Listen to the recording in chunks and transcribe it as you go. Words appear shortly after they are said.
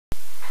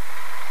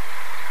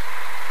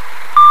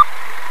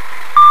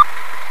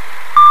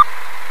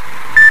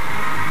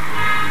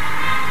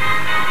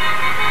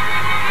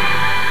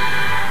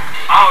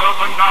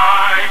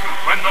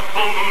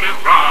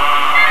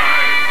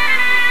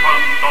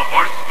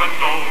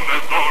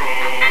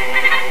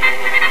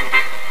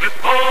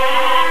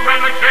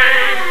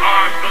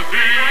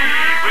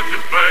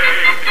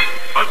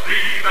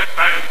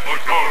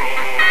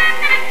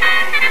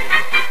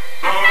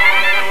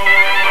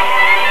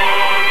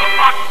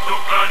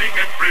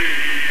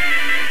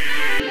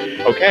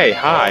Okay,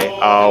 hi.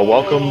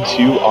 Welcome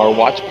to our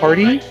watch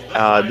party.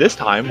 This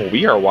time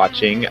we are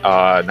watching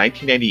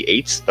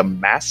 1998's The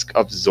Mask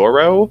of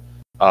Zorro.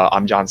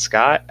 I'm John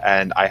Scott,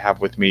 and I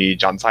have with me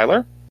John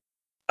Seiler.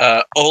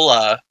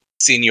 Hola,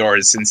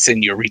 senors and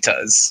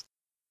senoritas.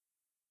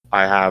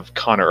 I have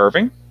Connor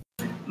Irving.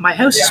 My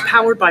house is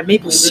powered by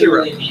maple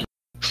syrup.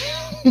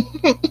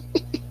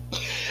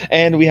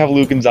 And we have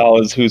Lou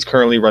Gonzalez, who's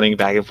currently running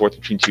back and forth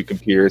between two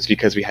computers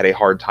because we had a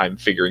hard time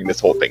figuring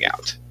this whole thing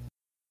out.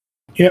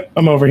 Yep,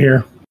 I'm over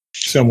here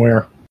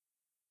somewhere.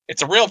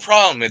 It's a real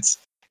problem.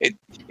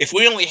 If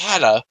we only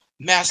had a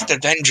masked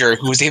Avenger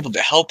who was able to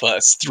help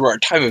us through our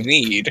time of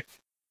need.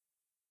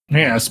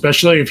 Yeah,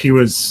 especially if he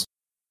was,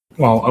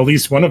 well, at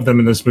least one of them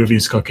in this movie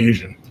is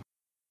Caucasian.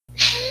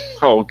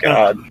 Oh,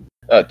 God.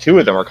 Two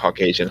of them are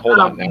Caucasian. Hold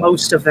on now.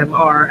 Most of them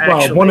are,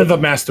 actually. Well, one of the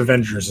masked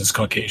Avengers is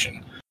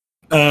Caucasian.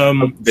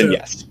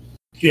 Yes.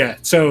 Yeah,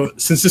 so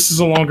since this is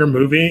a longer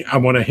movie, I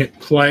want to hit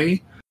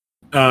play.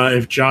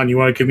 If John, you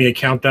want to give me a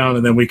countdown,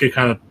 and then we could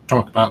kind of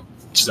talk about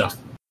stuff.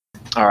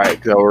 All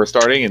right, so we're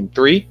starting in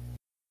 3,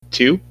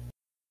 2,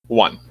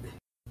 1,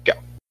 go.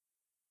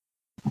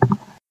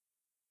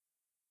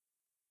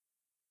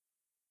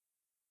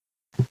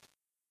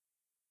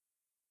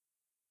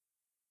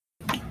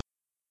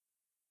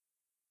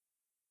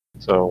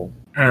 So,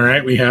 all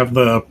right, we have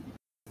the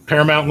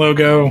Paramount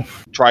logo.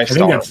 TriStar. I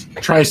think that's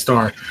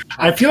TriStar.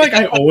 I feel like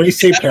I always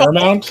say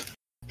Paramount,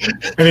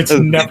 and it's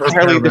never entirely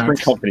Paramount.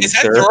 different company. Is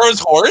that Zorro's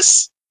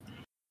horse?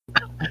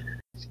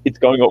 It's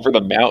going over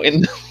the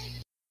mountain.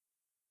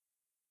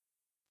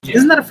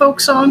 Isn't that a folk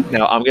song?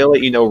 Now, I'm going to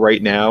let you know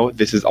right now,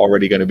 this is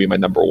already going to be my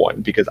number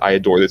one because I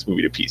adore this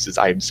movie to pieces.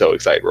 I am so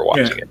excited we're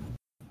watching it.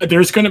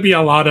 There's going to be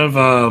a lot of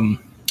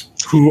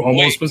who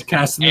almost was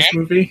cast in this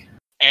movie.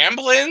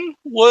 Amblin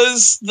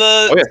was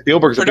the... Oh, yeah,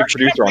 Spielberg's a big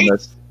producer on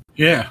this.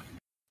 Yeah.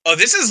 Oh,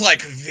 this is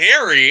like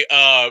very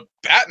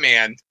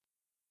Batman.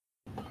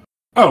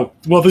 Oh,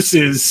 well, this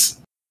is...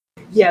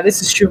 Yeah,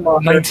 this is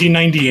Schumacher.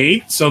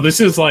 1998, so this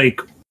is like...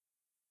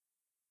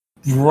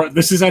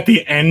 This is at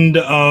the end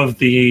of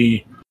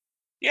the...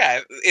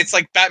 Yeah, it's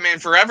like Batman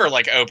Forever,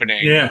 like,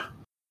 opening. Yeah.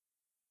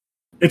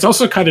 It's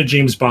also kind of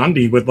James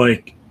Bondy with,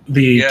 like,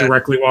 the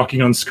directly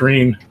walking on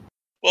screen.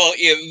 Well,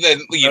 yeah, then,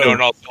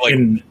 and also, like...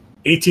 In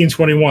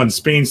 1821,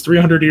 Spain's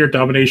 300-year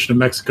domination of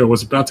Mexico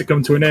was about to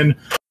come to an end.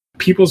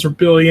 People's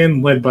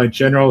Rebellion, led by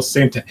General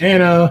Santa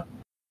Anna,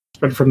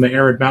 spread from the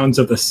arid mountains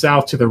of the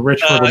south to the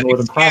rich fertile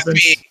northern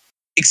province.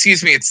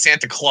 Excuse me, it's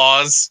Santa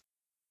Claus.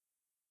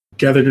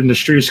 Gathered in the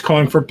streets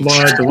calling for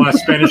blood, the last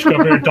Spanish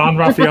governor, Don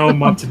Rafael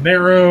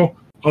Montenegro.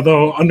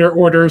 Although under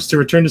orders to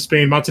return to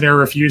Spain, Montenegro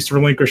refused to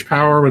relinquish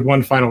power with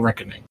one final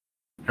reckoning.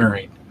 All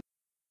right.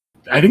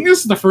 I think this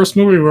is the first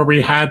movie where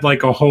we had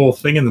like a whole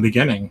thing in the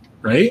beginning,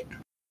 right?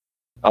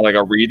 Like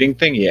a reading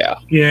thing? Yeah.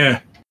 Yeah.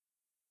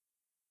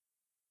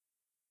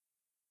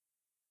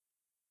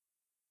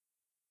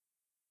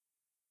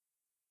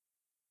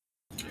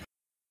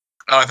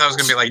 Oh, I thought it was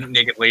going to be like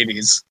naked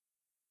ladies.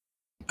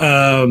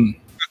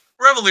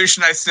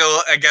 Revolution, I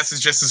guess, is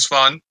just as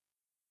fun.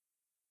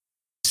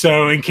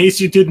 So, in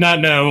case you did not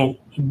know,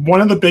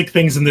 one of the big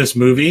things in this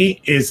movie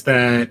is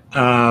that,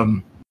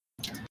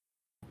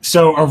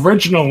 so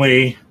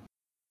originally,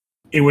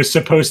 it was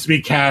supposed to be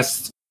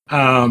cast,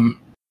 when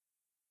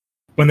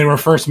they were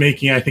first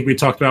making it, I think we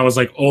talked about, was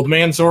like Old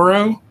Man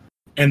Zorro,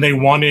 and they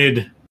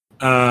wanted,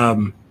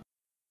 what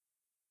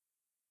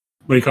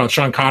do you call it,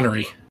 Sean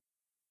Connery.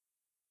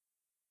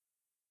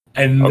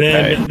 And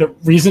then the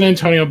reason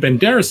Antonio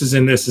Banderas is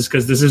in this is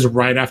because this is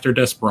right after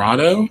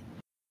Desperado.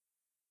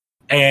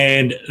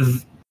 And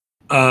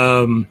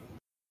Robert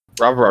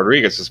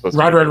Rodriguez is supposed to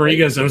Rod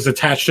Rodriguez was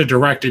attached to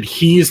direct it.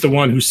 He's the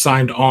one who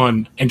signed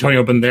on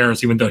Antonio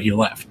Banderas even though he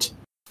left.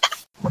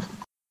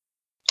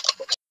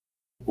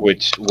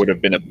 Which would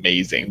have been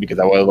amazing because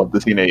I would have loved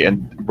to see a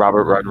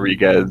Robert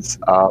Rodriguez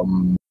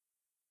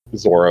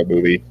Zorro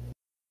movie.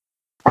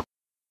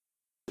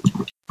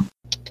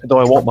 Though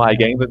I won't lie,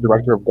 getting the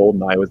director of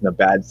GoldenEye wasn't a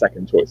bad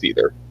second choice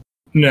either.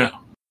 No.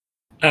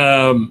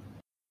 And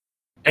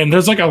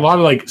there's like a lot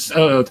of like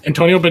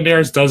Antonio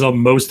Banderas does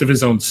most of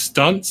his own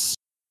stunts.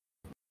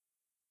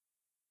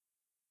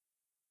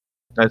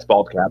 Nice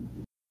bald cap.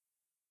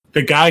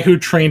 The guy who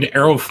trained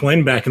Errol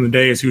Flynn back in the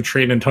day is who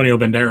trained Antonio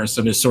Banderas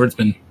and his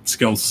swordsman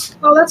skills.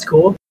 Oh, that's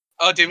cool.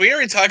 Oh, did we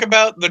already talk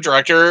about the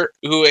director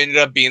who ended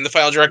up being the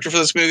final director for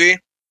this movie?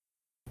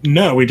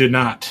 No, we did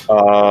not.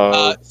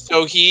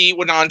 So he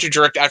went on to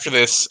direct after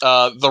this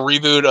the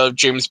reboot of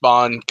James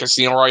Bond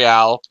Casino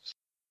Royale.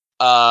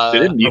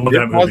 Did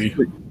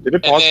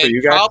it pause for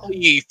you guys?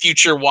 Probably a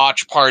future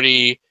watch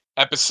party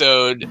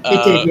episode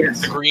of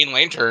The Green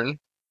Lantern.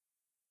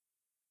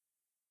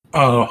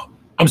 Oh,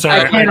 I'm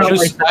sorry. I don't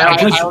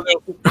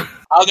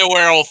know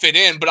where it'll fit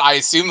in, but I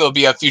assume there'll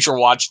be a future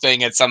watch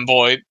thing at some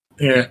point.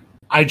 Yeah.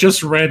 I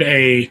just read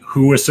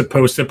who was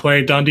supposed to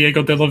play Don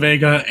Diego de la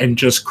Vega and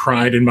just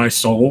cried in my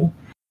soul.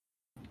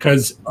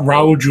 Because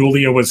Raul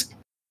Julia was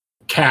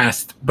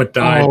cast but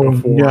died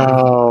before.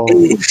 No.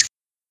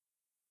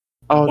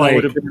 Oh, that Like,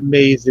 would have been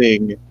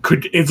amazing.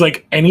 It's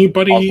like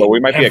anybody. Also, we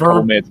might be a ever,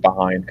 couple minutes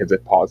behind because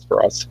it paused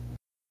for us.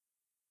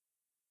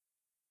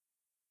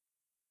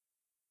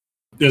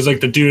 There's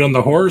like the dude on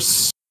the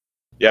horse.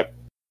 Yep.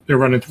 They're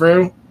running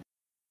through.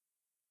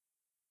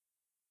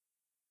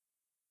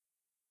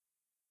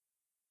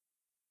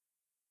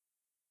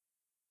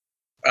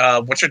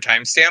 What's your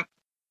timestamp?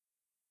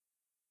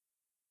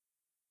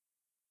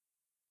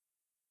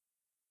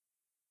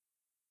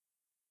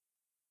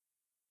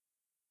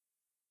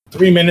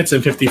 $3 minutes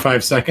and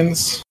 55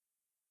 seconds.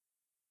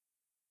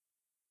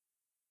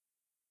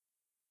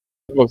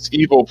 The most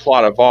evil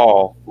plot of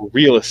all,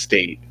 real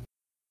estate.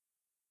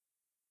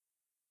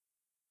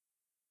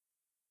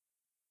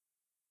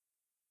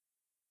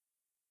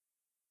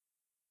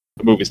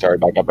 The movie started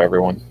back up,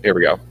 everyone. Here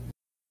we go.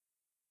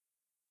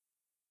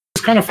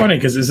 It's kind of funny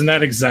because isn't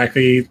that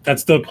exactly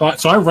that's the plot?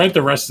 So I read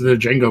the rest of the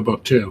Django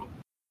book too.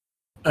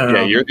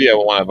 Yeah, you're the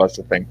one of us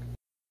to think.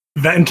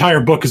 That entire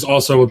book is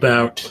also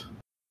about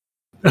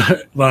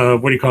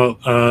what do you call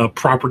it?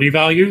 Property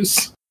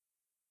values.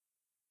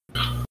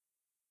 I'm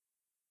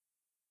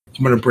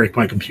gonna break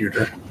my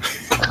computer.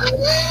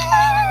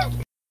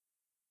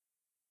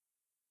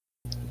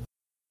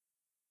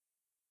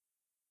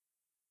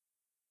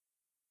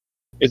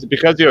 Is it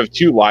because you have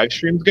 2 live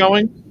streams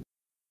going?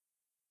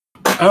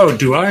 Oh,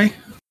 do I?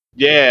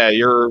 Yeah,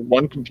 your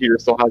one computer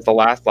still has the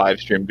last live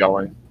stream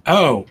going.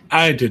 Oh,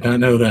 I did not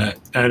know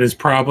that. That is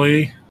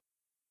probably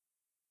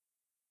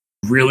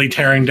really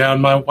tearing down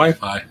my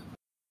Wi-Fi.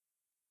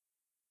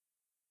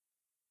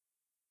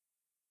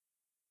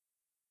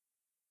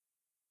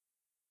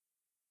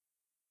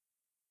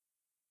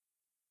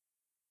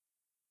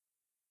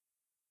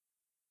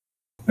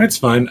 That's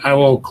fine. I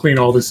will clean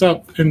all this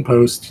up in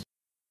post.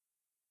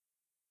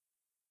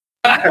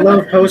 I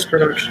love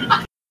post-production.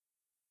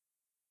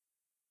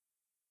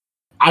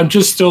 I'm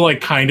just still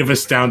like kind of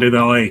astounded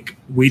that like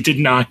we did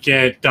not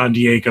get Don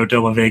Diego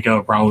de la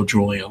Vega, Raul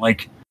Julia.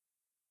 Like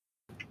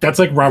that's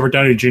like Robert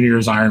Downey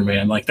Jr.'s Iron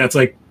Man. Like that's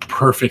like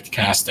perfect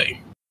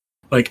casting.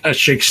 Like a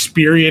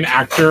Shakespearean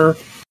actor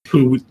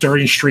who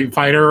during Street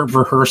Fighter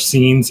rehearsed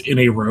scenes in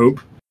a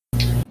robe.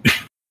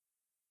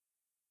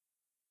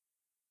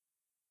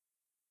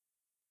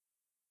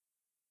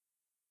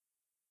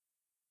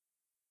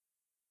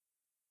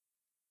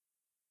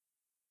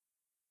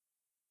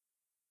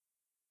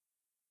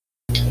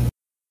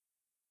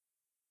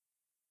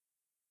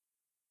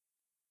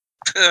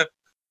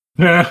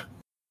 Yeah.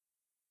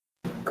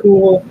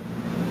 Cool.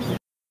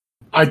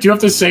 I do have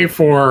to say,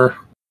 for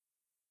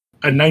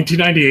a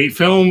 1998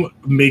 film,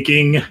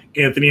 making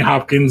Anthony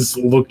Hopkins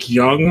look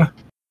young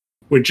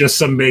with just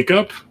some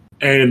makeup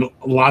and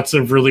lots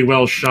of really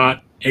well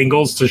shot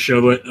angles to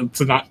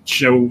not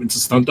show it's a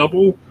stunt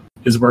double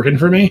is working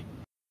for me.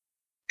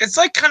 It's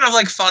like kind of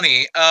like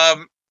funny.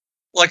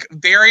 Like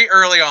very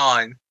early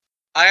on,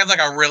 I have like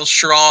a real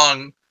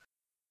strong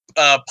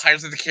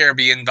Pirates of the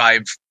Caribbean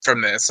vibe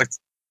from this. Like,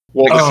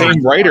 well, the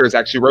same writers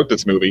actually wrote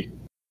this movie.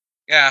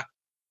 Yeah.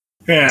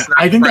 Yeah,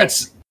 I think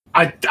that's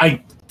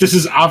this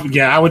is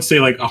I would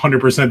say like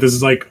 100%. This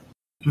is like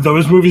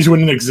those movies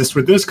wouldn't exist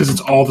with this because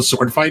it's all the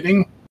sword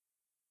fighting.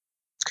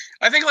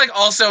 I think like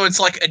also it's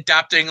like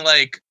adapting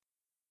like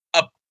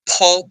a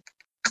pulp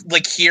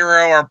like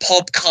hero or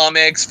pulp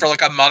comics for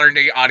like a modern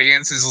day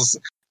audience is,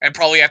 and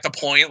probably at the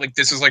point like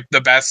this is like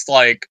the best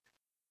like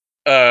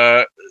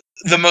the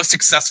most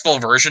successful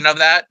version of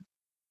that.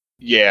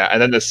 Yeah,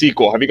 and then the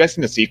sequel. Have you guys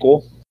seen the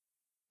sequel?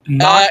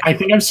 I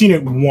think I've seen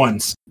it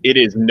once. It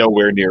is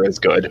nowhere near as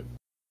good.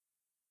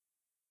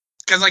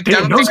 Because like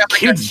Damn, those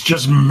kids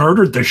just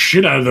murdered the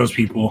shit out of those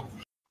people.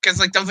 Because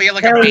like don't they have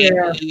like Hell a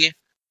baby, yeah.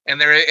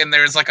 and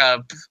there's like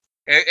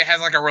it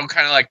has like a real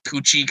kind of like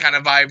Poochie kind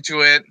of vibe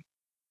to it.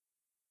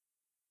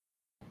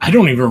 I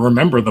don't even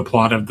remember the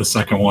plot of the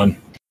second one.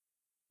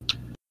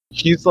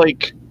 He's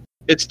like,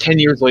 it's 10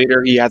 years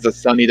later. He has a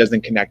son he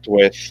doesn't connect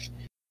with.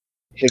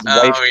 His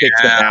wife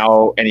kicks him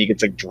out, and he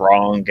gets like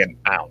drunk, and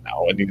I don't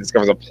know, and he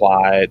discovers a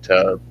plot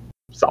to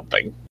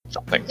something.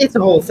 It's a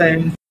whole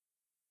thing.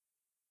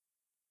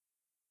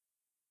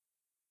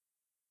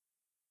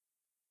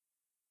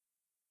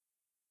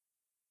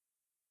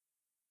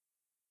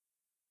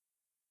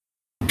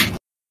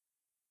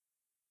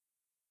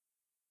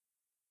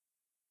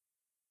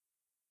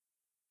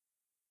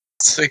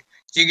 So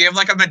you give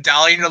like a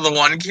medallion to the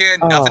one kid,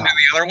 nothing to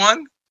the other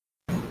one?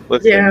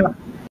 Listen, Yeah.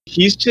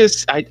 he's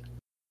just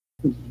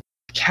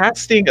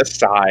casting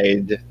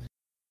aside,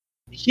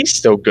 he's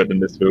so good in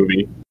this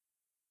movie.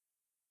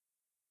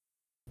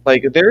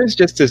 Like, there is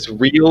just this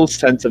real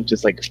sense of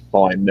just like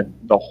fun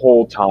the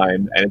whole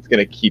time, and it's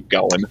gonna keep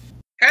going.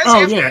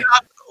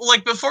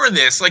 Like before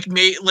this, like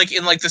like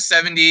in like the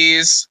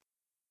 70s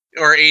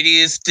or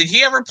 80s, did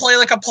he ever play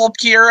like a pulp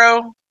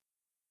hero?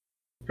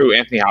 Who,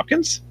 Anthony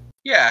Hopkins?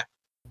 Yeah.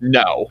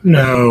 No.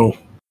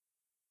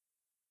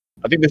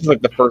 I think this is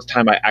like the first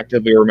time I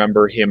actively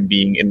remember him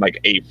being in like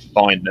a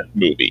fun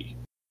movie.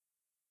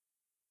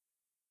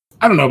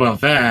 I don't know about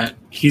that.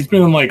 He's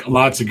been in like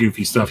lots of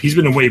goofy stuff. He's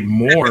been in way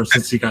more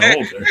since he got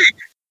older.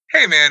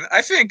 Hey man,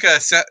 I think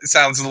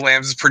Sounds of the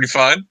Lambs is pretty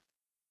fun.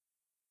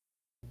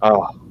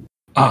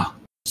 Oh,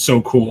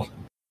 So cool.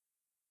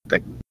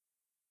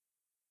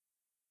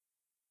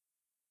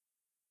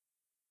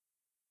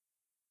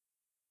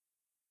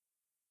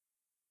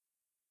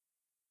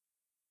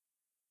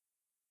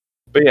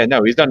 but yeah,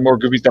 no, he's done more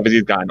goofy stuff as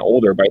he's gotten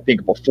older. But I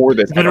think before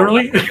this, I don't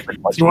Literally, do remember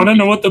much you want to movie.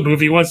 know what the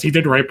movie was he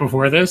did right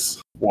before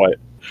this? What?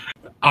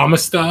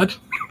 Amistad.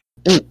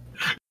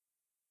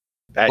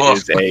 That Well-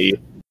 is a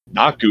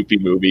not goofy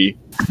movie.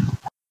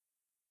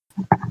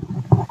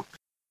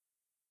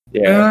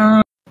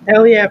 Yeah.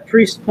 Hell yeah,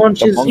 priest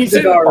punches The monk the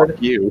said, guard.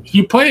 "Fuck you."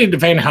 He played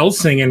Van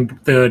Helsing in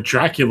the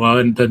Dracula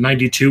in the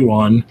 '92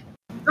 one.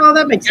 Oh,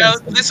 that makes Yeah,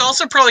 sense. this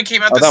also probably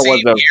came out Oh, the that same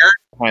was a- year.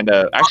 Kind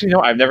of. Actually,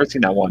 no, I've never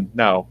seen that one.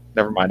 No,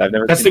 never mind. I've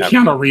never That's seen the that.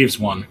 Keanu Reeves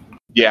one.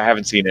 Yeah, I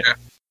haven't seen it.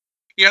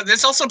 Yeah,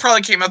 this also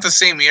probably came out the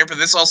same year, but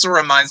this also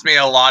reminds me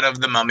a lot of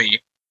The Mummy.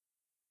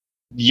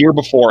 Year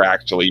before,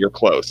 actually. You're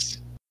close.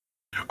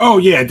 Oh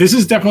yeah, this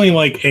is definitely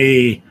like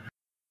a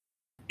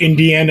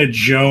Indiana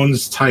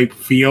Jones type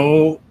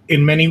feel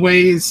in many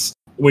ways,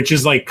 which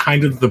is like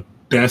kind of the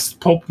best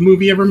pulp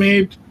movie ever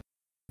made.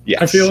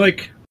 Yes. I feel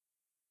like.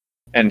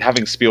 And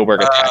having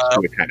Spielberg attached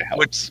to it kind of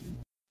helps.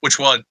 Which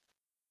one?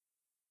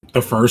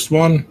 The first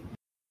one?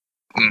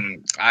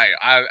 I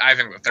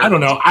think the third. I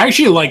don't know. I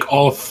actually like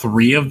all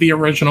three of the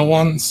original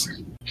ones.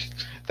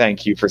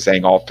 Thank you for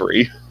saying all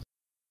three.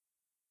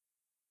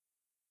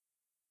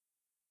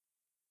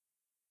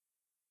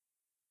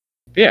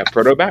 Yeah,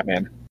 Proto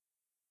Batman.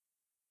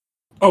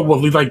 Oh,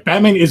 well, like,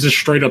 Batman is a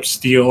straight up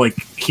steal. Like,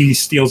 he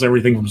steals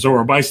everything from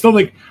Zorro. But I still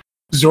think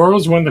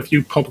Zorro's one of the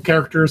few pulp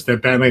characters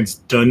that Batman's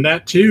done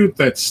that to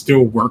that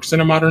still works in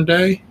a modern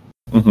day.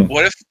 Mm-hmm.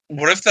 What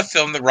if the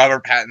film that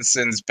Robert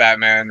Pattinson's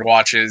Batman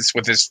watches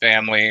with his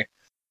family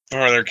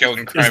before they're killed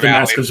in Crime Is the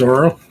Mask Alley? of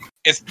Zorro?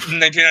 It's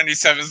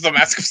 1997's The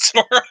Mask of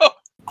Zorro.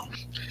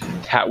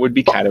 That would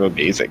be kind of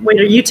amazing. Wait,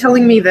 are you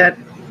telling me that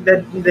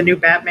the new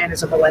Batman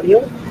is a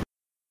millennial?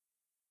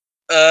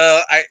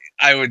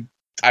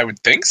 I would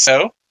think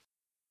so.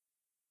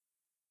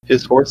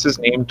 His horse is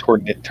named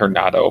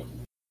Tornado.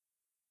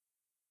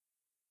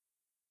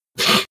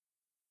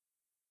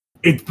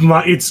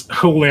 It's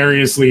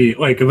hilariously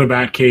like the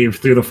Batcave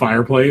through the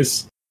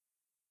fireplace,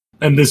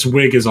 and this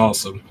wig is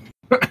awesome.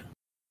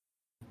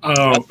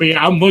 But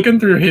yeah, I'm looking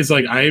through his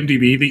like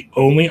IMDb. The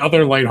only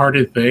other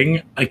lighthearted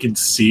thing I can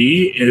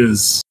see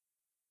is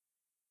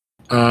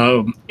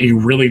a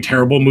really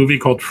terrible movie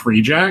called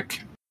Free Jack.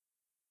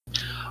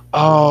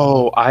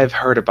 Oh, I've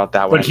heard about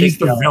that one. But he's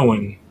the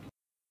villain.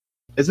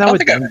 Isn't that I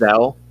with think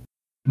Denzel?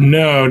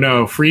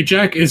 No. Free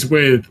Jack is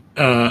with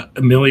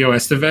Emilio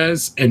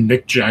Estevez and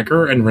Mick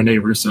Jagger and Rene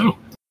Russo.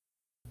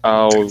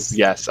 Oh,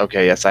 yes.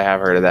 Okay, yes, I have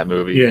heard of that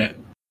movie. Yeah.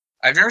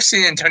 I've never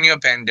seen Antonio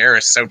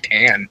Banderas so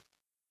tan.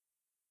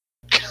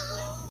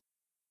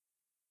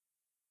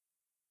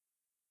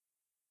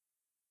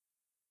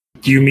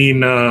 Do you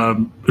mean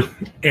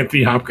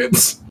Anthony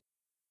Hopkins?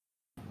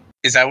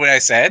 Is that what I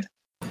said?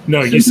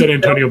 No, you said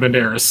Antonio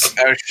Banderas.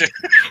 Oh shit.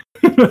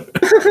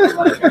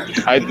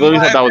 I literally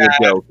thought that was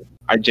a joke.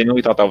 I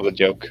genuinely thought that was a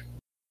joke.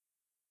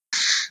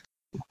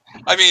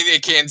 I mean,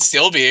 it can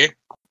still be.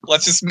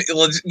 Let's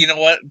you know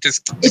what?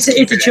 Just It's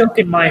a joke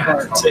in my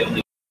heart.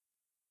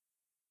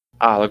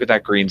 Ah, look at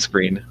that green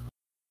screen.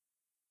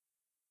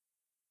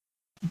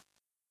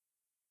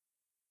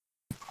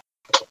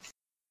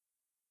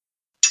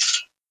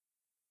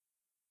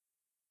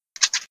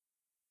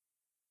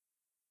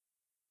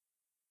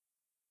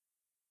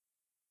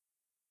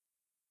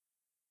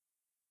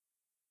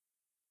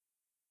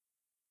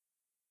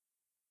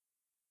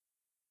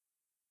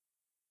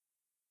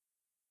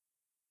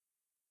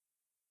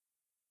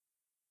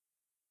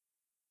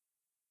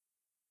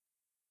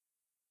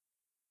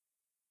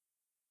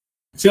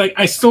 See, like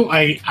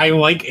I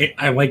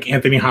like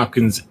Anthony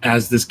Hopkins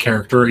as this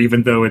character,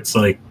 even though it's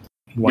like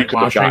We could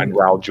have gotten whitewashing.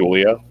 Raul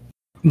Julia.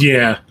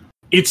 Yeah,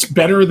 it's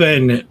better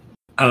than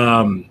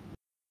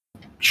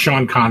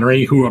Sean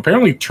Connery, who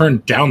apparently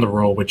turned down the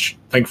role. Which,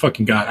 thank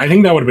fucking God, I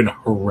think that would have been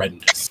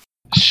horrendous.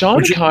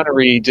 Sean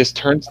Connery just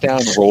turns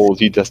down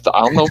roles. I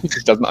don't know if he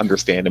just doesn't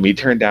understand them. He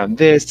turned down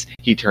this.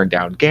 He turned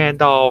down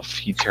Gandalf.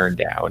 He turned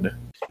down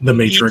The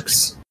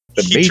Matrix.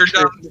 The Matrix.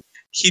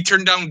 He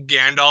turned down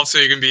Gandalf so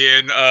he can be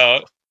in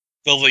the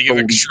League of Oh,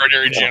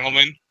 Extraordinary yeah.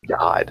 Gentlemen.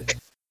 God.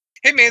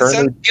 Hey man,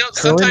 Currently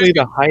sometimes Currently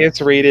the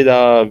highest rated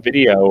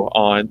video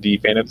on the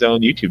Phantom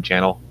Zone YouTube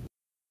channel.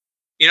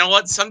 you know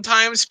what?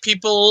 Sometimes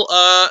people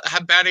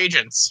have bad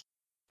agents,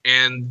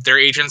 and their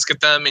agents get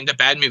them into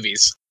bad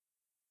movies.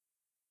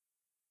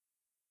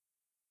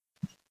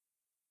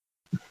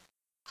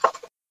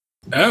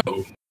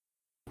 Oh,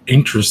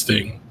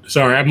 interesting.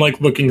 Sorry, I'm like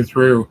looking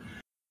through.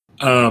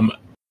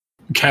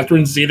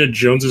 Catherine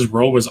Zeta-Jones's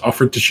role was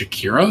offered to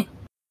Shakira.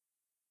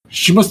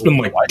 She must have been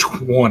like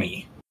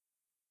 20.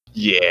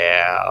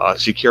 Yeah,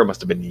 Shakira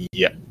must have been.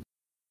 Yeah,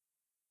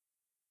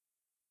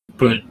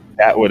 But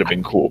that would have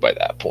been cool by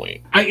that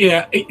point.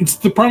 it's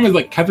the problem is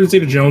like Catherine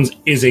Zeta-Jones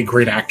is a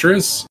great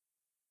actress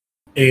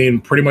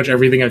in pretty much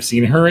everything I've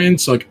seen her in.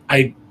 So like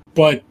I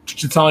but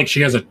it's not like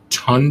she has a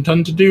ton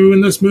to do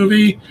in this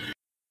movie.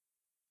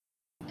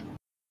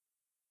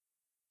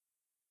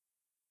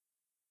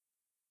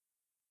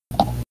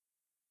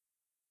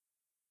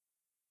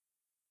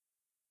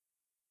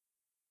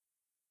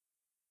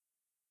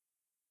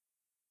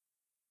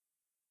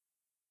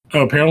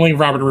 Oh, apparently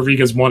Robert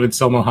Rodriguez wanted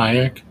Selma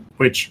Hayek,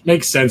 which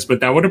makes sense, but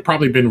that would have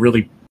probably been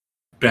really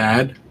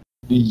bad.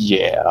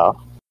 Yeah.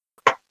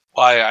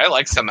 Why? I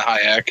like Selma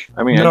Hayek.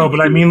 I mean, No, but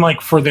I mean, like,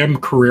 for them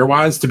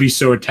career-wise to be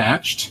so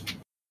attached.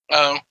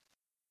 Oh.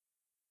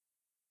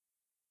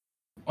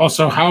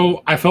 Also,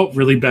 how I felt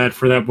really bad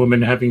for that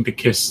woman having to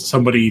kiss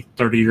somebody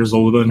 30 years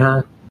older than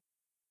her.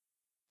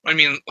 I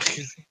mean,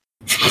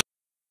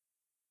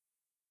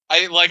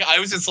 I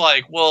was just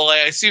like, well, I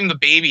assume the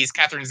baby is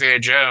Catherine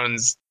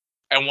Zeta-Jones,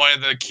 and one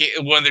of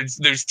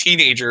those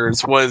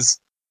teenagers was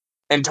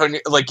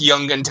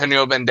young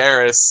Antonio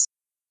Banderas.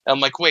 I'm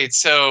like, wait,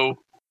 so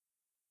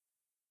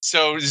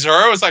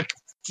Zorro is like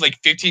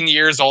 15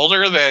 years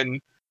older than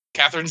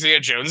Catherine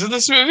Zeta-Jones in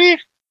this movie?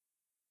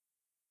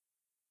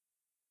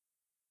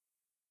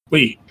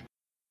 Wait.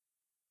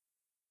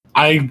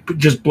 I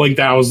just blinked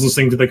out. I was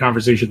listening to the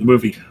conversation of the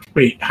movie.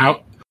 Wait,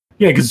 how?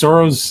 Yeah, because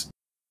Zorro's...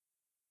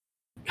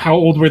 How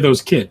old were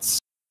those kids?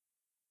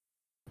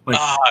 Like,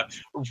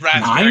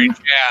 Raspberry 9?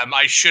 Jam.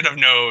 I should have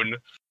known.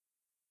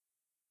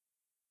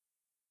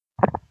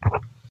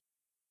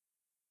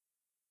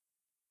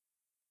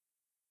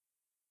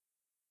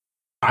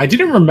 I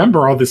didn't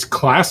remember all this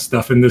class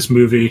stuff in this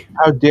movie.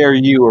 how dare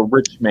you, a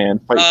rich man,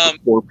 fight for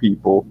poor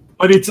people?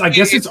 But I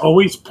guess it's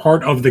always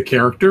part of the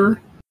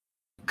character.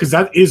 Because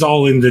that is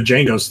all in the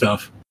Django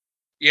stuff.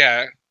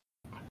 Yeah.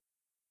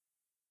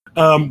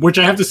 Which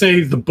I have to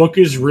say, the book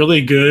is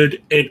really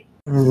good.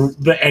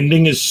 The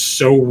ending is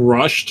so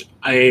rushed.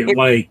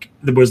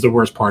 That was the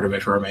worst part of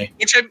it for me.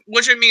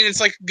 Which I mean, it's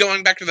like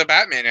going back to the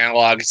Batman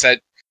analog. It's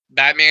that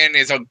Batman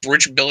is a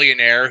rich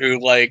billionaire who,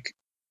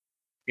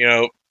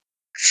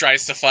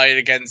 tries to fight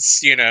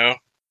against, and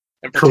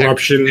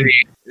protect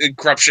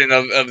corruption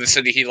of the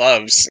city he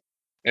loves.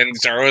 And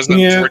Zorro is the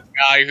rich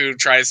guy who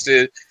tries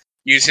to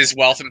use his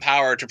wealth and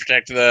power to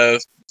protect the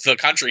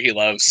country he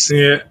loves.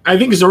 Yeah, I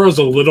think Zorro's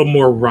a little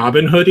more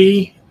Robin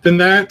Hood-y than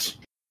that.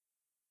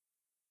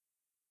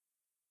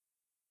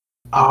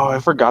 Oh, I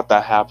forgot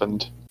that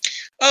happened.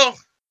 Oh.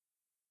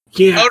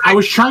 Yeah, I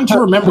was trying to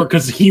remember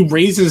because he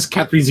raises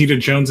Catherine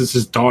Zeta-Jones as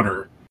his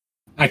daughter.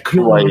 I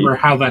couldn't remember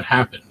how that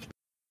happened.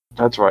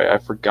 That's right, I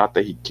forgot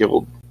that he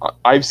killed...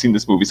 I've seen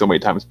this movie so many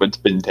times, but it's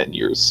been 10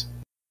 years.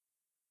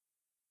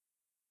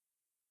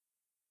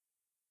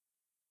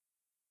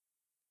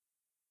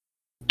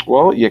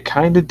 Well, you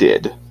kinda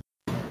did.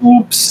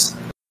 Oops.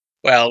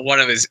 Well, one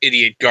of his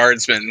idiot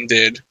guardsmen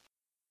did.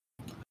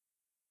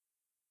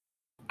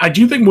 I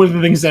do think one of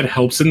the things that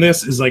helps in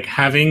this is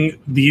having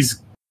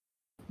these.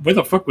 Where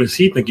the fuck was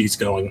he think he's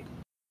going?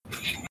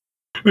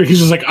 He's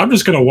just like, I'm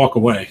just gonna walk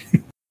away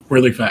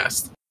really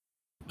fast.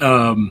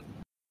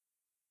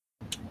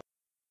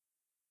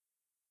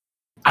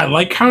 I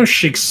like how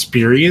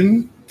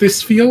Shakespearean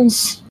this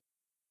feels.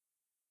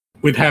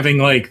 With having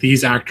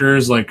these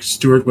actors like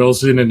Stuart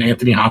Wilson and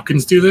Anthony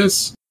Hopkins do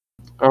this.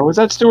 Oh, was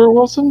that Stuart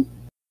Wilson?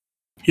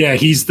 Yeah,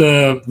 he's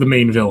the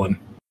main villain.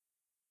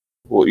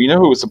 Well, you know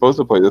who was supposed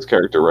to play this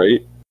character,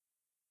 right?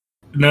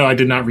 No, I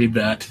did not read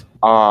that.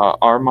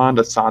 Armand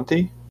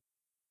Asante?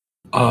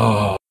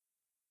 Oh.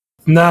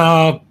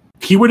 No,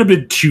 he would have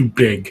been too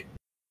big.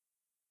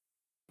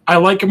 I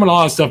like him in a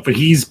lot of stuff, but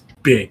he's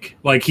big.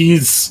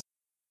 He's...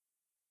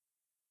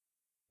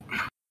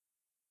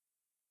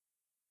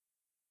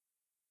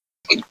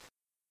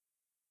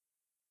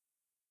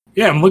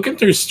 Yeah, I'm looking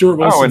through Stuart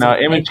Wilson. Oh,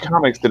 and Image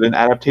Comics did an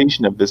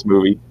adaptation of this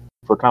movie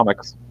for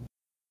comics.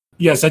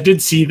 Yes, I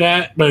did see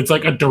that, but it's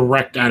a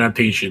direct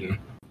adaptation.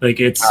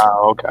 It's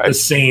okay. the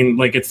same.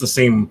 It's the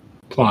same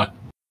plot.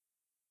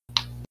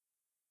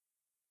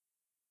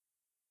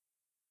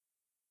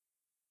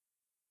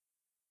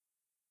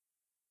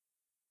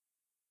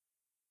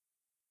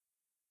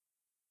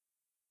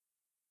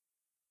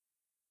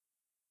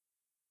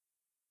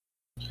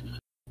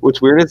 What's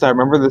weird is I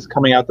remember this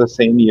coming out the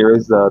same year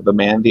as the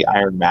Man in the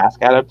Iron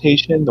Mask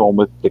adaptation, the one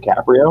with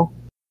DiCaprio.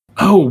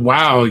 Oh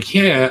wow,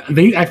 yeah.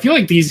 I feel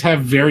like these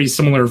have very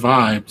similar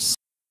vibes.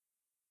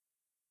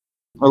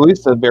 Or at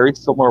least a very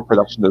similar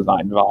production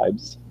design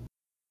vibes.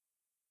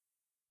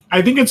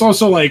 I think it's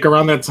also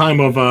around that time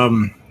of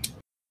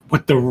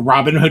with the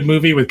Robin Hood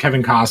movie with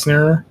Kevin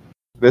Costner.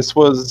 This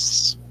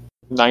was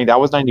that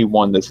was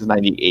 91. This is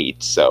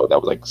 98, so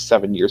that was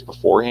 7 years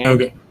beforehand.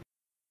 Okay.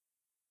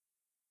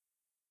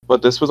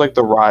 But this was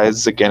the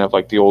rise again of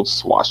the old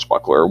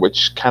swashbuckler,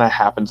 which kind of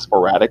happened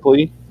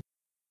sporadically.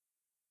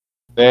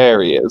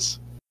 There he is.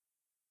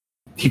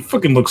 He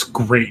fucking looks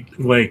great.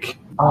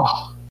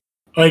 Oh.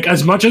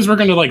 As much as we're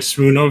gonna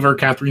swoon over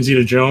Catherine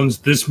Zeta-Jones,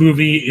 this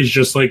movie is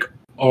just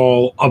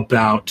all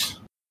about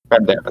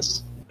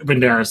Banderas.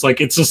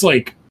 It's just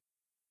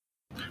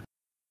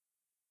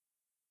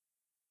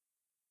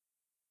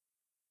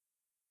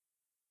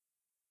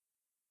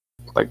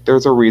Like,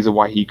 there's a reason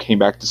why he came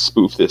back to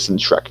spoof this in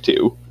Shrek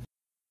 2.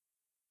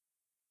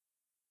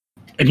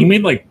 And he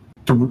made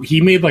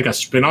like a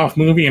spin-off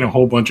movie and a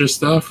whole bunch of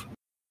stuff.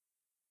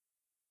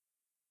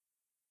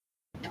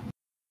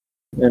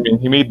 I mean,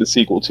 he made the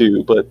sequel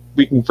too, but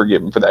we can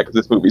forgive him for that because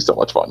this movie's so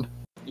much fun.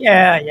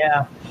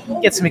 Yeah.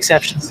 Get some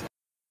exceptions.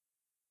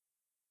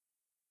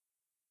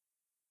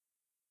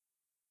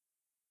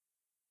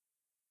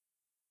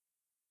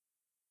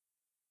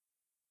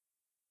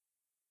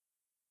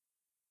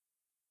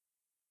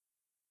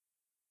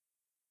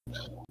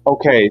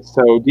 Okay,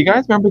 so do you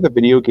guys remember the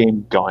video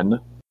game Gun?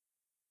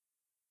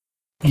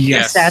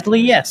 Yes. Sadly,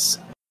 yes.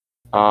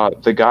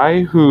 The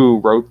guy who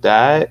wrote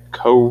that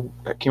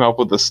came up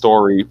with the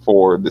story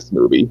for this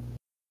movie,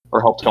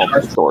 or helped come up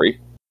with the story.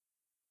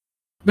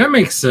 That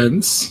makes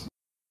sense.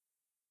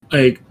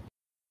 Like,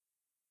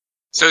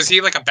 So is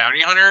he like a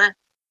bounty hunter?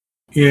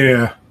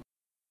 yeah.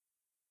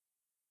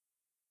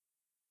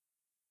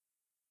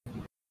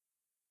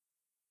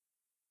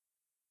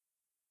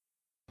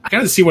 I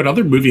gotta see what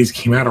other movies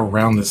came out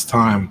around this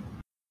time.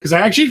 Because I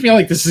actually feel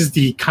like this is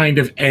the kind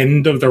of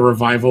end of the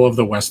revival of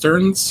the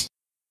Westerns.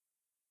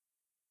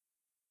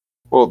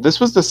 Well, this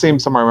was the same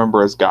summer I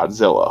remember as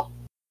Godzilla,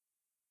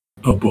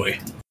 Oh boy.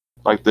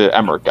 like the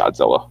Emmerich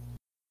Godzilla.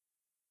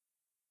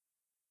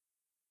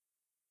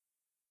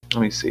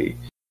 Let me see.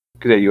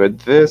 Because yeah, you had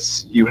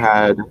this, you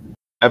had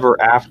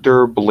Ever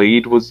After,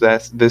 Blade was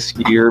this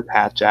year,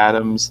 Patch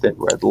Adams, Thin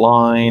Red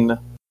Line.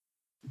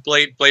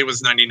 Blade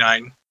was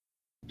 99.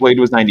 Blade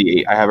was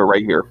 98, I have it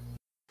right here.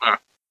 Huh.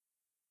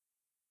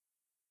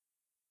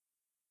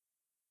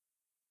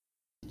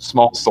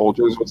 Small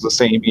Soldiers was the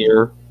same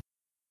year.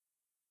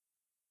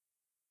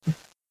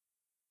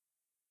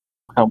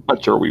 How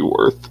much are we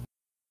worth?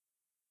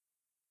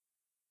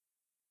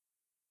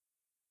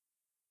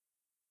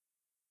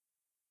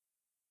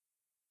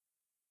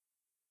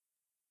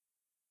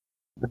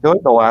 I feel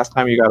like the last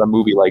time you got a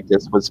movie like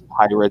this was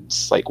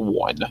Pirates, like,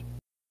 1.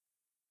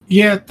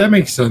 Yeah, that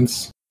makes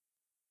sense.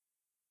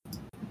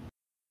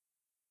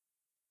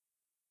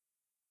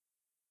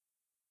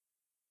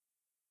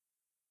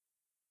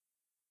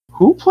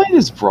 Who played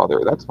his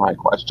brother? That's my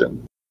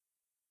question.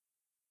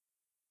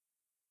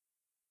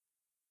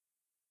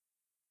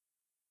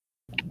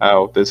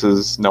 Oh, this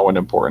is no one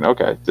important.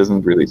 Okay,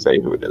 doesn't really say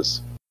who it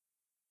is.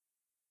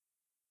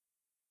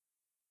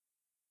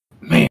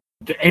 Man,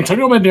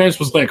 Antonio Banderas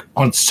was like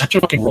on such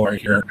a fucking roll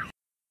here.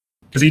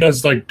 Because he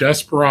does like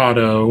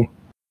Desperado.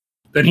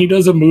 Then he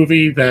does a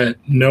movie that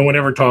no one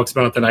ever talks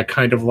about that I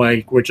kind of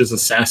like, which is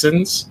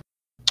Assassins.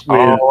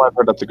 Oh, I've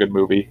heard that's a good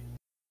movie.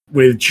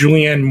 With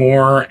Julianne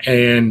Moore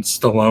and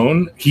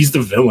Stallone. He's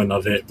the villain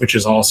of it, which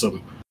is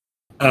awesome.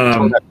 That's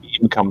where that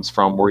meme comes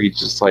from, where he's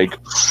just like...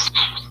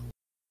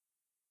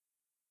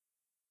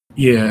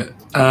 Yeah.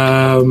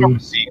 I remember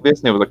seeing this,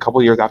 and it was a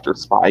couple years after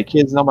Spy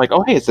Kids, and I'm like,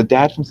 oh, hey, it's the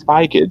dad from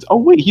Spy Kids. Oh,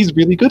 wait, he's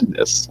really good in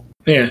this.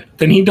 Yeah.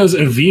 Then he does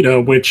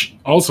Evita, which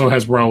also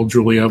has Raul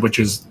Julia, which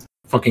is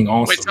fucking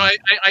awesome. Wait,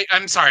 so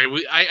I'm sorry.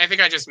 I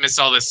think I just missed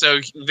all this. So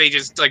they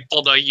just like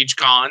pulled a huge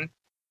con?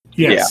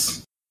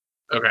 Yes.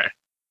 Yeah. Okay.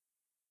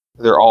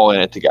 They're all in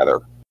it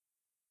together.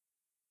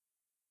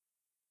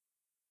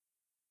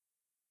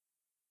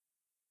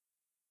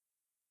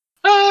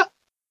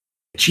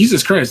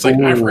 Jesus Christ! Like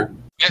I forgot.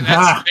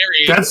 Yeah,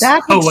 That's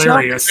That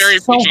hilarious. very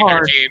so PG-13.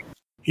 hard.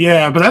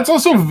 Yeah, but that's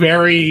also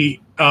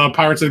very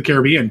Pirates of the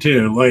Caribbean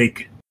too.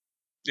 Like,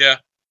 Yeah.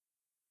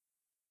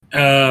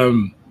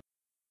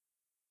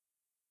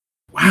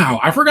 Wow,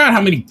 I forgot how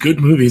many good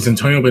movies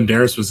Antonio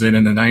Banderas was in the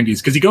 90s.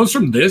 Because he goes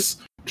from this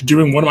to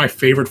doing one of my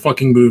favorite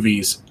fucking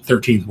movies,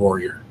 13th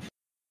Warrior.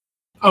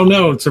 Oh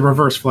no, it's a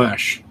Reverse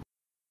Flash.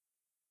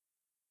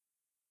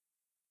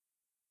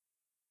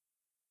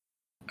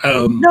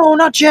 No,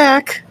 not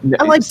Jack.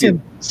 I liked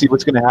him. See,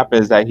 what's going to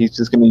happen is that he's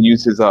just going to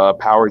use his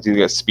powers to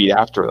get speed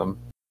after them.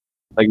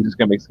 Like, he's just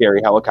going to make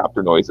scary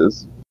helicopter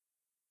noises.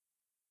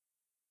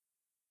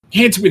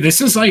 Yeah, it's weird. This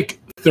is like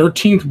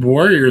 13th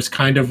Warrior is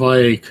kind of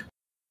like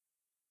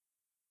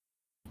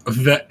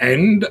the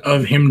end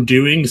of him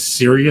doing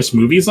serious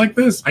movies like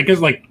this. I guess,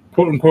 like,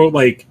 quote unquote,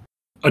 like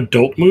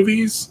adult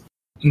movies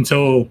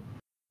until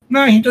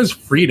he does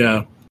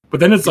Frida. But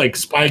then it's like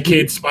Spy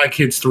Kids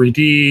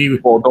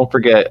 3D. Well, don't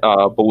forget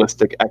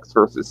Ballistic X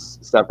versus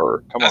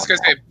Sever. Come I was on.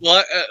 gonna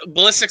say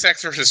Ballistic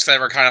X versus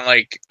Sever kind of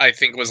like I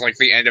think was like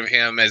the end of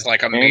him as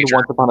like a And major.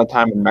 Once Upon a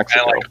Time in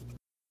Mexico.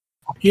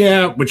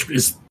 Yeah, which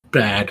is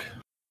bad.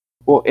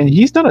 Well, and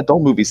he's done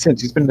adult movies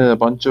since. He's been in a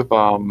bunch of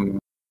But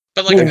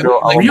like,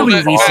 really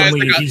but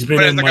recently, he's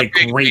been in like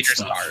big great major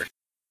stuff. star.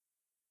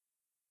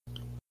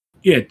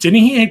 Yeah, didn't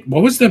he?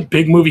 What was the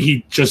big movie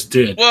he just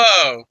did?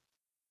 Whoa!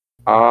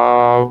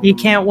 You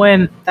can't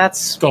win.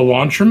 That's The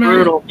Laundromat?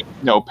 brutal.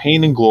 No,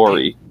 Pain and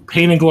Glory.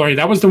 Pain and Glory.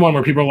 That was the one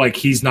where people were like,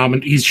 he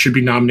should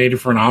be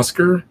nominated for an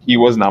Oscar. He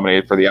was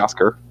nominated for the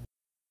Oscar.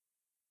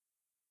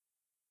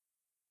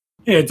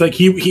 Yeah, it's like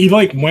he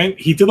like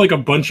he did like a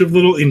bunch of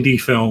little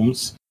indie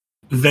films,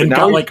 then But now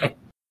got he- like a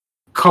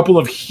couple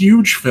of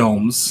huge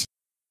films,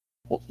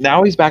 Well,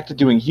 now he's back to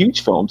doing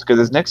huge films because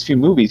his next few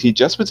movies, he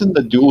just was in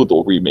the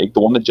Doolittle remake,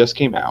 the one that just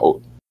came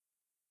out.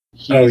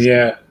 He's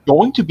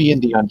going to be in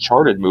the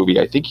Uncharted movie.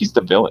 I think he's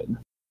the villain.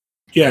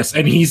 Yes,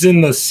 and he's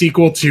in the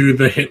sequel to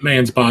The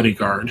Hitman's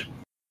Bodyguard.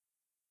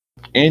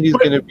 And he's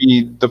going to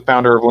be the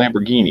founder of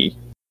Lamborghini.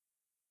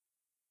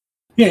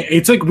 Yeah,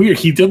 it's like weird.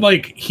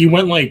 He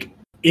went like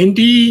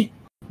indie,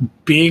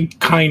 big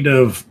kind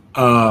of,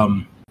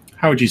 how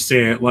would you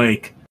say it?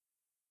 Like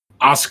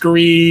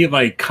Oscar-y,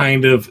 like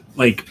kind of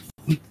like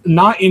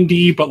not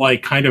indie, but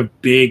like kind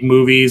of big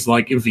movies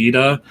like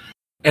Evita.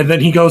 And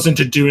then he goes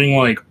into doing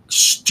like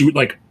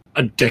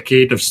a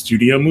decade of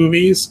studio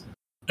movies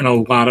and a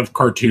lot of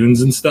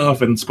cartoons and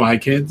stuff and Spy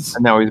Kids.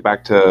 And now he's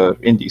back to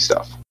indie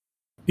stuff.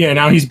 Yeah,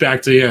 now he's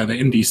back to the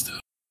indie stuff.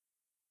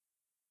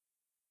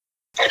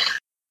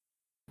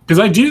 Because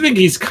I do think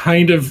he's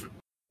kind of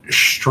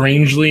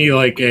strangely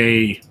like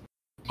a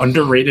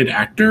underrated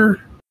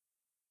actor.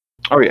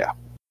 Oh yeah,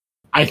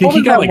 I think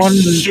he got like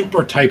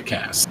super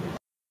typecast.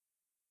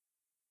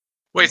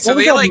 Wait, so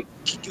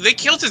they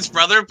killed his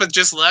brother, but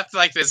just left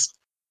like this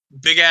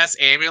big ass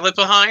amulet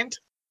behind?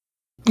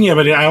 Yeah,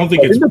 but I don't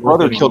think it's the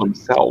brother killed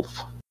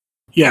himself.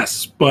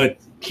 Yes, but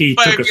he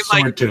took a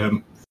sword to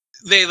him.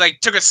 They like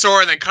took a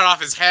sword and they cut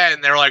off his head,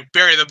 and they were like,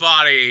 bury the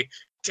body,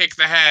 take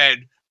the head,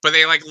 but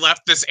they like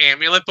left this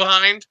amulet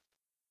behind.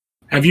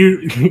 Have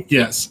you?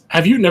 Yes.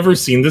 Have you never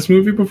seen this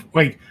movie before?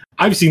 Like,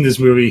 I've seen this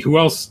movie. Who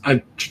else?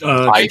 I've seen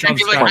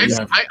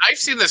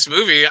this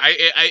movie.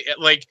 I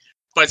like,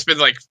 but it's been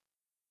like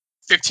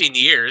 15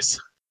 years.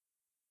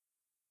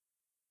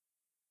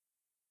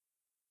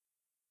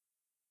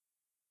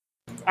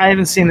 I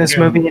haven't seen this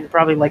movie in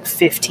probably like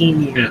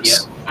 15 years.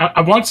 Yes.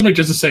 I want somebody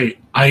just to say,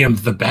 I am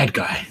the bad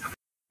guy.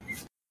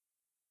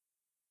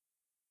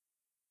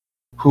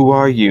 Who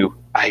are you?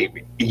 I'm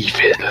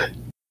evil.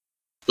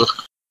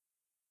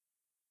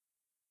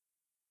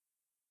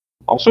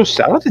 Also,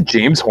 shout out to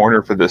James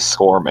Horner for this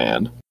score,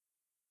 man.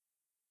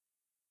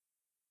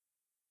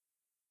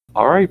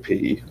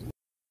 R.I.P.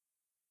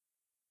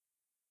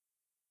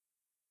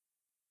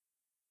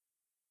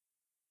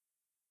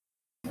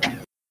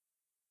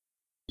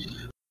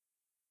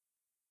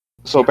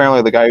 So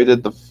apparently the guy who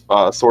did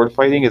the sword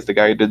fighting is the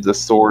guy who did the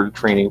sword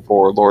training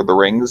for Lord of the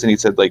Rings, and he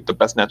said like the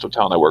best natural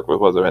talent I worked with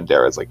was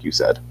Banderas, like you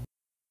said.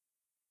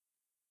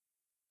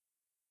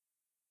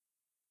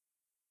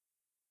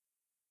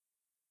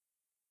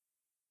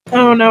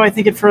 Oh no, I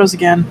think it froze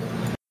again.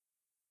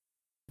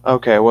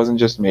 Okay, it wasn't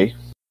just me.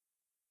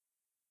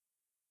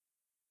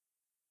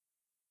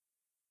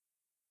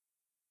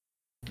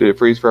 Did it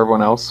freeze for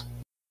everyone else?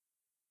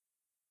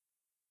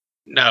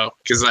 No,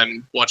 because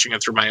I'm watching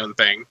it through my own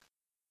thing.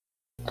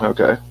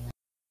 Okay.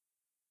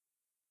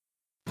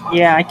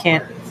 Yeah, I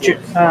can't.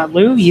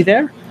 Lou, you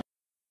there?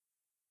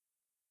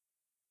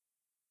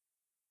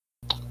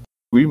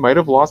 We might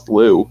have lost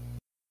Lou.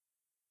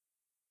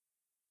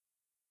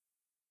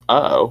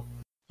 Uh-oh.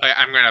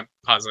 I'm gonna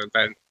pause it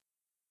then.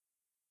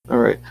 All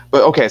right.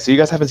 But okay, so you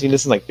guys haven't seen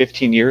this in like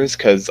 15 years?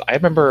 Because I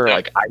remember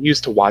like I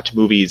used to watch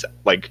movies,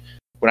 like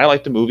when I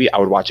liked a movie, I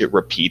would watch it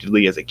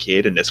repeatedly as a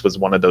kid, and this was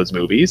one of those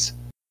movies.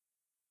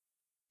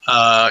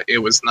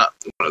 It was not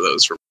one of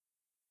those.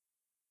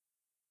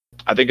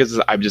 I think it's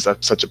one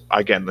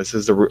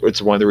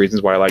of the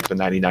reasons why I like the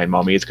 99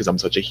 Mummies, because I'm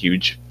such a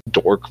huge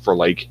dork for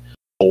like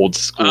old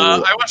school.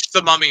 I watched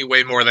The Mummy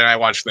way more than I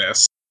watched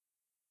this.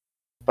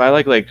 But I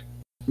like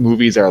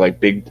movies that are like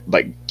big,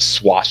 like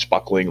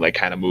swashbuckling, like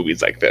kind of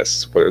movies like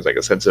this, where there's like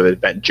a sense of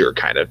adventure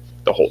kind of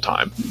the whole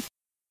time.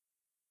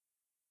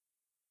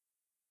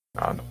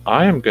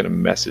 I am gonna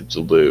message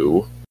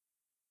Lou.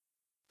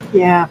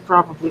 Yeah,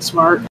 probably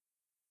smart.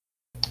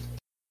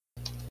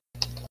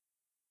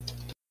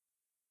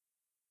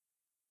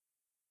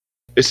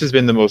 This has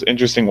been the most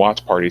interesting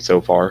watch party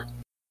so far.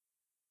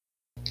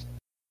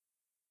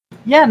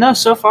 Yeah, no,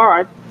 so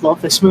far I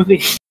love this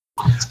movie.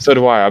 So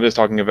do I. I'm just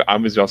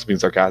also being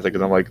sarcastic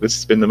because I'm like, this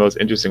has been the most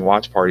interesting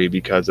watch party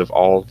because of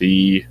all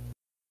the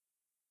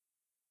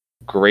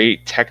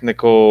great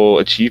technical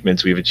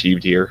achievements we've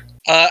achieved here.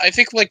 I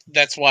think like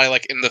that's why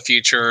like in the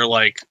future,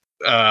 like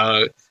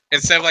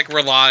instead of like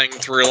relying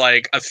through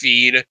like a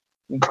feed,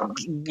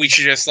 we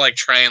should just like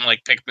try and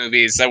like pick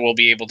movies that we'll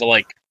be able to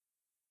like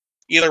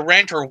either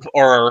rent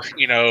or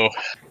stream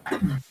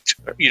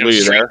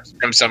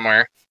from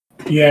somewhere.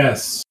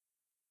 Yes.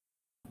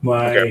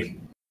 My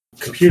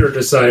computer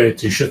decided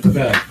to shut the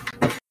bed.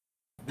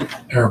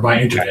 Or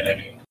my internet, I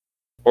mean.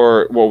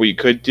 Or what we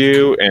could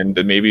do, and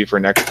maybe for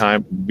next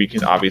time, we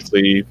can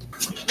obviously...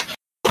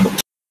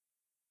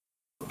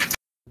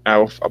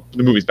 the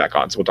movie's back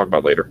on, so we'll talk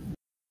about it later.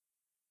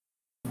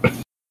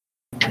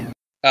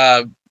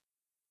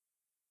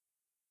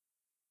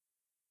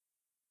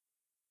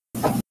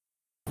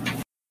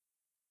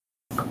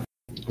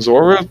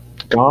 Zorro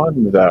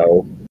gone,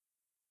 though.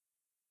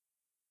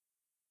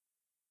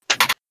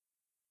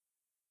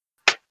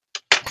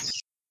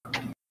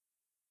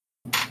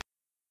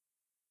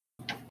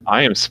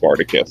 I am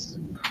Spartacus.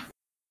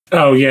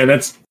 Oh, yeah,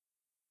 that's...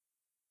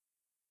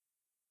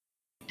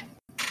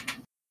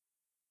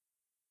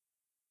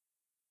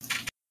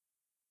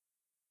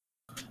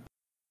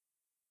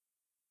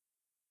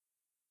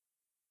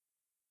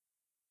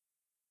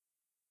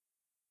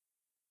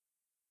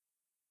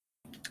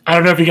 I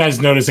don't know if you guys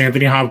noticed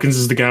Anthony Hopkins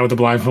is the guy with the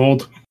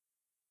blindfold.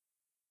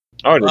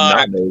 Oh, I did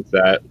not notice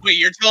that. Wait,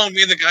 you're telling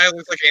me the guy who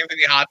looks like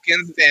Anthony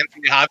Hopkins is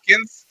Anthony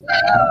Hopkins?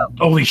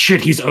 Holy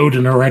shit, he's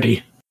Odin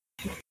already.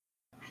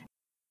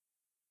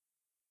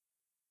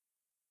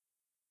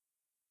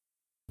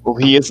 Well,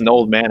 he is an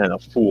old man and a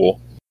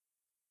fool.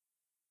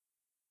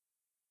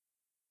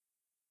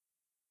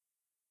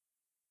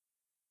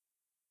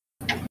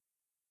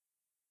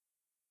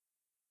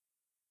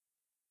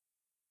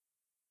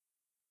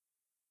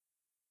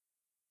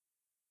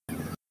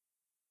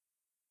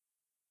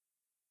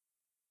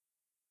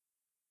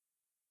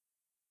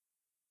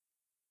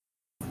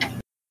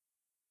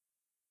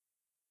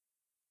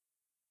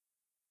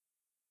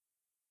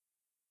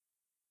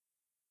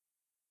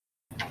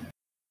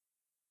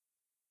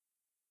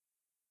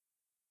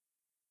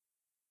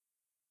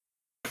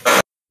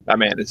 That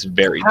man is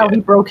very How dead.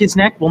 he broke his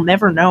neck, we'll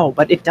never know,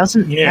 but it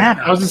doesn't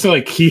matter. I was just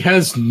like, he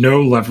has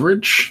no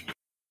leverage.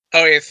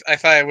 Oh, I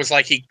thought it was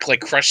like he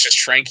crushed his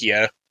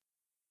trachea.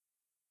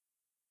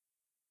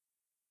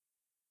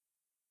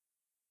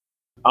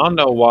 I don't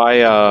know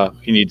why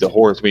he needs a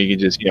horse when he can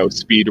just,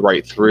 speed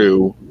right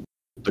through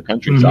the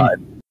countryside.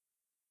 Mm-hmm.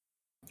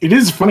 It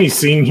is funny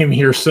seeing him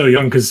here so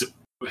young, because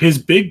his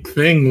big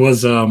thing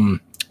was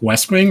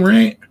West Wing,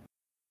 right?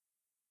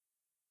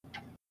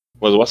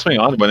 Was West Wing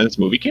on when this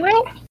movie came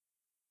out?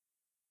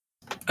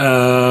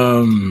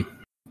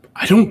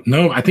 I don't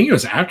know. I think it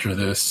was after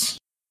this.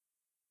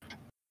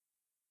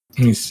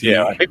 Let me see.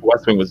 Yeah, I think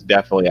West Wing was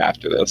definitely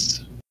after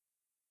this.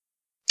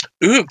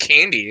 Ooh,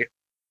 candy.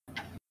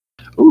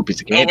 Ooh,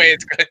 piece of candy. Oh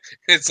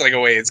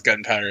wait, it's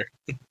gunpowder.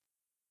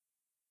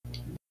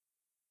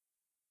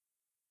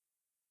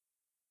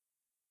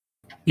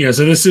 Yeah,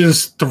 so this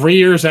is 3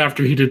 years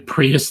after he did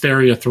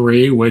Prehysteria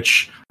 3,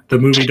 which the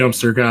movie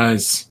Dumpster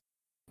guys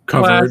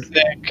covered.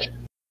 Classic.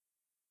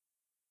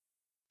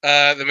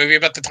 The movie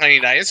about the tiny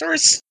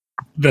dinosaurs?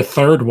 The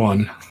third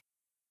one.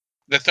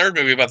 The third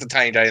movie about the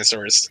tiny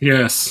dinosaurs.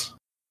 Yes.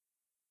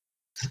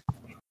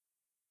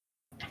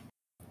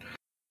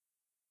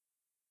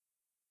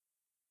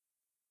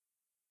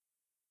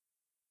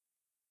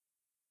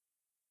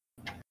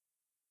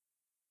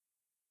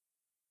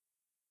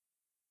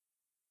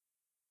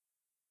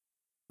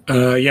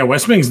 Yeah,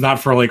 West Wing's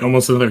not for like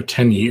almost another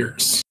 10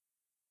 years.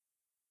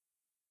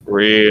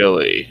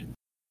 Really?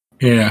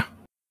 Yeah.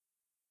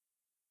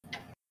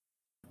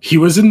 He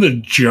was in the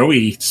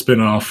Joey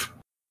spinoff.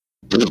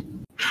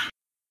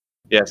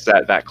 Yes,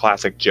 that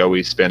classic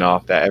Joey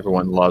spinoff that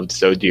everyone loved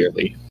so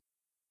dearly.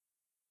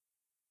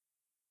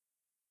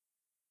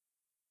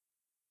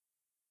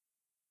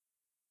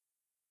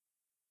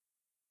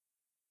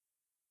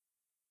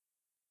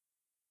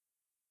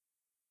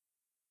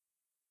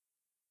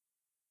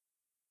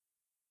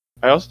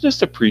 I also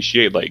just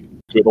appreciate like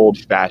good old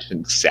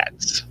fashioned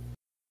sets.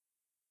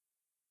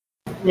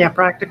 Yeah,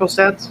 practical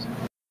sets.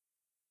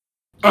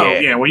 Oh,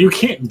 yeah, well, you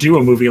can't do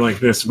a movie like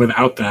this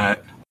without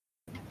that.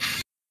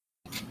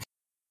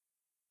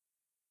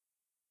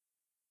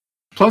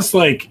 Plus,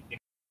 like,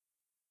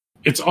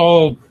 it's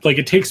all, like,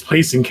 it takes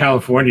place in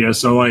California,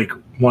 so, like,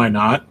 why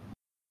not?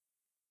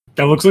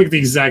 That looks like the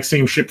exact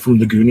same ship from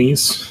the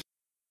Goonies.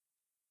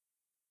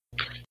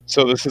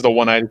 So this is a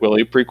One-Eyed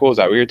Willy prequel, is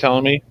that what you're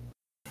telling me?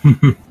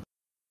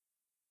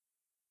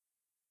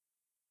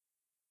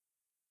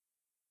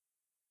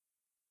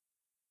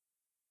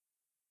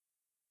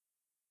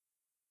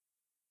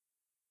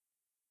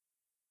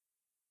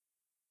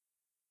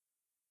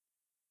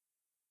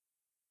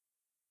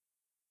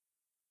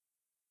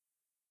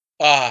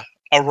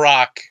 A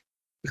rock.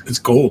 It's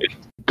gold.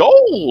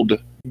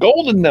 Gold!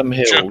 Gold in them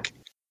hills. Sure.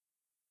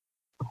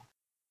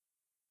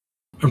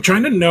 I'm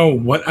trying to know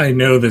what I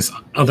know this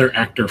other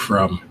actor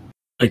from.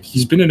 Like,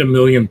 he's been in a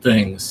million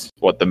things.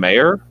 What, the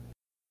mayor?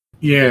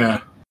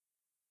 Yeah.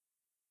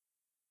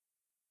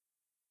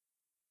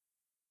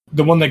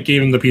 The one that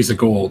gave him the piece of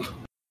gold.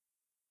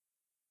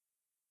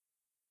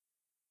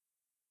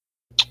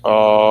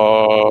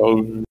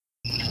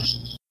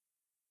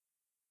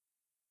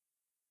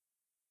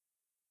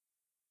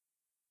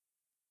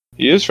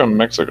 He is from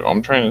Mexico.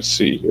 I'm trying to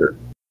see here.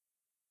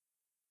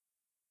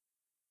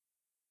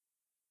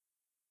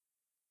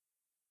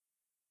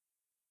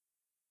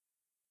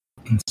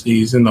 Let's see,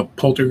 he's in the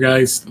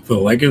Poltergeist, The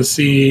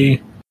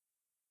Legacy.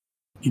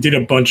 He did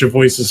a bunch of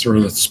voices for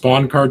the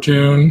Spawn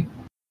cartoon.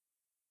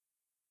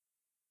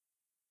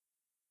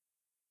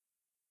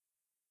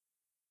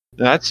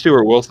 That's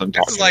Stuart Wilson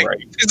talking, right?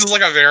 This is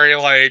like a very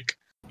like.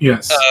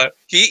 Yes.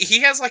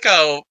 He has like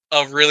a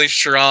really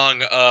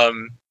strong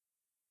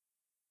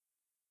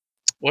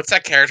what's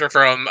that character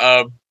from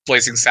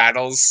Blazing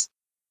Saddles?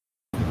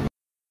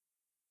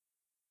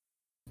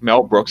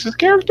 Mel Brooks'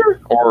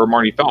 character or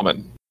Marty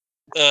Feldman?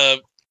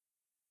 The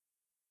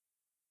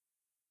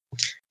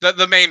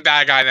main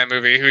bad guy in that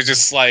movie who's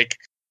just like.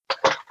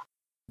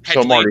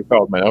 So Marty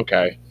Feldman,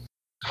 okay.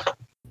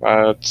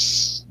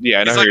 That's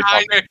I know.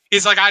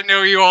 He's like, I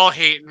know you all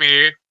hate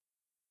me,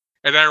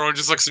 and everyone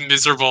just looks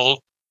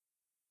miserable.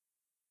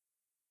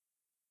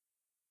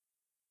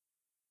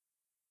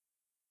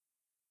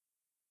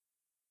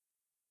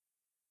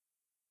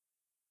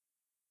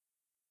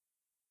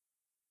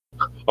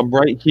 I'm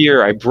right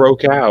here. I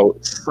broke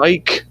out.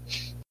 Psych.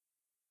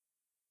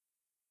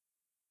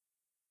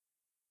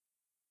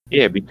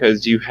 Yeah,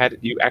 because you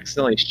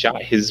accidentally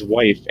shot his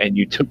wife and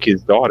you took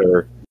his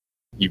daughter.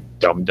 You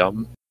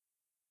dum-dum.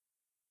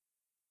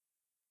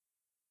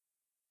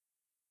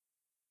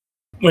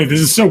 Wait,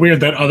 this is so weird.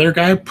 That other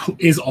guy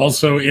is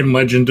also in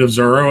Legend of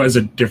Zorro as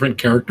a different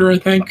character, I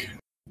think.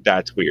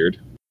 That's weird.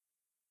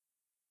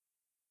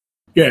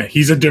 Yeah,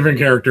 he's a different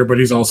character, but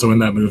he's also in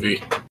that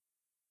movie.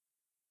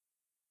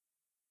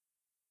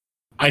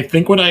 I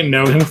think what I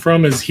know him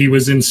from is he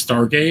was in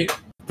Stargate,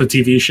 the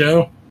TV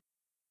show.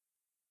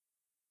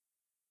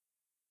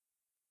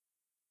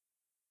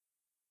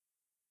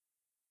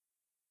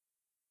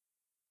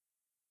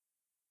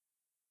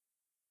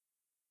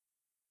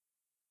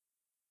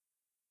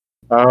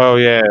 Oh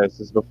yeah, this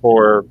is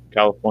before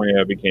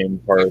California became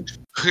part of.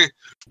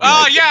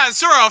 Oh yeah,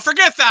 Zorro,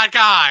 forget that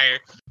guy.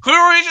 Who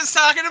were we just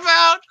talking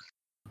about?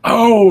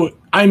 Oh,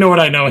 I know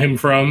what I know him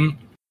from.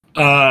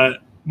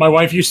 My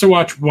wife used to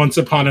watch Once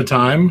Upon a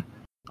Time.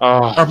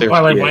 Oh,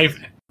 My wife,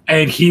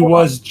 and he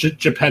was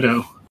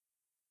Geppetto,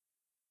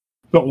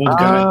 the old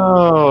guy.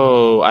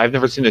 Oh, I've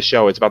never seen the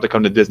show. It's about to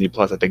come to Disney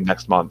Plus, I think,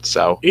 next month.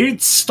 So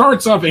It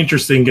starts off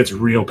interesting, gets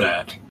real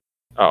bad.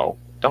 oh,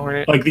 darn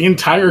it! Like the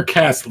entire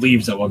cast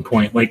leaves at one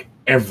point, like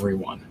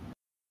everyone.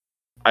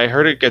 I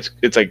heard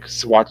it's like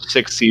watch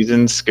 6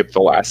 seasons, skip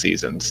the last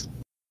seasons.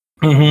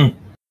 Mm-hmm.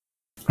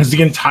 Because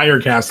the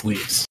entire cast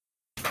leaves.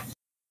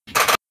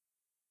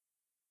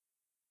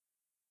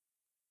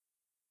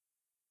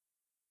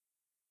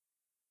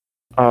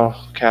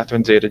 Oh,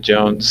 Catherine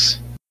Zeta-Jones.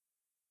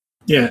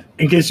 Yeah,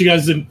 in case you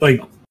guys didn't,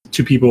 like,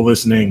 two people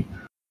listening,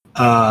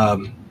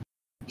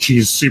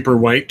 she's super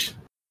white,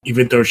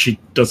 even though she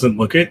doesn't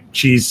look it.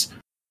 She's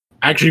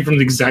actually from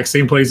the exact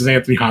same place as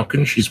Anthony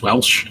Hopkins. She's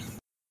Welsh.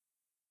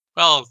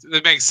 Well,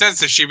 it makes sense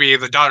that she'd be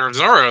the daughter of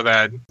Zorro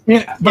then.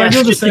 Yeah, but I she's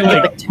gotta just say,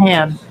 like,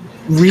 tan.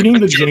 reading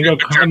the Django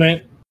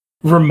comment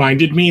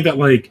reminded me that,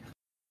 like,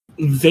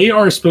 they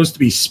are supposed to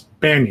be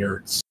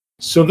Spaniards,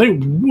 so they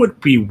would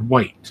be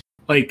white.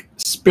 Like,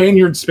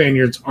 Spaniards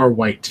are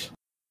white.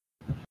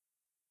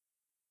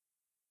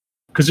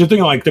 Because you're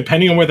thinking, like,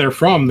 depending on where they're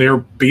from, they're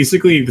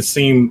basically the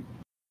same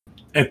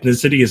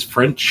ethnicity as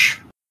French.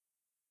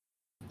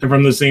 They're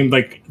from the same,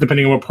 like,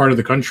 depending on what part of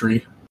the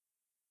country.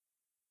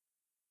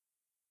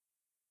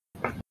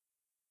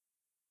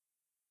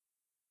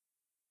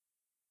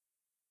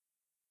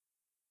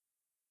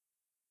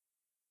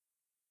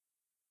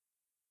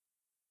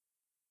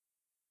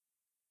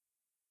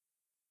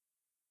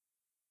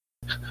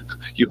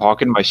 You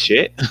hawking my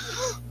shit?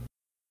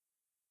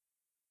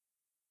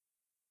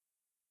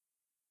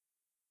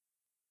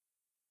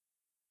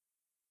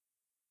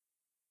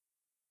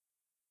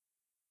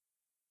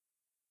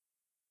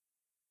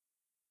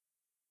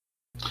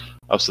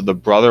 Oh, so the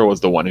brother was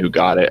the one who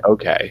got it.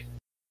 Okay.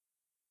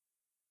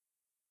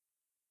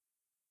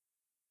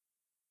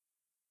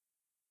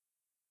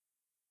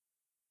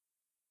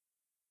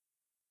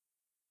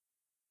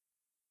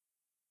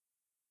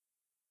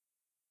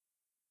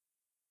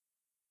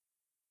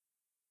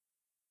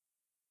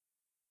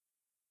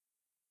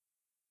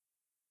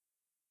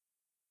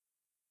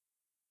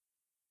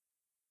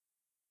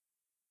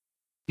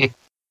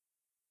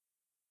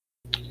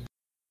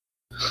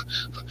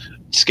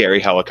 Scary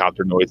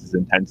helicopter noises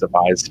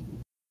intensifies.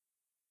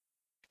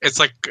 It's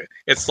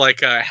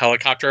like a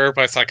helicopter,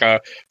 but it's like a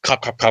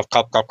clop clop clop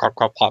clop clop clop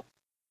clop clop.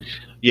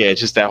 Yeah,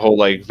 it's just that whole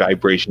like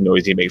vibration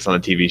noise he makes on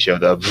the TV show.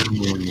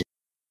 The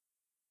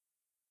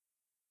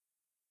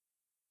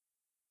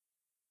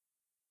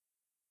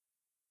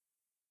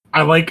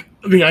I like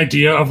the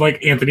idea of,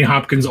 like, Anthony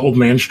Hopkins' old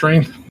man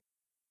strength.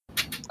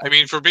 I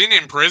mean, for being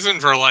in prison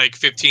for like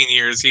 15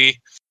 years, he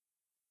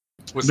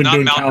was Been not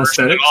doing malnourished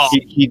at calisthenics? all.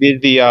 he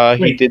did the Wait,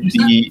 he did is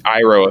the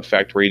Iro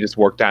effect where he just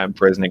worked out in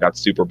prison and got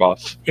super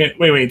buff.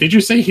 Wait, did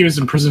you say he was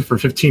in prison for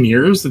 15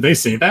 years? Did they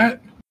say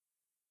that?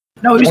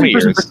 No, he was 20 in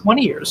prison years. for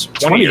 20 years.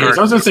 20 years.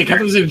 I was going to say,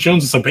 Catherine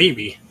Zeta-Jones is a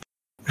baby.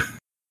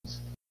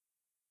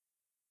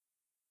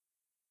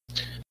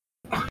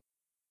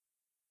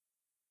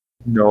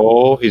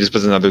 No, he just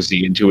puts another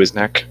Z into his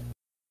neck.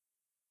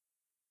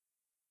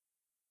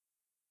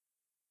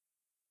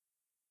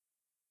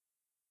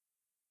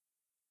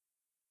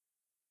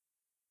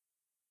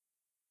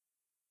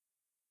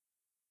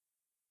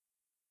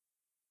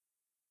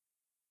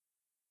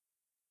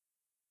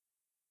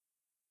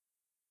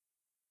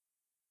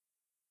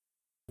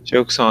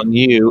 Joke's on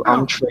you.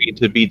 I'm trained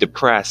to be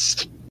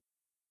depressed.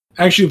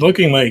 Actually,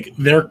 looking like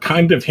they're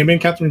kind of, him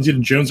and Catherine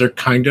Zeta-Jones are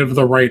kind of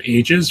the right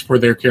ages for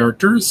their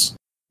characters.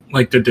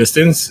 Like, the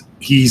distance,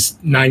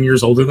 he's 9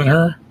 years older than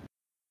her.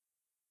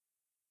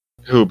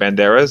 Who,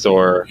 Banderas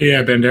or?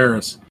 Yeah,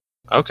 Banderas.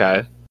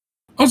 Okay.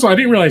 Also, I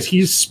didn't realize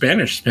he's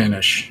Spanish.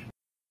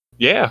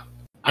 Yeah.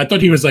 I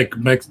thought he was like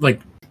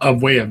a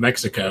way of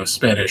Mexico,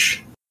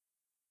 Spanish.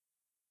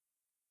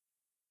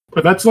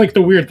 But that's like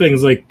the weird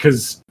things, like,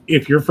 because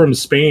if you're from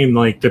Spain,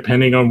 like,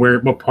 depending on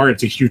what part,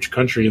 it's a huge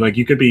country. Like,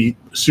 you could be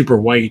super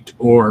white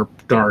or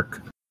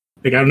dark,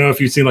 Like, I don't know if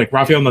you've seen, like,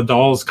 Rafael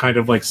Nadal is kind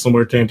of, like,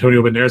 similar to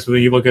Antonio Banderas, but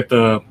then you look at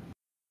the,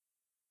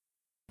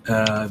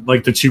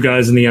 like, the two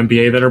guys in the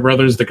NBA that are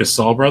brothers, the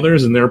Gasol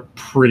brothers, and they're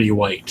pretty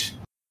white.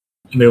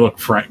 And they look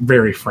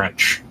very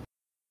French.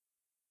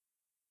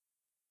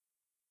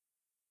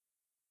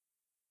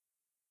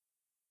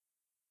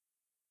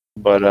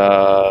 But,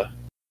 oh,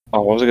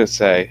 what was I going to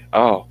say?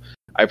 Oh,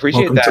 I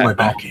appreciate Welcome that. to my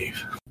Batcave.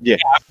 Yeah,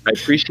 I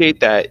appreciate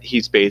that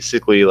he's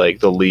basically like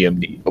the Liam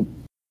Neeson.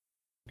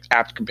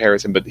 Apt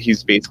comparison, but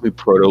he's basically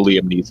proto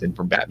Liam Neeson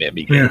from Batman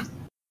Begins. Yeah.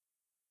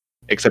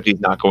 Except he's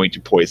not going to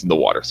poison the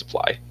water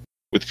supply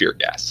with fear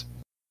gas.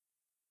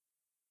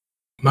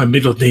 My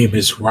middle name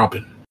is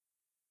Robin.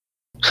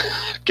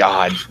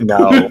 God,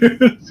 no.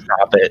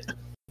 Stop it.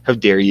 How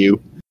dare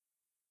you?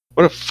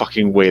 What a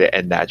fucking way to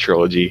end that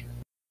trilogy.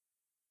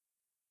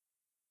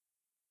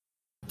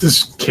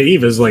 This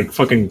cave is, like,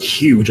 fucking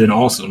huge and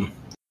awesome.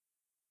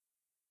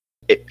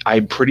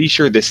 I'm pretty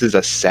sure this is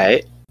a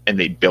set, and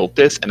they built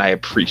this, and I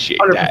appreciate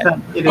that.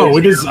 100%.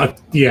 It is.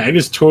 Yeah, it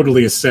is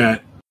totally a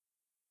set.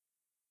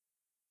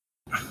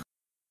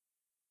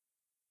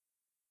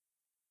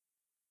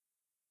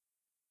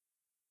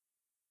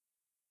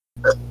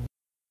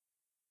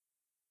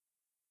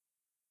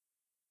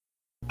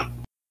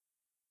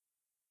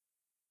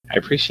 I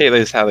appreciate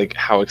this,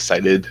 how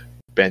excited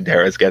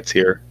Banderas gets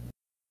here.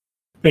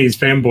 Hey, he's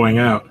fanboying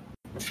out.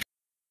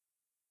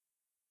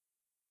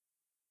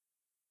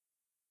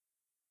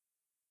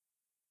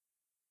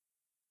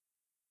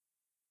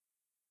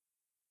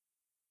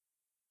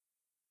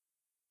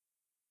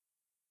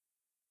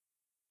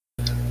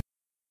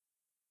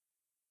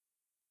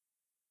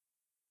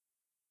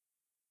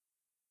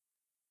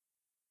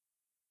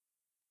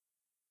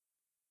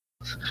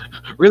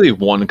 Really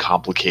one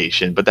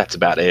complication, but that's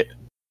about it.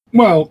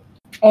 Well,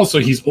 also,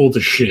 he's old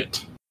as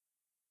shit.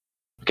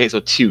 Okay, so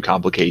 2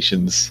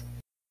 complications.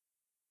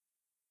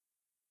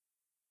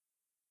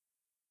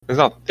 There's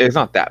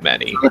not that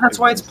many. Yeah, that's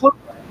why it's plural.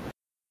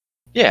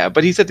 Yeah,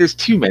 but he said there's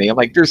too many. I'm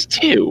like, there's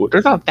 2.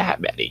 There's not that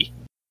many.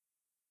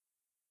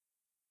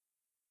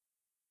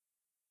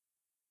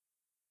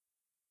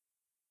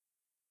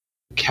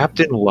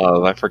 Captain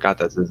Love, I forgot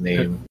that's his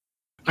name.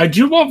 I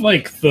do love,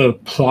 like, the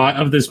plot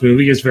of this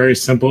movie is very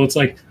simple. It's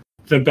like,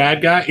 the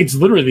bad guy, it's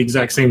literally the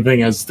exact same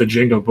thing as the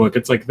Django book.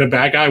 It's like the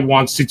bad guy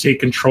wants to take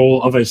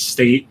control of a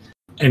state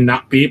and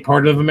not be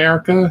part of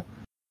America.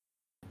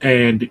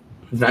 And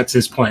that's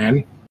his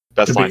plan.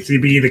 Best to line. basically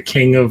be the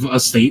king of a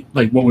state.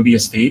 Like, what would be a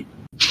state?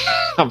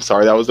 I'm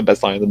sorry, that was the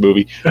best line of the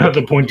movie.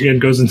 The pointy end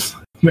goes in.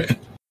 Man.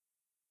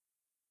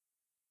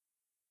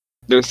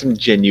 There's some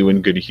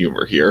genuine good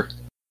humor here.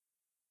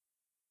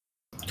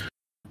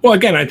 Well,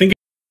 again, I think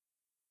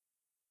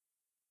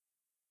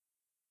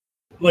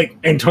like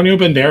Antonio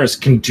Banderas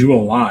can do a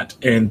lot,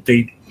 and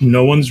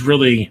no one's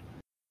really.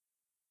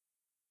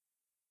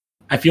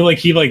 I feel like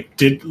he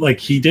did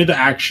the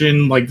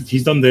action, like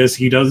he's done this,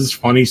 he does his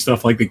funny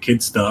stuff like the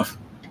kid stuff.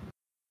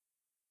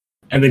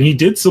 And then he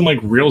did some like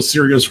real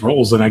serious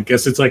roles, and I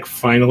guess it's like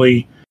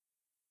finally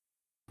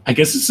I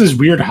guess it's this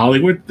weird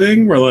Hollywood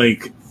thing where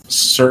like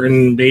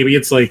maybe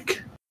it's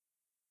like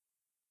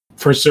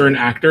for certain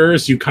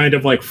actors you kind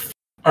of like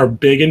are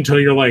big until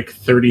you're like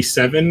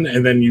 37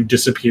 and then you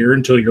disappear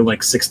until you're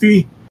like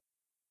 60.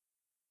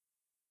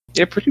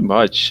 Yeah, pretty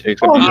much.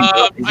 Except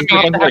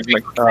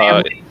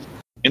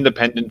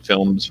independent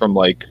films from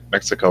like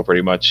Mexico,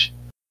 pretty much.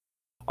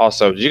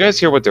 Also, did you guys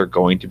hear what they're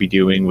going to be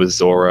doing with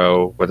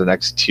Zorro? What the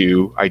next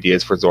 2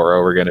 ideas for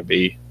Zorro are going to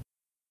be?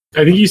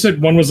 I think you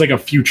said one was like a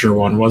future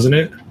one, wasn't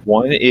it?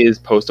 One is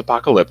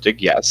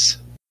post-apocalyptic, yes.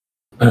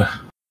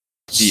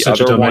 The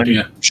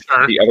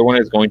other one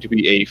is going to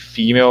be a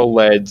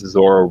female-led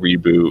Zorro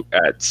reboot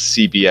at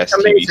CBS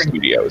TV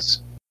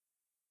Studios.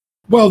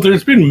 Well,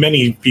 there's been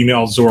many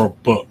female Zorro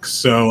books,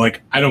 so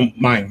like I don't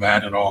mind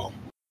that at all.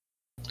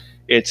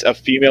 It's a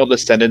female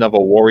descendant of a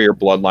warrior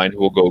bloodline who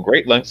will go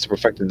great lengths to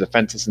perfect the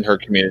defenses in her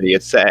community.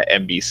 It's set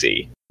at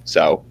NBC.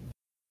 So,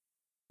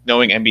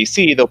 knowing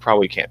NBC, they'll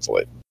probably cancel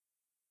it.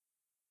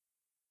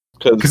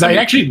 Because I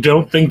actually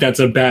don't think that's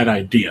a bad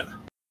idea.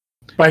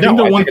 But I think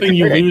the one thing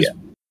you lose,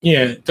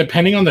 yeah,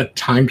 depending on the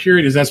time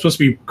period, is that supposed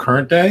to be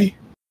current day?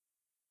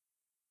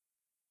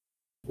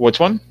 Which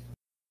one?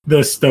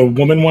 The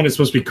woman one is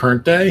supposed to be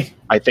current day?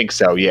 I think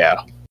so,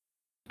 yeah.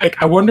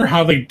 I wonder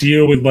how they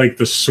deal with like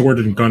the sword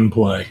and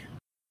gunplay.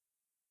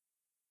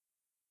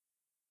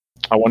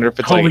 I wonder if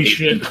it's holy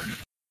shit.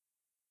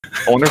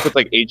 I wonder if it's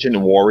like ancient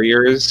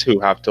warriors who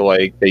have to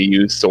like they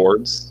use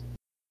swords,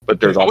 but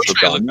there's also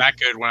wish I look that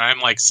good when I'm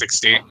like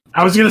 60.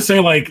 I was gonna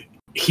say like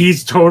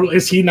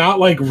is he not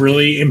like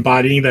really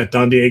embodying that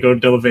Don Diego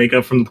de la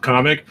Vega from the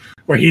comic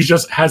where he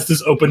just has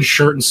this open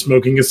shirt and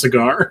smoking a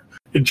cigar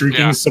and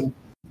drinking some whiskey.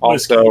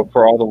 Also,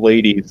 for all the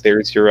ladies,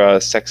 there's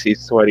your sexy,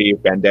 sweaty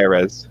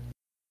Banderas.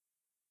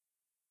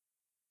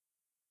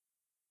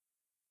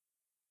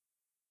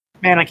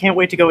 Man, I can't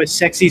wait to go with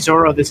Sexy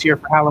Zorro this year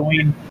for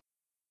Halloween.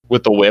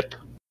 With the whip.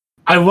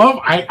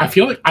 I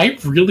feel like I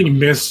really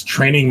miss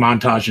training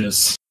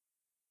montages.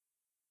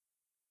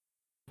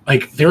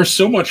 Like, they're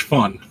so much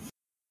fun.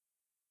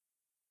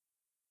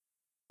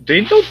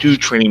 They don't do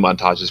training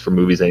montages for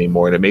movies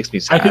anymore, and it makes me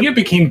sad. I think it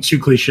became too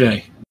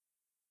cliche.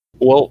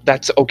 Well,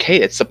 that's okay.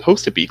 It's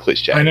supposed to be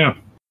cliche. I know.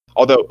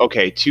 Although,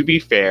 okay, to be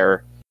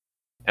fair,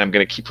 and I'm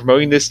going to keep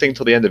promoting this thing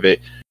till the end of it,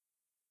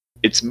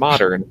 it's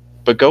modern,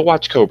 but go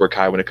watch Cobra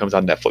Kai when it comes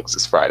on Netflix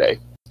this Friday.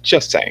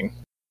 Just saying.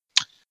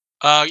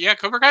 Yeah,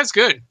 Cobra Kai's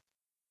good.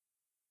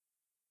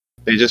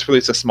 They just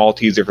released a small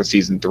teaser for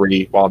season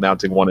 3 while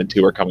announcing 1 and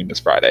 2 are coming this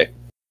Friday.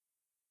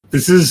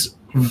 This is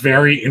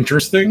very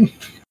interesting.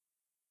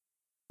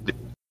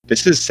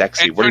 This is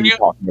sexy. What are you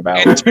talking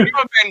about? Antonio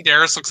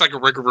Banderas looks like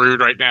Rick Rude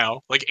right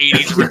now. Like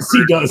 80s Rick Yes, he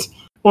Rude. does.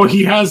 Well,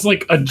 he has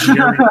like a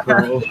Jerry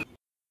curl.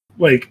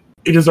 Like,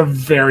 it is a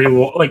very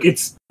long, like,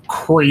 it's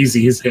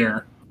crazy, his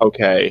hair.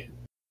 Okay.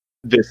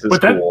 This is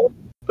cool.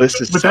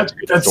 This is But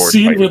that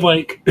scene with,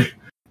 like,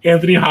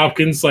 Anthony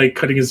Hopkins, like,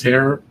 cutting his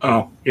hair.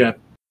 Oh, yeah.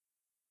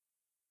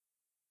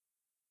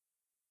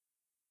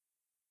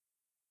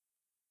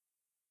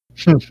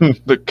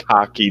 The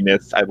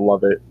cockiness. I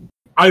love it.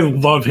 I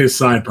love his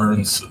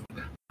sideburns.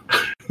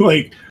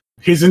 Like,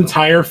 his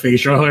entire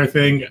facial hair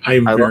thing,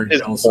 I'm very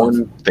jealous of.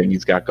 Porn thing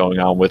he's got going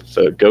on with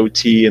the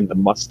goatee and the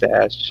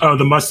mustache. Oh,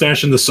 the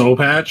mustache and the soul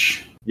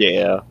patch?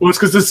 Yeah. Well, it's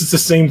because this is the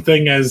same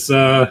thing as,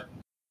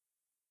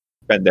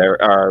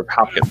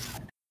 Hopkins.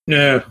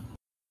 Yeah.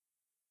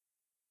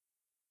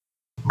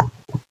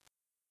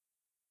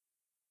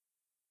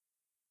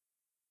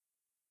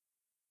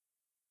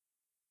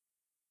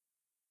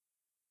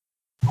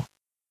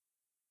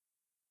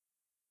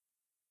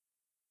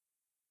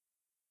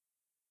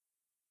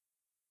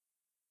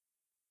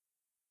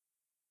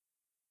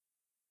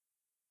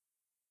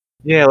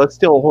 Yeah, let's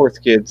steal a horse,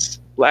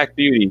 kids. Black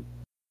Beauty.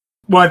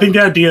 Well, I think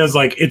the idea is,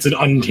 like, it's an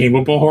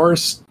untamable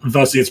horse,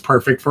 thus it's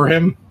perfect for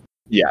him.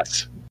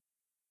 Yes.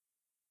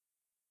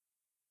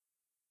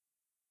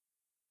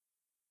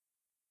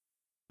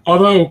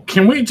 Although,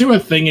 can we do a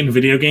thing in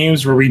video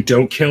games where we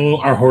don't kill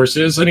our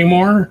horses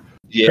anymore?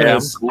 Yeah.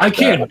 I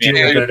can't deal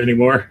with that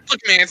anymore. Look,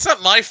 man, it's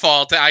not my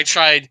fault that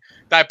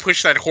I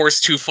pushed that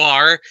horse too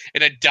far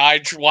and it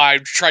died while I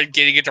tried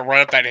getting it to run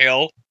up that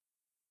hill.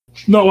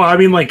 No, I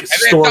mean, like,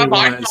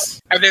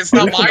 story-wise. And it's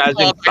not my fault I had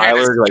to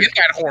Tyler, spin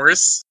that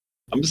horse.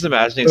 I'm just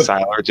imagining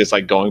Sylar just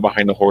like going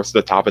behind the horse at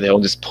the top of the hill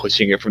and just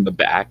pushing it from the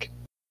back.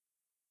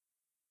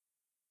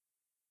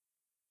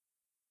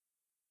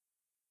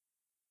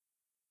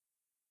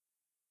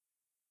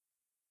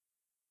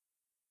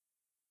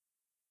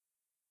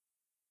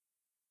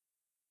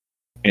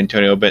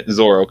 Antonio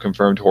Zorro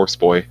confirmed horse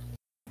boy.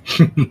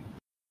 The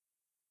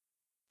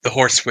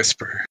horse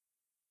whisperer.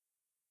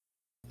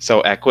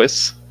 So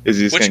Equus is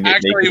he just Which going to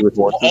get naked with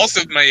horses?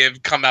 also may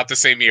have come out the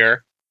same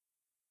year.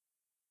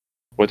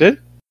 What did?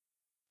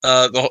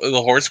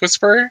 The horse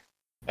whisperer.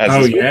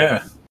 Oh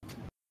yeah.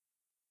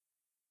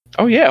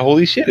 Oh yeah!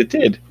 Holy shit! It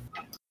did.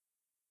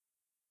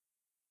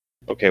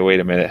 Okay, wait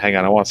a minute. Hang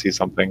on. I want to see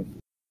something.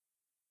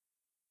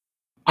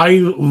 I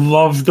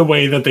love the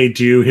way that they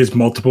do his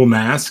multiple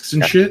masks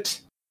and shit.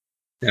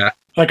 Yeah.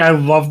 Like, I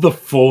love the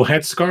full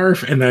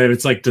headscarf and that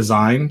it's, like,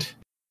 designed.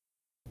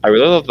 I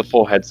really love the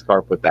full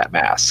headscarf with that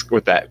mask,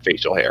 with that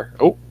facial hair.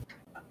 Oh.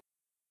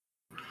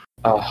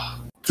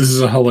 Oh. This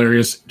is a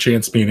hilarious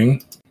chance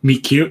meeting.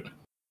 Meet cute.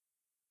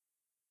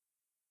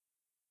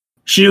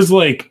 She is,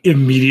 like,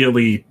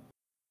 immediately,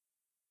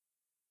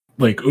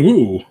 like,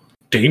 ooh,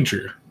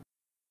 danger.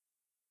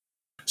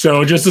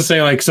 So just to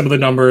say, like, some of the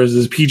numbers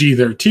is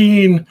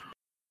PG-13.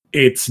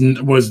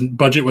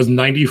 Budget was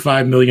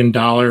 $95 million.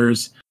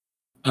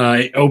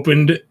 It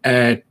opened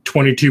at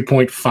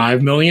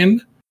 $22.5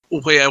 million.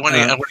 Wait, I want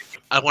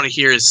to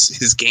hear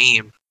his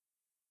game.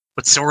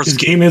 What's Zorro's His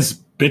game is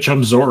bitch,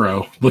 I'm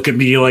Zorro. Look at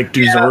me, like,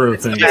 do Zorro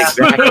things.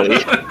 Exactly.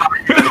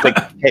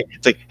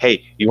 it's like,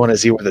 hey, you want to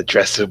see where the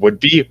dress would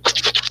be?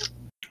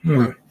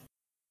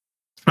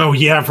 Oh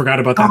yeah, I forgot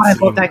about that. I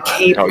love that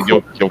cape. Oh,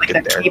 you'll like get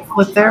that there. cape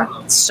flip there.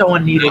 It's so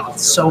unneeded.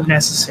 It's so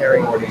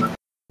necessary.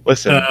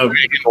 Listen,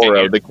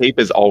 Zorro, the cape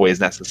is always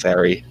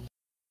necessary.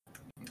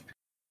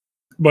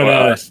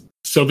 But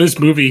so this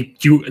movie,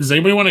 does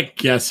anybody want to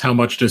guess how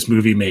much this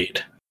movie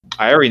made?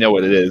 I already know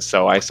what it is,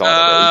 so I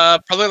saw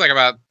it. Probably like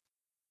about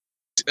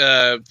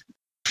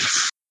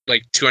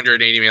like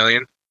 280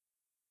 million.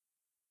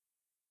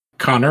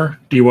 Connor,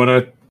 do you want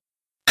to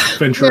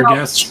venture a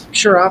guess?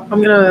 Sure, I'm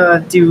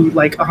gonna do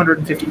like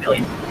 150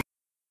 million.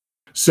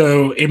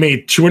 So it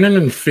made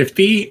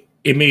 250.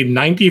 It made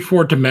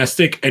 94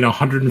 domestic and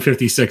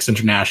 156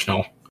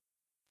 international.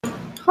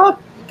 Huh?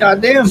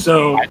 Goddamn.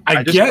 So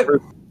I just get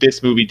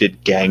this movie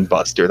did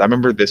gangbusters. I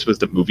remember this was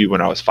the movie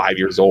when I was 5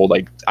 years old.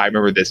 Like I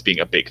remember this being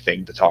a big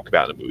thing to talk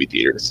about in the movie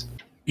theaters.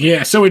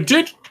 Yeah, so it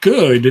did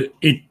good.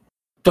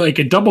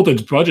 It doubled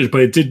its budget,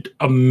 but it did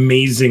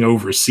amazing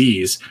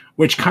overseas,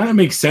 which kind of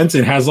makes sense.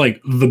 It has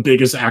like the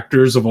biggest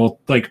actors of all,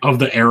 like of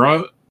the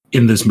era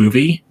in this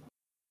movie.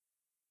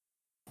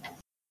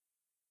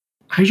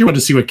 I actually want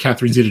to see what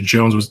Catherine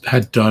Zeta-Jones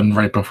had done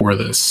right before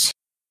this.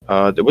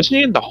 Wasn't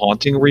he in the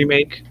Haunting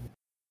remake?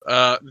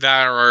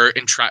 That or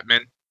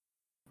Entrapment.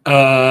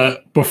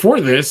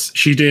 Before this,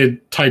 she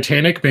did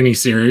Titanic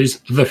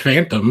miniseries, The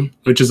Phantom,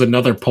 which is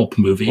another pulp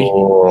movie.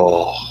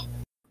 Oh.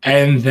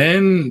 And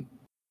then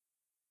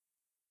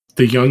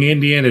The Young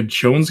Indiana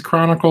Jones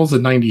Chronicles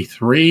in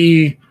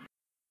 93.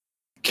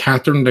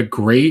 Catherine the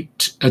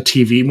Great, a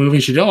TV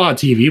movie. She did a lot of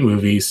TV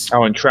movies.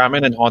 Oh,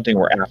 Entrapment and Haunting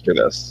were after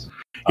this.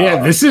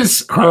 Yeah, this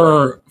is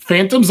her...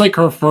 Phantom's like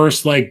her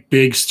first like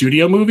big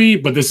studio movie,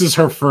 but this is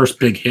her first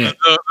big hit.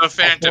 The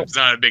Phantom's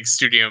not a big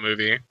studio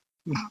movie.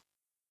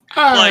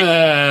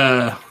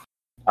 I'd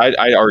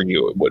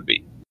argue it would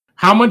be.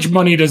 How much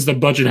money does the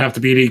budget have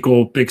to be to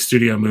equal big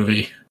studio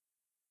movie?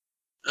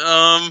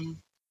 Like,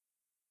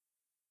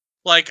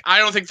 I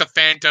don't think the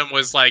Phantom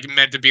was like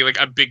meant to be like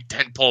a big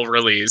tentpole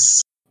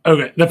release.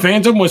 Okay, the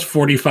Phantom was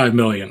 $45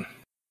 million.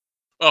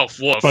 Oh,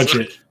 woof.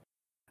 Budget.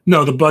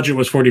 No, the budget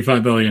was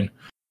 $45 million.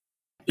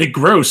 It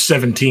grossed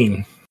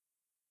 17.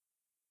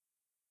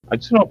 I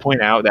just want to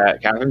point out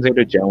that Catherine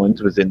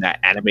Zeta-Jones was in that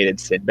animated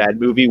Sinbad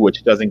movie,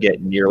 which doesn't get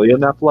nearly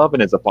enough love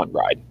and is a fun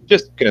ride.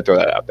 Just gonna throw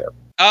that out there.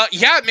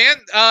 Yeah, man.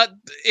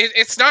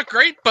 It's not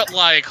great, but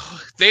like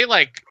they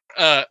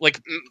what's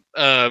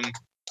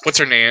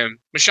her name?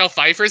 Michelle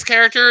Pfeiffer's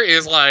character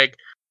is like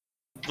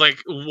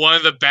one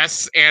of the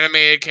best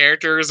animated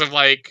characters of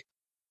like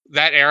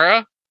that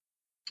era.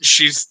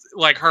 She's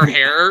like her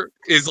hair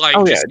is like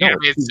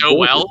animated so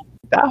well.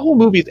 That whole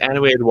movie is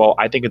animated well.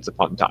 I think it's a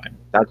fun time.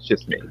 That's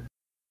just me.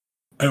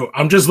 Oh,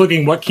 I'm just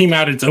looking what came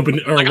out. It's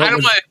open. Or like, I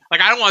don't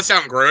want to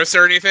sound gross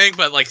or anything,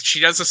 but like she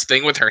does this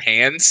thing with her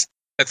hands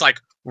that's like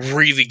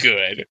really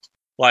good.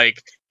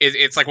 Like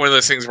it's like one of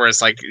those things where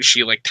it's like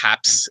she like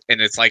taps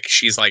and it's like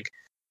she's like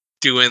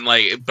doing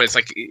like, but it's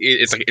like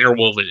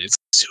interwoven. It's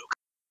so good.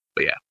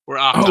 But yeah, we're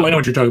off. Oh, I know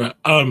what you're talking about.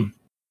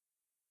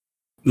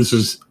 This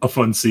is a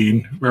fun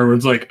scene where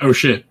everyone's like, "Oh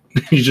shit,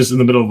 he's just in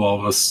the middle of all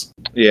of us."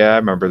 Yeah, I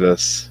remember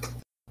this.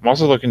 I'm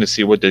also looking to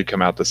see what did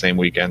come out the same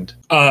weekend.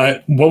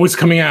 What was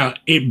coming out?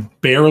 It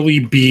barely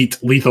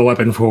beat Lethal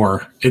Weapon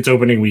 4 its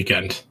opening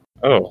weekend.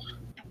 Oh,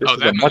 this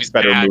is a much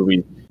better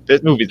movie.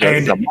 This movie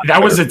that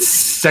was its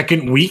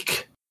second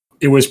week.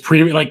 It was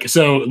pretty like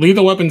so.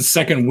 Lethal Weapon's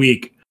second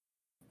week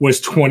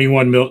was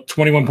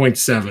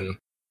 21.7.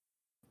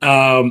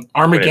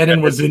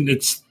 Armageddon was in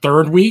its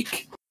third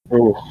week.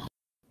 Ooh.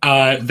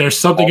 There's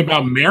Something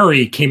About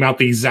Mary came out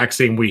the exact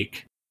same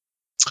week.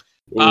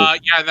 Yeah,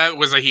 that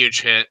was a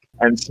huge hit.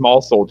 And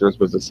Small Soldiers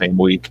was the same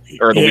week,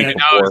 or the week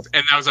before.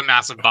 And that was a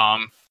massive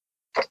bomb.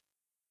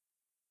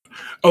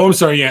 Oh, I'm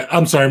sorry. Yeah,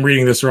 I'm sorry. I'm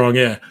reading this wrong.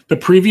 Yeah, the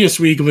previous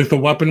week, Lethal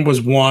Weapon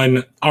was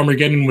 1,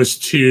 Armageddon was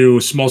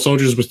 2, Small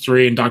Soldiers was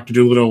 3, and Dr.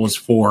 Dolittle was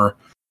 4.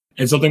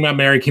 And Something About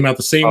Mary came out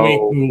the same week.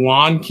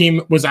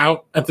 Mulan was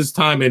out at this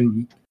time,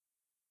 and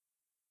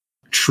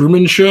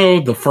Truman Show,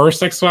 the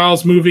first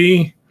X-Files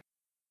movie,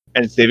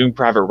 and Saving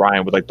Private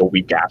Ryan was like the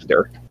week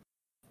after.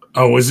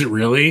 Oh, was it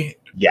really?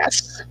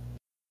 Yes.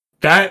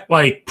 That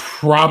like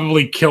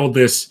probably killed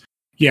this.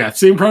 Yeah,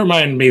 Saving Private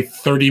Ryan made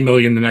 $30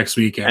 million the next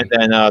weekend.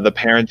 And then The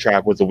Parent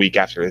Trap was the week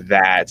after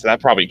that, so that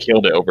probably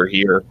killed it over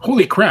here.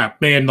 Holy crap,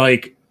 man!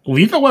 Like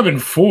Lethal Weapon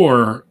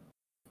 4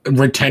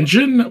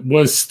 retention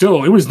was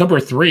number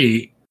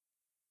 3.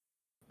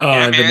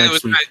 Yeah, the man,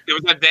 next week. It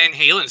was that Van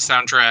Halen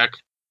soundtrack.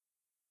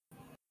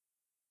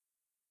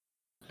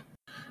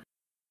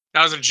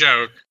 That was a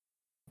joke.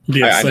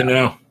 Yes, I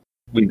know.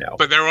 We know.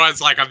 But there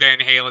was like a Van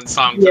Halen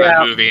song for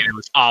that movie, and it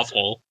was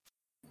awful.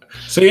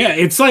 So yeah,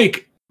 it's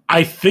like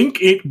I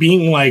think it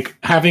being like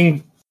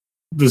having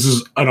this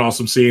is an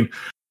awesome scene.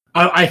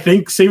 I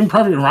think Saving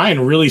Private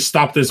Ryan really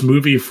stopped this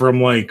movie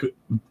from like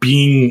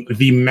being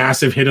the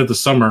massive hit of the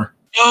summer.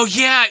 Oh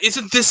yeah,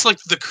 isn't this like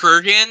the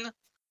Kurgan?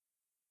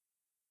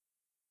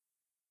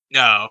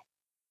 No,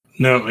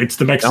 it's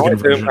the Mexican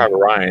version. Private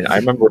Ryan. I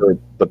remember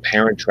The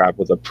Parent Trap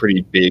was a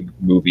pretty big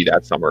movie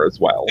that summer as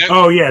well.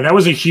 Oh yeah, that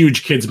was a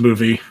huge kids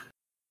movie.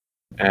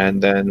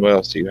 And then what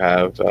else do you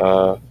have?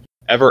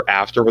 Ever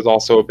After was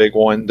also a big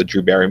one, the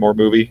Drew Barrymore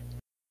movie.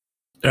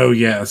 Oh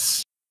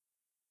yes.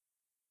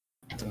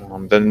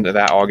 Then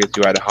that August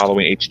you had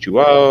Halloween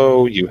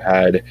H2O, you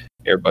had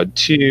Air Bud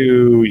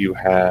 2, you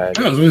had...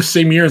 Oh, it was the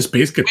same year as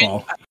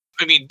Basketball.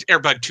 I mean Air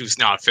Bud 2's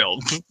not a film.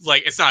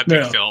 Like, it's not a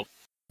big film.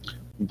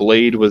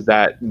 Blade was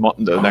that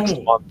next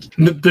month.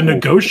 The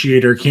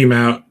Negotiator came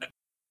out.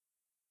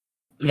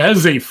 That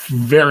is a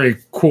very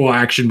cool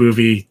action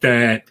movie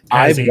that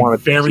has a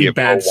very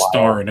bad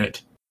star in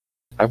it.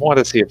 I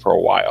wanted to see it for a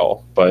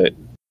while, but...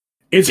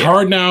 It's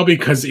hard now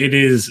because it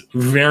is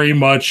very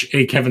much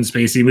a Kevin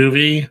Spacey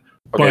movie,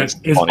 but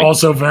it's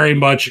also very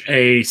much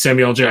a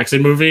Samuel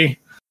Jackson movie.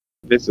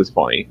 This is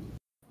funny.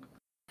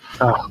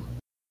 Oh.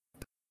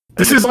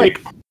 This is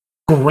like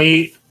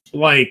great,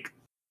 like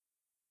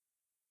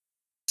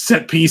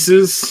set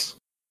pieces.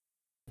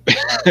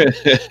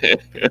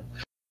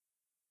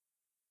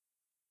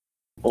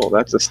 Well,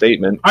 that's a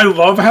statement. I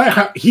love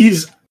how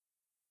he's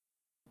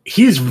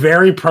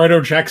very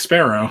proto Jack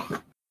Sparrow.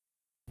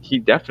 He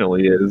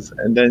definitely is.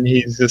 And then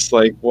he's just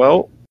like,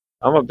 well,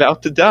 I'm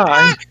about to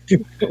die.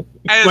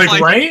 like,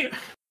 right?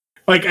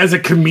 like as a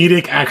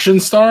comedic action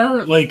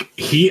star, like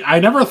I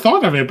never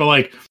thought of it, but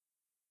like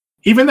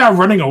even that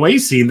running away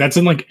scene, that's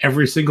in like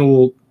every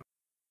single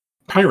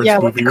Pirates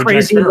movie. Like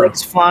crazy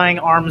legs flying,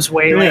 arms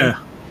waving. Yeah.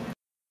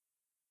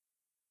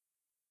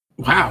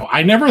 Wow,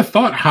 I never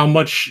thought how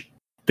much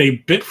they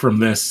bit from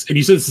this. And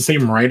you said it's the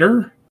same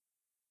writer?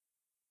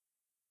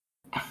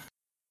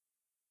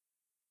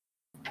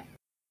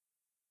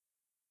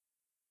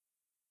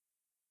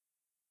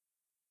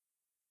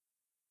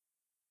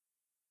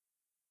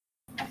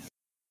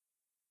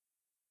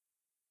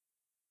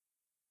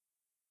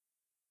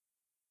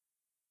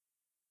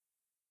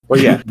 Well,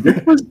 yeah,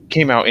 this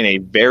came out in a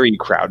very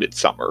crowded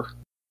summer.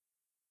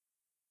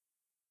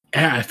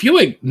 Yeah, I feel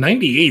like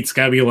 98's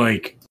got to be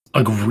like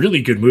a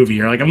really good movie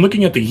year. Like I'm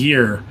looking at the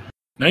year,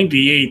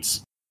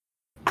 98's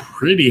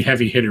pretty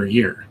heavy hitter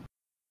year.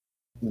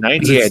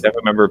 98, I definitely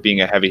remember it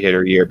being a heavy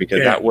hitter year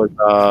because that was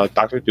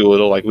Dr.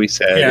 Dolittle, like we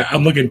said. Yeah,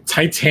 I'm looking.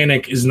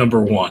 Titanic is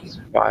number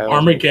 1.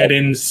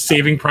 Armageddon,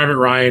 Saving Private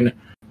Ryan.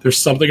 There's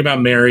Something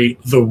About Mary,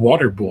 The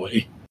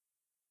Waterboy.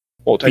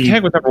 Well,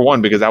 Titanic was number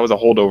 1 because that was a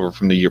holdover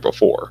from the year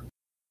before.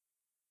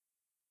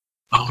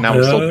 Now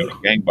we're still doing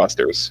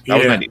gangbusters. That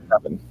was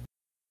 97.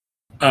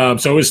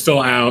 So it was still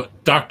out.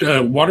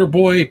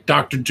 Waterboy,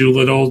 Dr.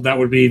 Dolittle. That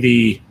would be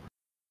the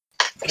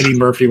Eddie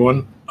Murphy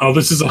one. Oh,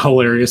 this is a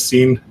hilarious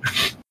scene.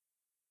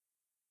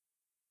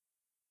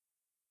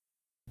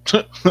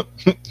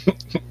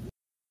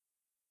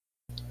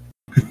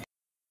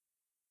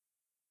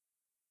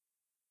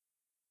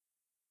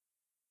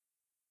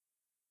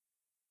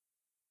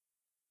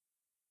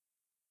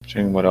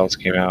 What else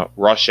came out?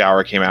 Rush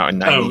Hour came out in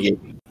 98.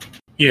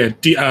 Yeah,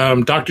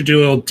 Dr.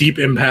 Dolittle, Deep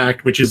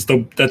Impact, which is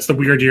that's the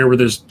weird year where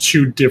there's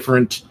 2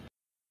 different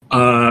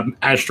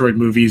asteroid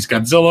movies: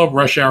 Godzilla,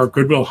 Rush Hour,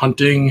 Good Will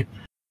Hunting,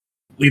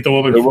 Lethal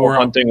Weapon 4. Good Will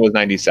Hunting was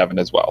 97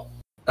 as well.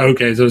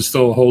 Okay, so it's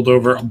still a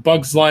holdover. A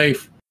Bug's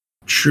Life,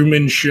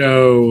 Truman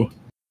Show,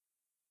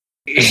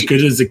 As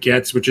Good as It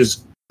Gets, which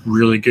is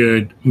really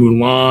good.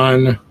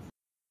 Mulan,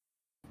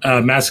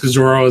 Mask of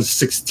Zorro is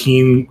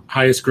 16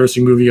 highest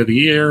grossing movie of the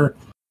year.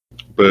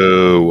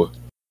 Boo.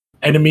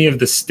 Enemy of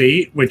the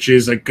State, which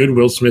is a good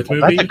Will Smith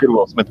movie. That's a good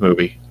Will Smith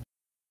movie.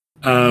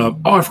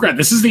 I forgot.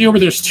 This is the year where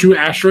there's 2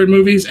 asteroid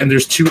movies and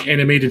there's 2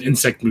 animated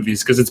insect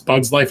movies because it's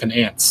Bug's Life and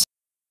Ants.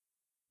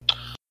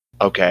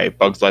 Okay,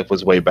 Bug's Life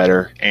was way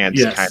better.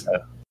 Ants kind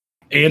of.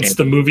 Ants,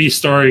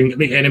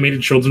 the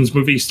animated children's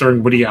movie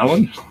starring Woody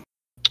Allen.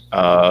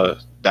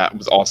 That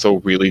was also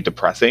really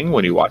depressing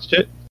when you watched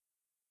it.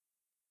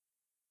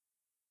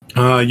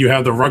 You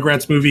have the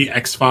Rugrats movie,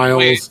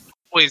 X-Files.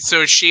 Wait,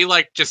 so is she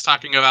like just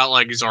talking about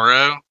like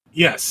Zorro?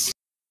 Yes.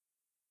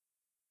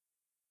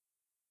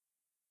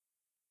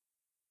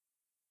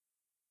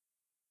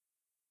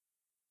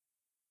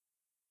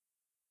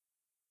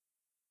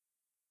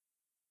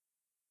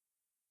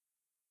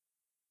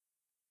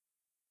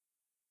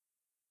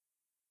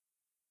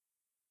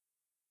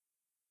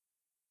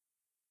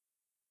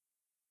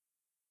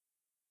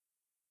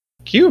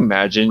 Can you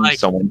imagine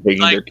someone taking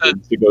their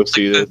kids to go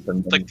see this?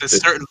 And the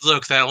certain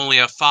look that only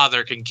a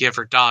father can give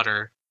her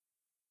daughter.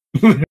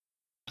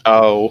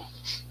 Oh,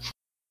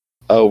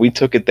 we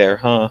took it there,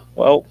 huh?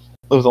 Well,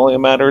 it was only a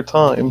matter of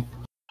time.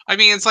 I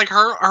mean, it's like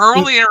her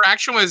only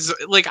interaction was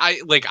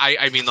I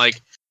mean,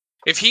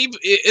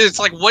 it's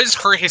like, what is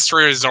her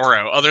history with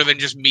Zorro other than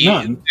just me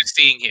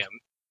seeing him?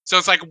 So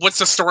it's like, what's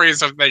the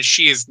stories that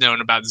she has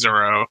known about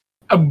Zorro?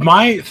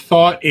 My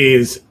thought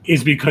is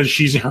because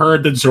she's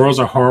heard that Zorro's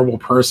a horrible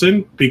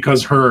person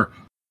because her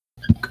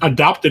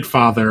adopted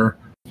father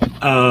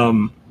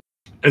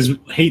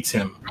hates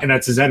him, and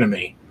that's his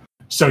enemy.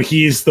 So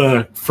he's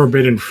the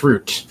forbidden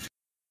fruit.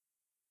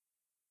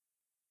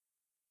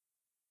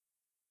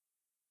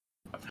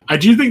 I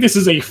do think this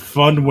is a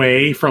fun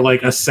way for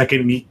like a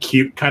second meet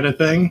cute kind of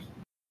thing,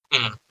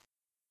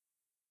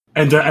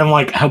 and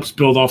like helps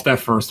build off that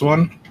first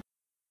one.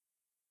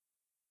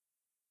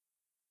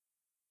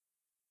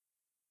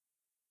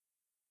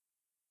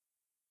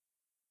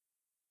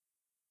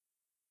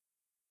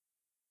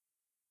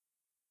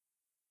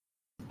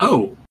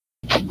 Oh,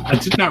 I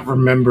did not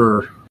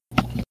remember.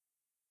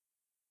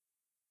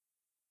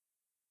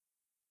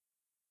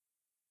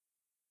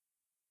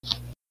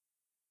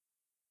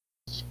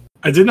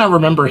 I did not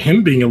remember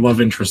him being a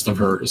love interest of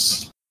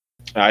hers.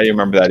 I didn't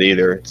remember that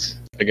either.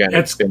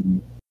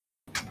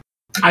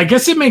 I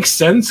guess it makes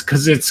sense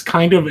because it's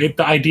kind of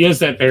the idea is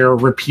that they're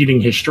repeating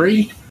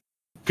history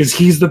because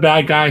he's the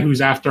bad guy who's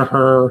after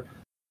her,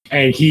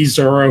 and he's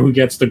Zorro who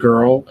gets the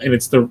girl, and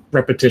it's the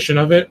repetition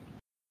of it.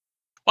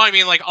 Well, I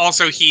mean, like,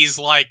 also he's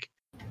like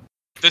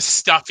the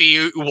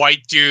stuffy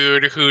white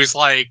dude who's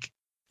like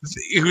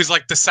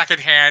the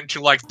second hand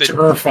to like to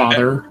her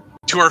father.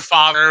 To her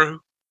father.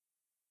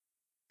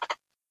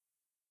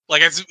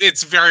 Like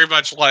it's very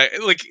much like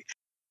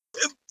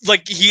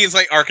he is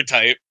like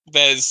archetype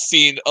that is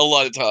seen a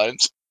lot of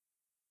times.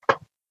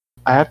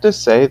 I have to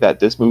say that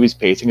this movie's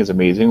pacing is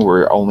amazing.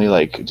 We're only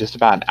like just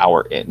about an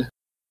hour in.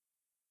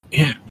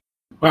 Yeah.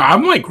 Well,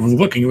 I'm like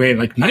looking, man,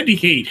 like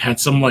 98 had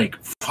some like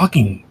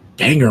fucking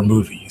banger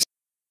movies.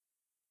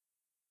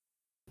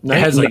 It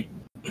has like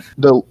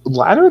the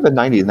latter of the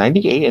 90s,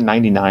 98 and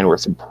 99 were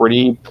some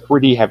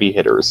pretty heavy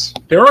hitters.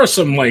 There are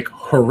some like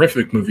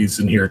horrific movies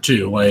in here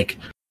too, like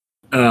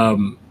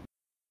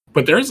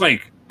but there's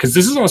like, because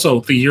this is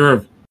also the year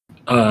of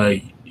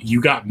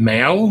You Got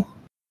Mail.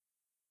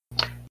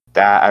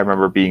 That I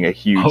remember being a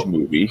huge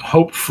movie.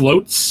 Hope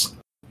Floats.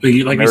 Like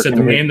you said,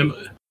 the man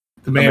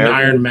in the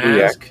Iron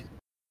Mask.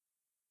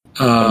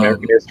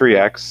 American History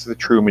X, The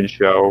Truman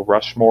Show,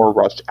 Rushmore,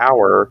 Rush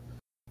Hour,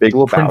 Big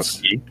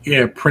Lebowski.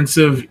 Prince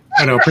of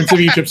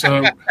Egypt.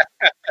 So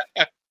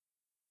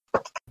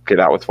okay,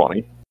 that was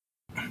funny.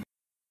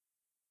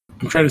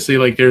 I'm trying to say,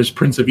 like, there's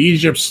Prince of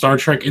Egypt, Star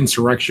Trek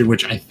Insurrection,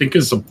 which I think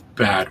is a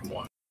bad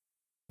one.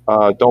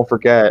 Don't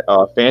forget,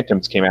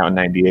 Phantoms came out in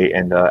 98,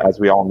 and as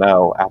we all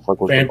know, Affleck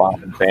was the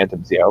bomb in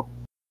Phantoms, yo.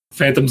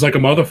 Phantoms like a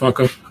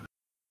motherfucker.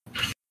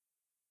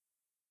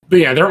 But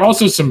yeah, there are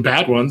also some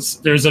bad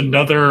ones. There's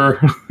another...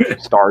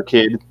 Star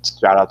Kid,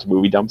 shout out to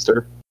Movie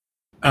Dumpster.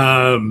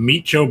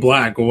 Meet Joe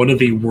Black, one of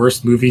the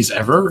worst movies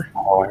ever.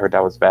 Oh, I heard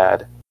that was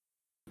bad.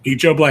 Meet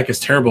Joe Black is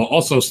terrible,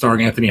 also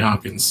starring Anthony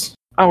Hopkins.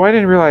 Oh, I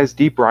didn't realize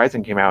Deep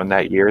Rising came out in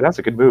that year. That's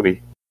a good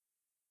movie.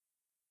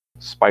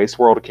 Spice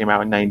World came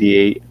out in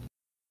 98.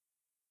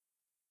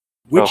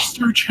 Which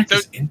Star Trek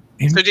is in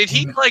so did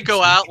he like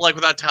go out like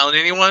without telling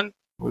anyone?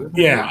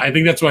 Yeah, I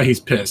think that's why he's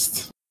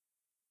pissed.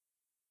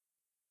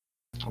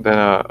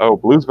 Then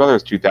Blues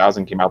Brothers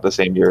 2000 came out the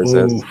same year as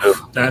this.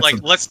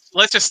 Like let's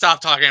just stop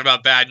talking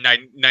about bad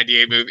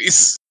 98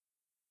 movies.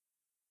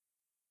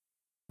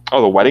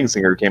 Oh, The Wedding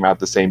Singer came out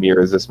the same year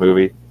as this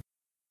movie.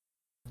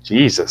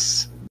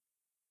 Jesus.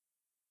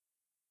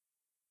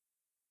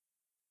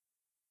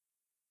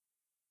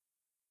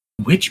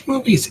 Which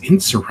movie is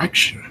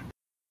Insurrection?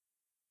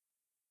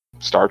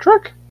 Star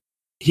Trek?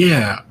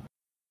 Yeah.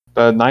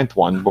 The 9th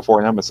one,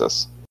 before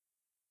Nemesis.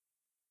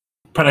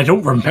 But I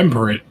don't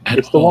remember it at all.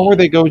 It's the one where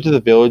they go to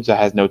the village that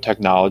has no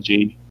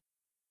technology.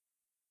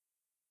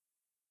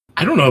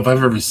 I don't know if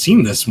I've ever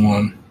seen this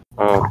one.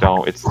 Oh,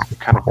 don't. It's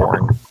kind of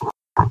boring.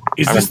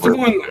 Is this the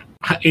one?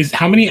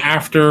 How many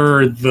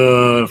after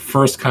the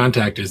First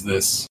Contact is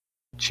this?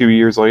 2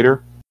 years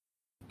later?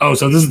 Oh,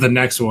 so this is the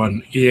next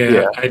one.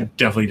 Yeah. I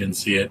definitely didn't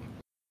see it.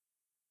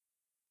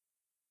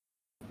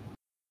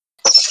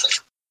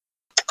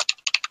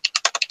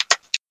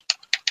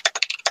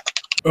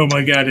 Oh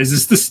my god,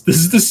 is this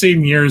is the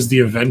same year as the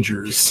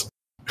Avengers?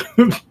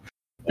 You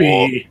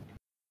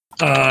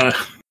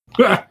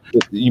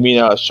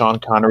mean Sean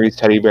Connery's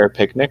Teddy Bear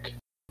Picnic?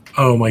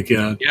 Oh my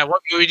god. Yeah,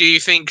 what movie do you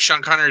think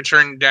Sean Connery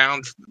turned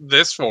down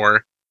this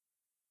for?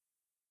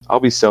 I'll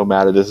be so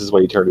mad if this is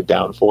what he turned it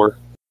down for.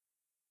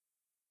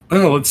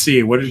 Oh, let's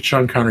see. What did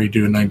Sean Connery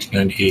do in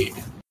 1998?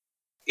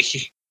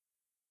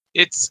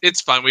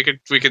 It's fun. We could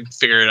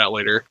figure it out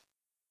later.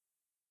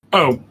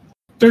 Oh,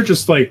 they're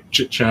just like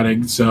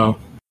chit-chatting, so...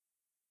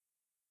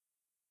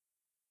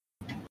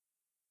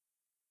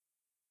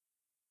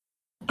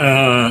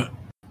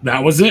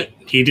 that was it.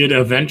 He did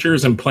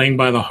Avengers and Playing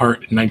by the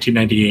Heart in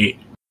 1998.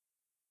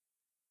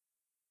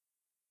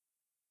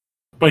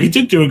 But he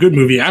did do a good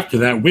movie after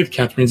that with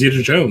Catherine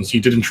Zeta-Jones. He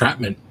did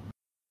Entrapment.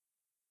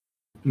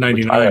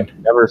 99. I've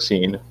never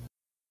seen.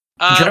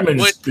 Entrapment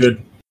is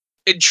good.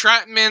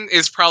 Entrapment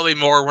is probably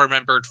more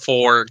remembered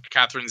for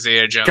Catherine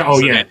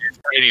Zeta-Jones than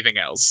anything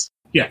else.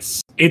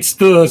 Yes. It's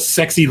the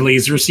sexy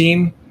laser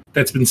scene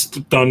that's been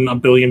done a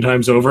billion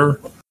times over.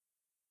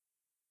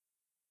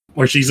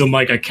 Where she's in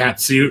like a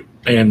cat suit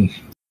and...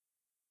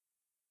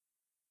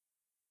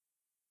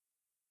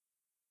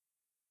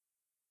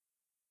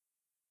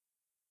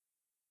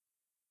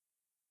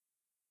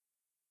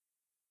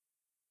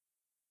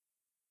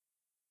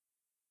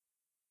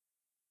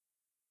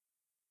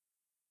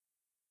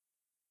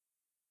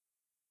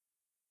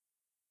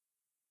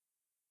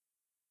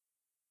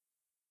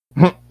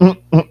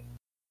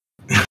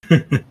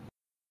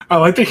 I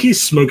like that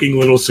he's smoking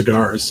little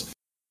cigars.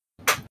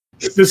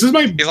 This is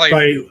my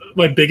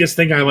biggest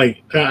thing. I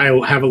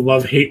have a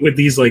love-hate with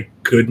these like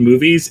good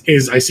movies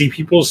is I see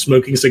people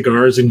smoking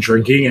cigars and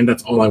drinking, and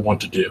that's all I want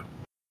to do.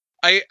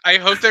 I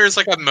hope there's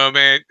like a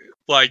moment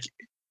like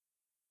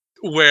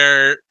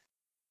where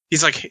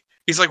he's like,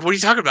 what are you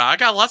talking about? I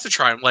got lots of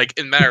try. Like,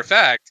 in matter of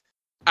fact,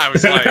 I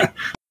was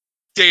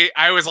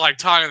like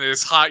talking to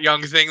this hot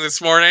young thing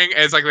this morning,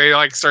 and it's like they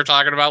like start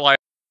talking about like,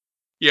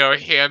 you know,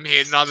 him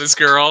hitting on this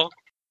girl.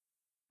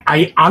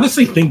 I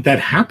honestly think that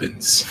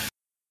happens.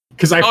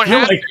 Because I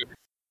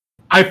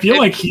feel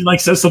like he like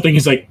says something.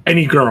 He's like,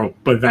 any girl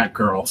but that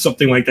girl,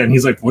 something like that. And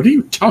he's like, what are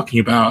you talking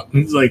about?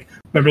 And he's like,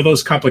 remember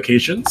those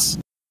complications?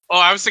 Oh,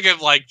 I was thinking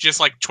of like just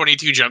like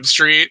 22 Jump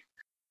Street,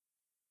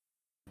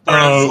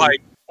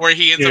 where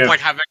he ends up like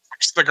having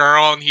sex with the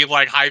girl and he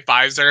like high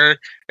fives her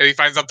and he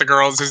finds out the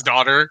girl is his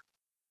daughter.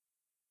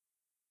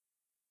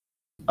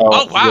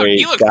 Oh wow,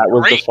 he looks that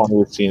was great. The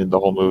funniest scene in the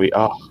whole movie.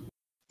 Oh,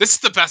 this is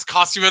the best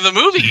costume of the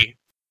movie.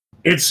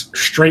 It's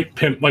straight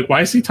pimp. Like,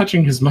 why is he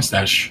touching his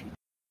mustache?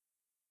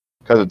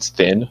 Because it's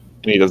thin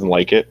and he doesn't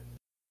like it.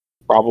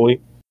 Probably.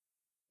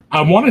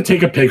 I want to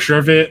take a picture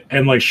of it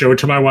and like show it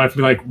to my wife and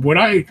be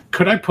like,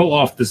 could I pull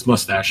off this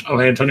mustache? Oh,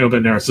 Antonio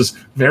Banderas, this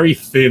very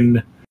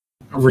thin,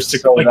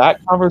 So that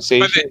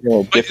conversation in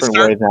a different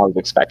way than I was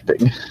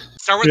expecting.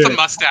 Start with the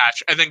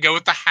mustache, and then go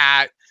with the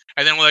hat,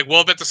 and then we're like,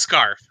 what about the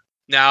scarf?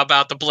 Now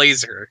about the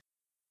blazer.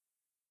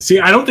 See,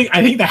 I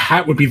think the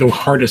hat would be the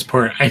hardest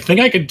part. I think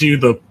I could do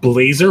the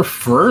blazer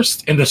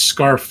first and the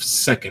scarf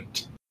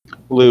second.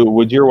 Lou,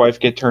 would your wife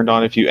get turned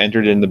on if you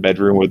entered in the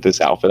bedroom with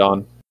this outfit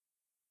on?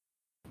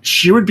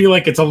 She would be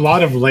like, it's a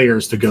lot of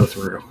layers to go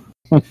through.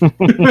 But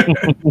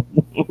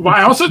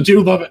I also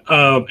do love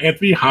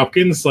Anthony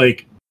Hopkins,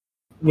 like,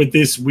 with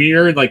this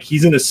weird, like,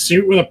 he's in a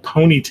suit with a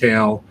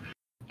ponytail,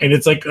 and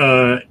it's like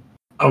a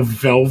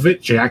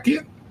velvet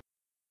jacket?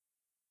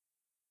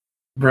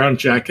 Brown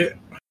jacket?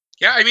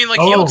 Yeah, I mean, like,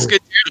 he looks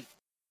good too.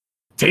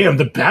 Damn,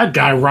 the bad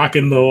guy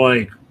rocking the,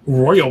 like,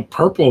 royal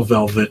purple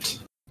velvet.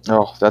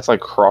 Oh, that's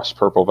like cross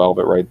purple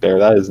velvet right there.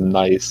 That is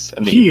nice. I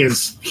mean,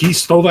 he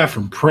stole that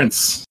from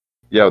Prince.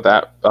 Yo,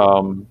 that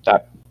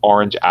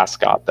orange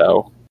ascot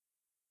though.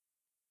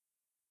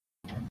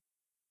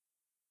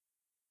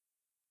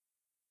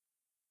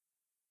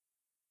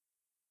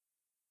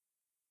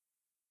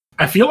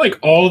 I feel like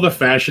all the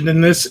fashion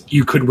in this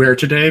you could wear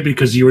today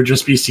because you would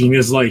just be seen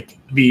as like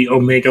the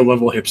Omega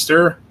level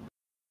hipster.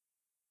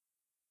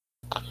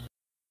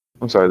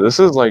 I'm sorry, this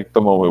is like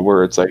the moment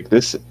where it's like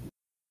this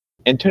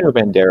Antonio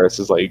Banderas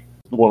is like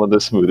one of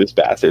the smoothest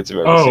bastards I've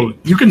ever seen.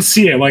 You can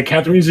see it, like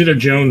Catherine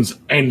Zeta-Jones,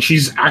 and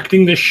she's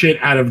acting this shit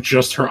out of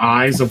just her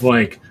eyes of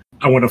like,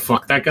 I want to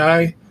fuck that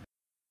guy.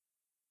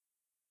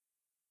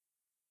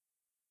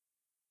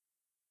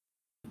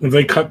 If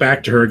they cut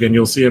back to her again,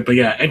 you'll see it. But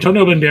yeah,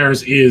 Antonio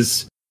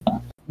Banderas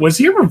was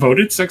he ever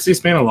voted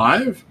sexiest man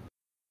alive?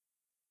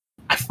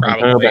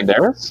 Antonio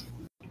Banderas?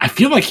 I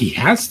feel like he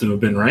has to have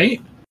been,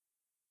 right?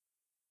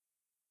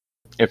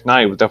 If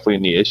not, it was definitely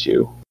in the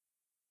issue.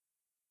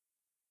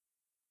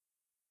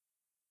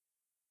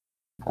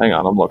 Hang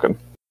on, I'm looking.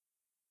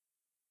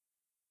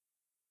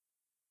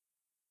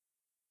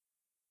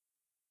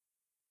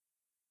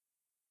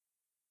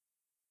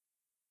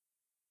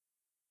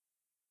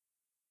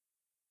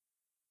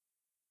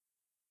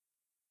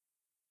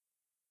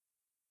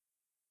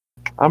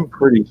 I'm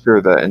pretty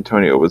sure that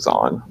Antonio was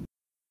on.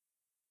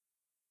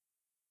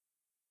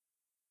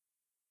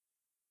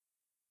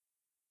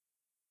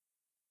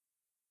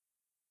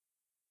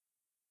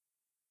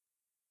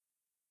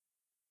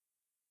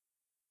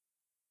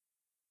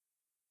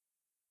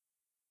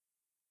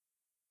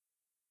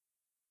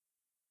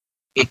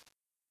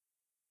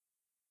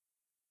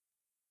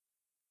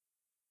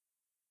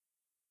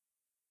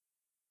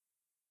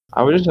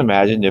 I would just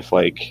imagine if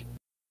like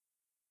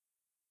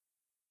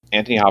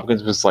Anthony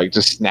Hopkins was like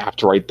just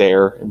snapped right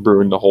there and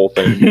ruined the whole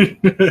thing.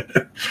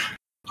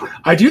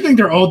 I do think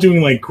they're all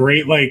doing like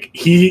great. Like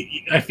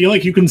I feel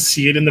like you can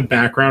see it in the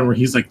background where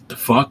he's like, the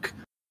fuck.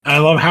 I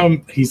love how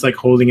he's like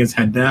holding his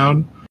head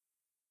down.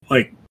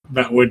 Like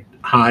that would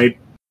hide.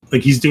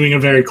 Like he's doing a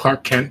very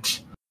Clark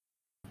Kent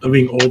of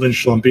being old and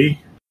schlumpy.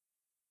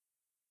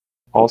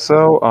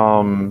 Also,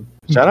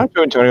 shout out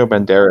to Antonio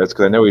Banderas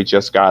because I know he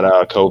just got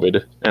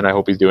COVID and I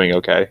hope he's doing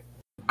okay.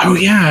 Oh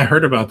yeah, I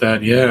heard about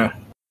that. Yeah.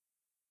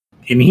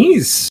 And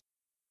he's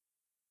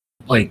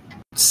like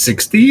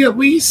 60 at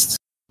least.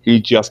 He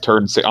just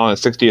turned on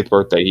his 60th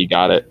birthday. He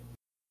got it.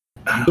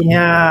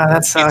 Yeah,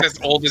 that's he's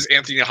as old as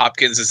Anthony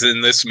Hopkins is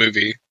in this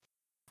movie,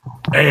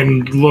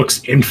 and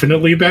looks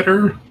infinitely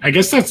better. I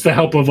guess that's the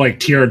help of like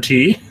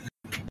TRT.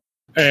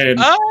 And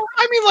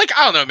I mean, like,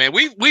 I don't know, man.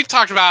 We've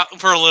talked about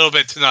for a little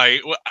bit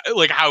tonight,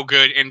 like how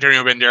good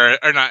Antonio Banderas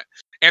or not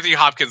Anthony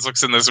Hopkins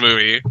looks in this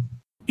movie.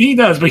 He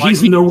does, but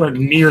he's nowhere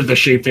near the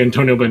shape that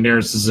Antonio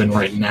Banderas is in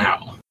right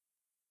now.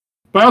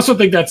 But I also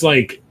think that's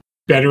like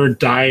better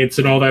diets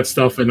and all that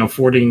stuff and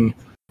affording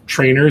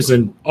trainers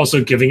and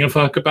also giving a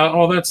fuck about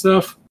all that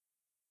stuff.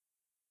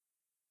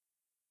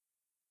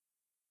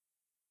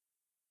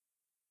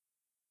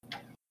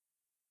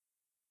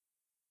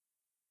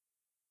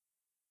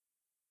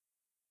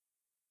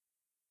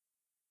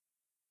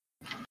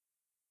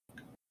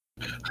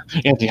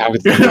 Anthony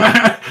Hopkins.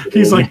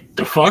 He's like,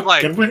 the fuck?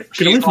 Like, get away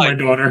from my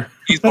daughter.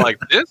 He's like,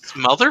 this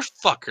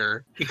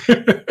motherfucker.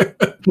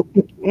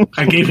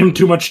 I gave him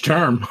too much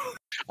term.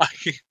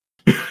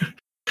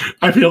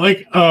 I feel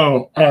like,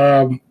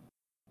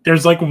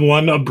 there's like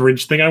one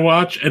abridged thing I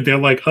watch, and they're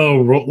like,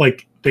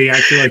 like they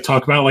actually like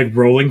talk about like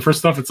rolling for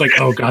stuff. It's like,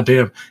 oh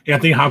goddamn,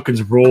 Anthony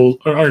Hopkins roll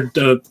or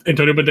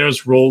Antonio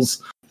Banderas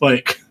rolls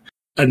like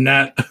a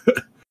nat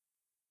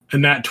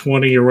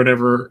 20 or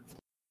whatever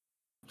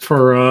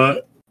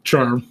for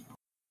charm.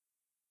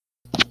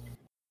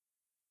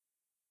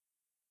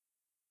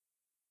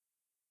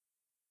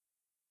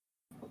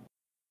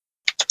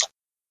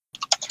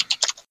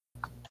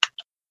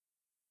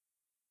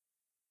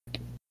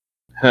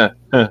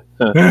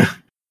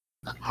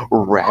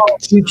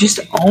 Wrecked. You just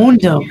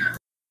owned him.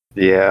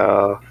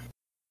 Yeah.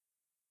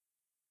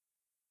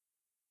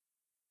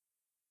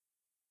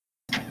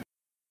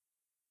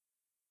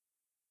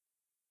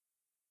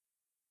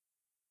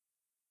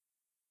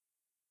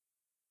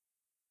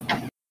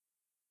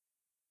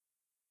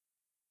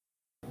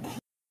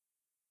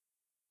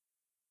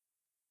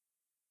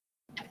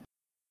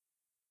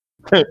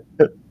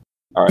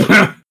 All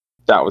right,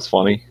 that was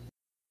funny.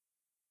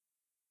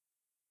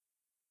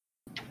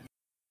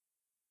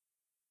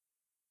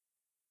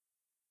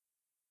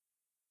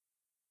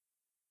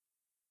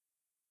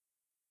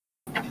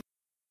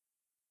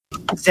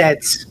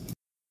 Zeds.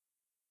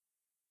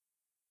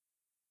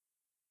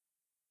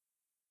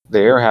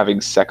 They are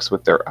having sex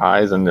with their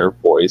eyes and their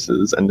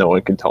voices, and no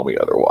one can tell me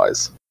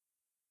otherwise.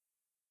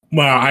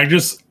 Wow,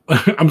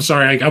 I'm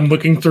sorry, I'm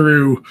looking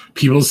through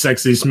people's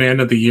sexiest man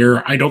of the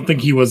year. I don't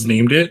think he was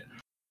named it.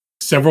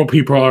 Several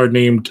people are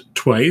named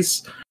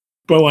twice,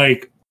 but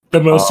like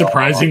the most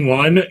surprising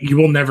one, you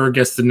will never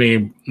guess the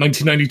name.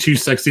 1992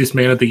 sexiest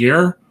man of the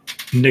year,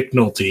 Nick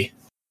Nolte.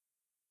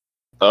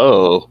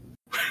 Oh.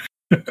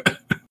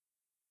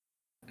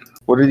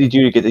 What did he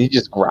do to get? Did he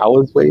just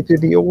growl his way through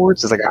the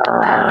awards? It's like.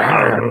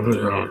 I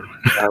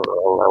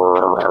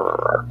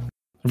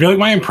feel like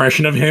my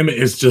impression of him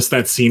is just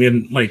that scene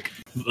in like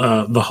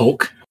the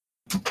Hulk.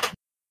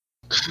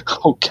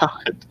 Oh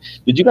God!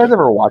 Did you guys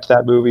ever watch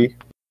that movie?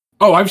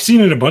 Oh, I've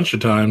seen it a bunch of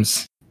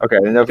times. Okay, I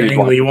didn't know if you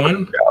Ang Lee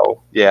one.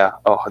 Oh, yeah.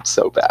 Oh, it's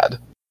so bad.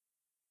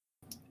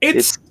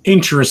 It's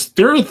interesting.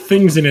 There are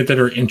things in it that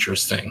are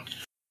interesting.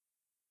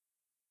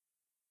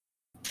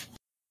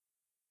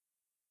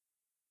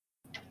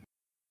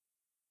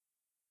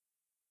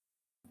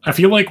 I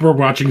feel like we're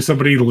watching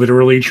somebody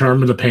literally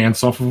charm the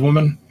pants off of a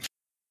woman.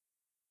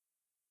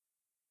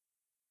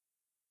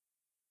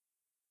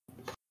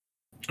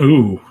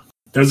 Ooh,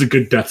 that was a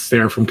good death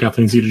stare from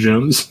Kathleen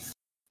Zeta-Jones.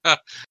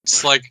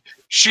 It's like,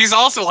 she's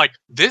also like,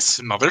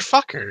 this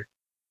motherfucker.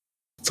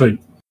 It's like...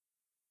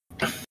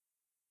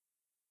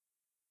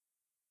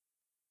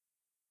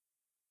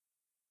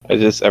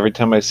 Every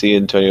time I see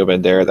Antonio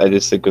Banderas, I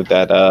just think of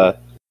that,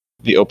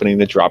 the opening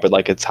to Drop It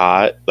Like It's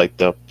Hot, like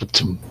the...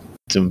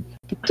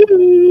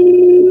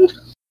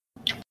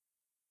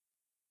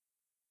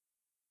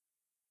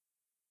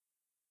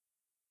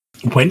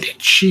 When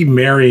did she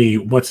marry,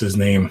 what's his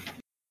name?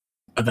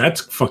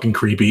 That's fucking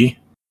creepy.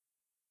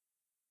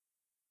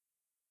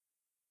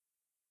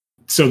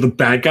 So the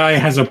bad guy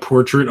has a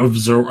portrait of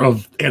Zorro,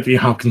 of Anthony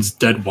Hopkins'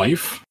 dead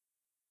wife?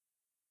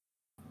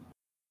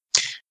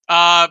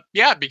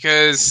 Yeah,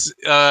 because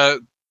I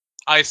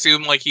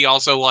assume like he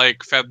also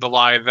like fed the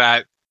lie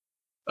that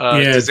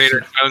to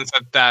Zeta-Jones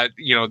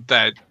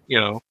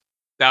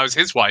that was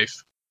his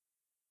wife.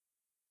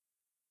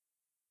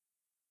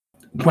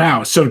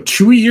 Wow, so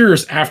 2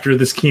 years after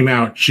this came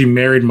out, she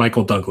married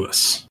Michael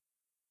Douglas.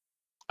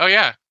 Oh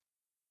yeah.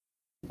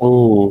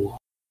 Ooh.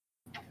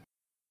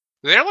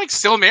 They're like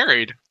still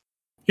married.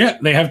 Yeah,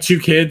 they have 2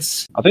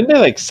 kids. I think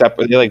they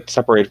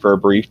separated for a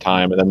brief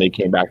time and then they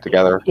came back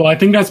together. Well, I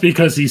think that's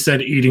because he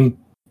said eating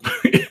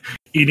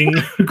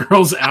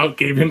girls out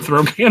gave him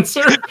throat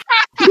cancer.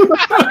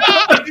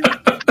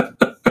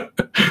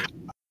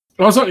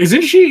 Also,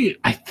 isn't she?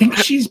 I think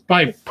she's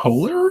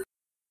bipolar.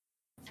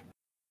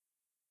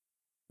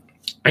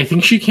 I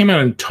think she came out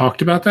and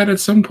talked about that at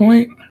some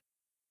point.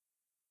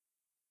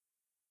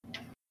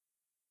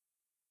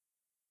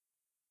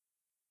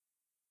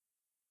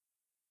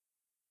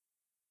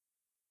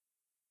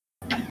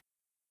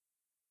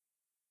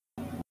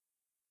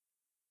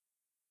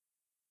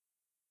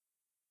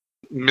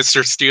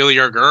 Mr. Steal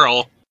Your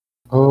Girl.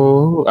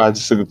 Oh, I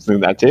just think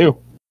that too.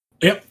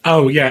 Yep.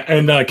 Oh, yeah.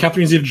 And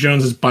Catherine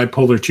Zeta-Jones is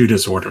bipolar 2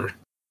 disorder.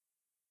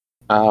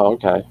 Oh,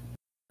 okay.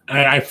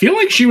 I feel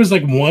like she was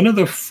like one of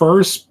the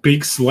first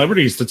big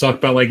celebrities to talk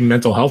about like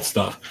mental health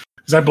stuff,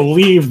 because I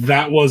believe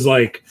that was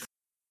like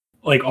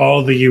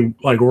all the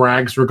like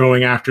rags were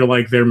going after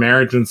like their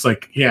marriage, and it's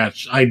like, yeah,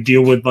 I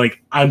deal with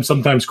like, I'm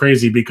sometimes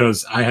crazy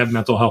because I have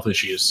mental health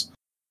issues.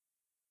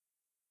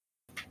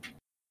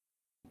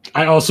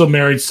 I also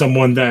married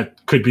someone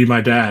that could be my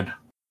dad.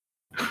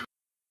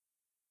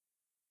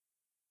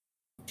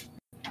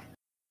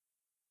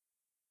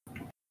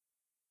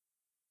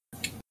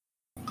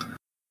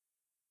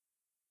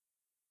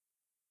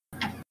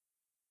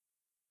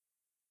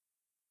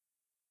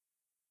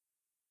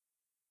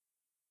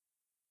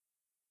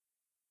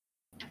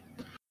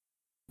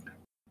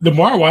 The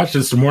more I watch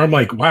this, the more I'm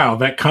like, wow,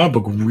 that comic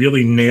book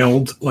really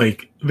nailed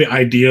like the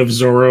idea of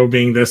Zorro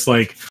being this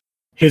like,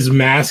 his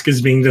mask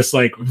is being this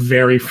like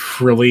very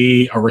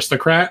frilly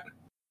aristocrat.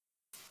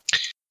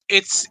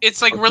 It's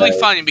like really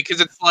funny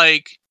because it's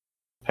like,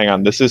 hang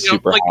on, this is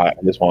super hot.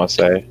 I just want to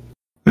say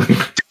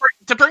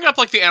to bring up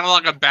like the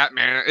analog of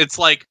Batman. It's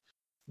like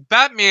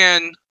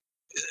Batman,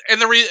 and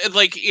the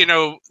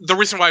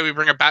reason why we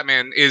bring up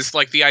Batman is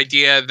like the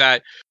idea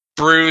that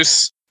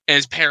Bruce and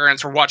his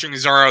parents were watching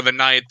Zorro the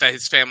night that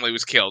his family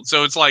was killed.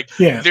 So it's like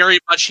very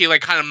much he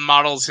like kind of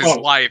models his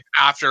life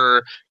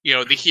after,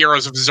 the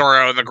heroes of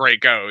Zorro and the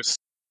Great Ghost.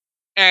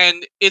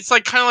 And it's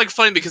like kind of like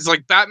funny because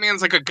like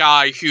Batman's like a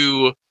guy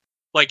who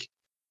like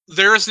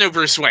there is no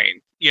Bruce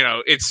Wayne.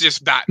 It's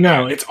just Batman.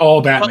 No, it's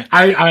all Batman. But,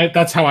 I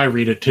that's how I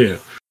read it too.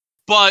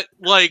 But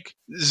like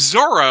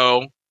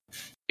Zorro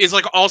is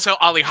like also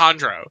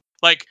Alejandro.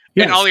 Like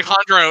and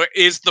Alejandro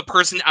is the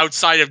person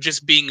outside of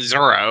just being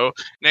Zorro.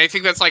 And I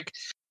think that's like,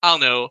 I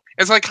don't know.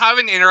 It's like kind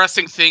of an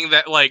interesting thing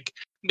that like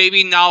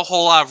maybe not a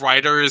whole lot of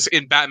writers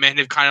in Batman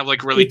have kind of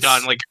like really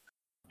done like.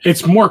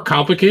 It's more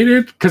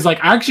complicated because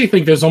like I actually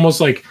think there's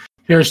almost like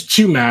there's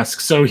two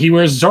masks. So he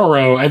wears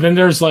Zorro, and then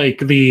there's like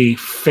the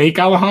fake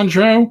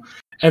Alejandro,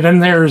 and then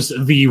there's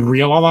the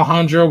real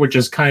Alejandro, which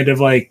is kind of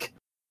like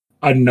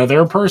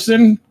another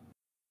person.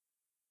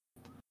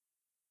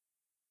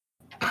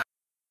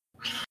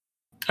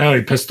 Oh,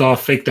 he pissed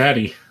off Fake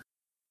Daddy.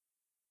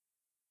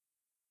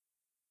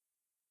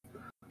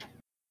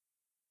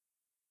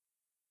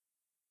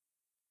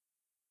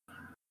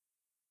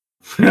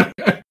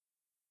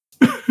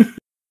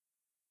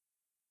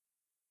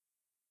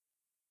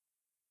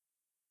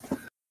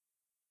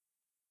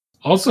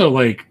 Also,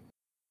 like,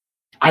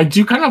 I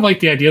do kind of like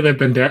the idea that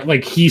Banderas,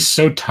 like, he's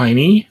so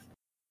tiny.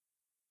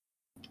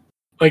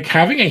 Like,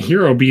 having a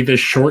hero be this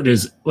short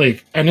is,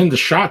 like, and in the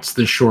shots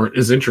this short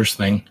is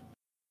interesting.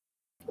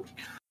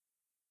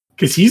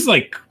 Because he's,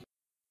 like,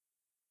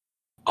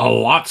 a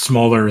lot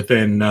smaller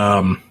than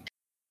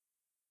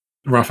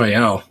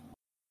Raphael.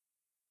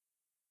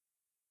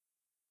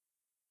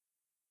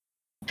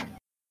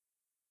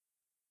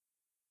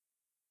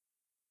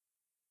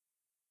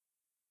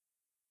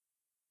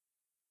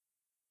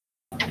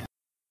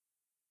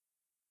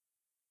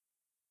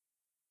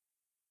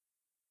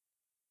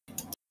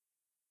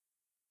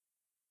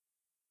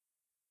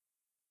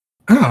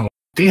 Oh,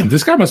 damn,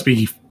 this guy must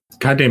be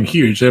goddamn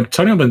huge.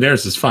 Antonio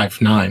Banderas is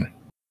 5'9".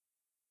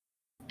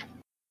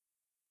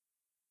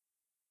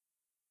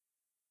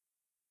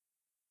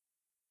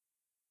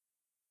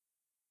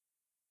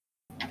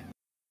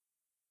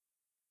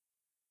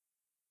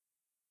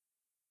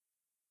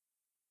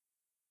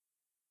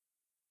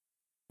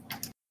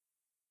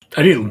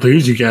 I didn't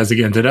lose you guys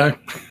again, did I?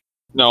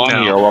 No,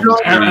 I'm No.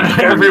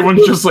 here.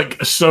 Everyone's just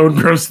like so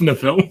engrossed in the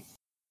film.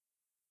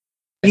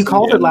 You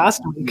called it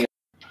last week.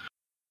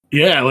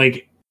 Yeah,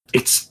 like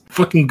it's a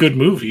fucking good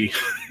movie.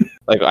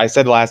 Like I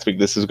said last week,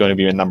 this is going to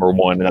be a number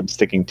one, and I'm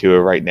sticking to it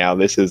right now.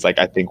 This is like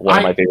I think one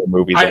of my favorite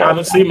movies. I of all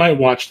honestly time. might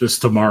watch this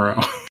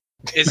tomorrow.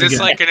 Is this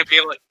like going to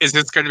be like? Is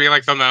this going to be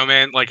like the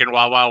moment like in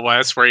Wild Wild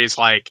West where he's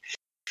like,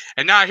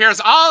 and now here's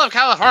all of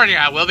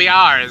California will be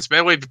ours,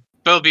 but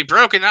will be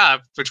broken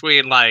up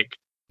between like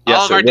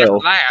all of our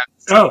different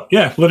lands. Oh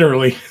yeah,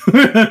 literally.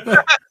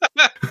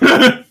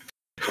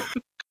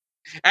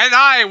 And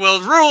I will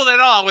rule it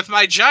all with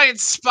my giant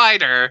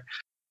spider.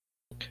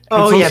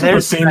 Oh it's yeah, also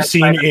there's the same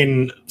scene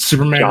in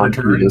Superman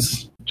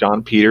Returns.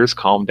 John Peters,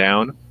 calm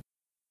down.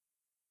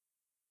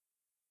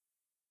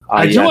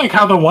 I do like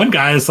how the one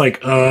guy is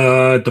like,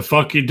 the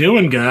fuck you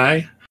doing,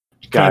 guy?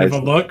 Kind of a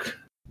look.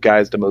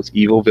 Guy's the most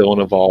evil villain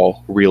of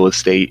all, real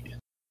estate.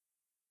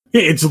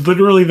 Yeah, it's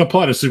literally the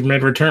plot of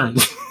Superman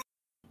Returns.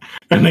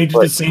 And they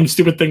did the same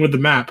stupid thing with the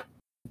map.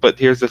 But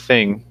here's the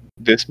thing.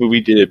 This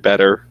movie did it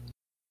better.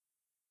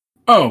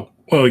 Oh,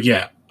 well,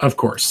 yeah, of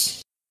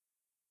course.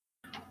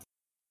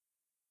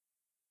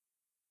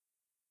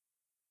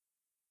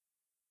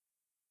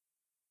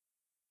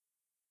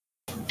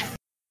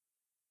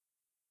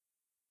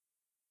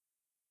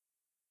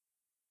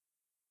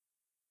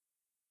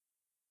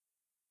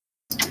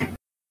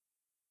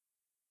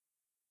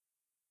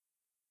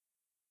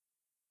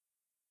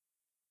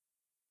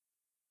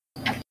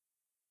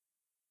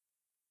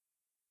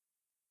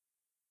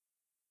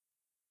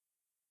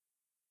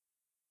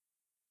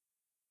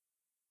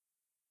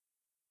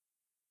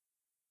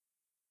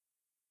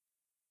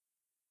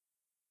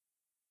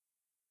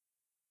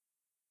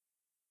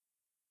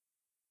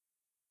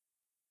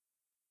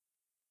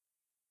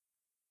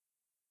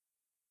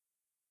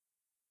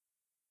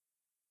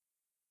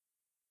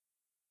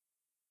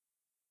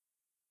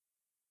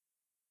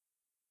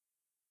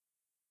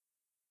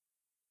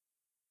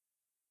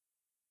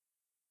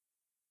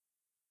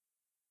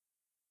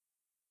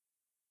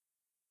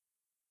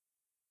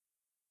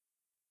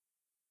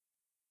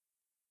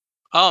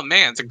 Oh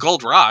man, it's a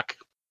gold rock.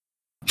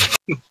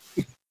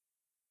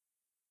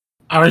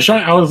 I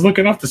was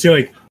looking up to see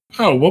like,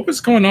 oh, what was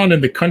going on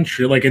in the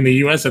country, like in the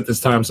U.S. at this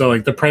time. So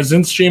like the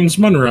president's James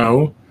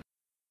Monroe.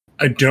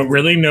 I don't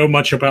really know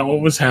much about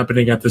what was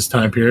happening at this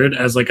time period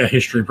as like a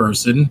history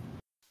person.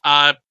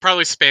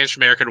 Probably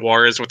Spanish-American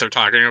War is what they're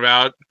talking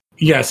about.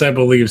 Yes, I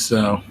believe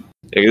so.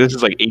 Yeah, this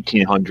is like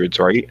 1800s,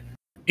 right?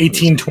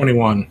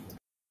 1821.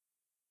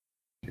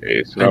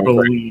 Okay, so I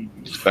believe.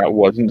 that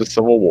wasn't the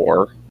Civil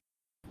War.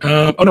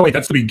 Oh no, wait,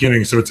 that's the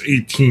beginning. So it's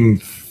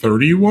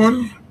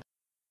 1831.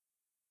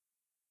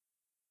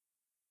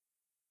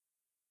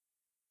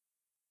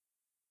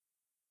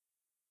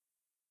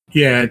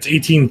 Yeah, it's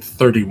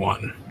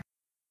 1831.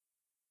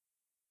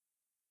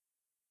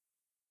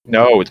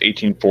 No, it's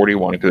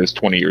 1841 because it's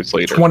 20 years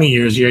later. 20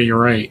 years, yeah, you're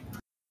right.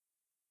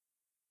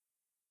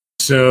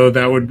 So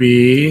that would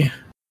be...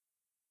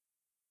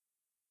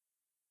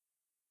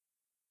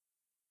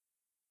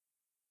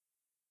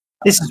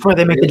 This is where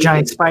they make the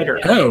giant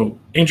spider. Oh,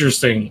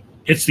 interesting.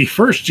 It's the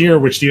first year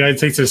which the United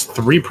States has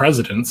 3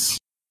 presidents.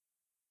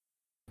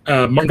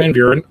 Martin Van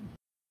Buren,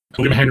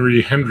 William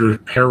Henry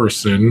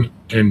Harrison,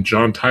 and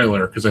John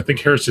Tyler, because I think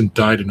Harrison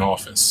died in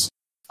office.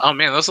 Oh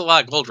man, those are a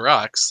lot of gold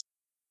rocks.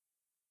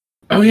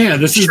 Oh yeah,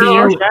 this is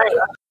Sure,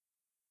 the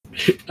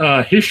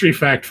year. History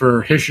fact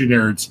for history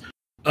nerds.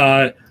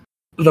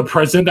 The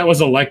president that was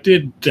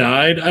elected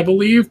died, I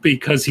believe,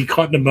 because he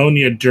caught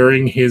pneumonia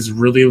during his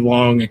really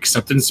long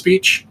acceptance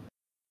speech.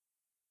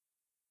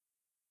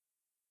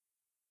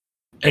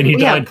 And he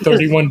died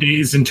 31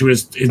 days into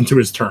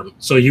his term.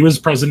 So he was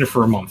president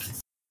for a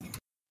month.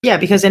 Yeah,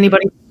 because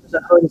anybody who's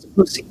a hoe is a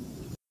pussy.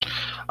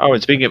 Oh,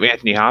 and speaking of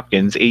Anthony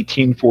Hopkins,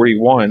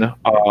 1841,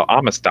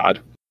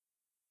 Amistad.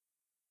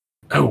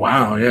 Oh,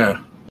 wow,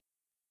 yeah.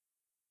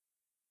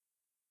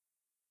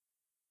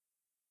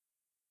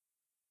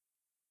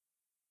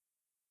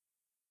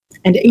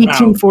 And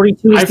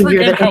 1842 is the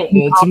year that how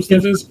old some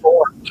stuff is.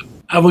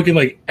 I'm looking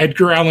like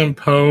Edgar Allan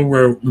Poe,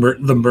 where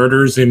the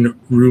murders in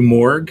Rue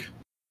Morgue.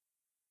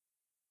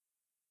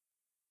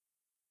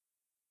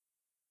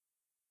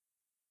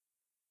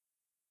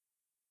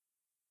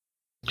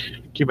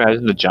 Can you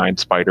imagine the giant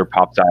spider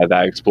pops out of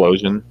that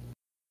explosion?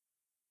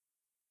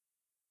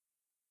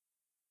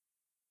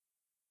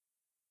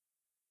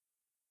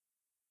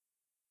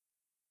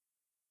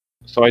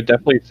 So I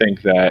definitely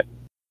think that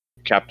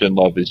Captain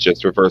Love is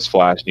just Reverse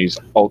Flash, and he's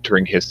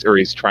altering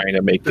history. He's trying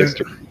to make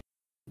history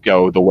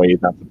go the way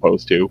it's not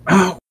supposed to.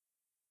 Oh,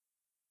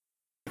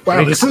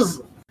 wow! This is.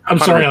 I'm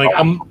sorry. Like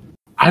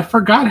I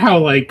forgot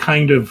how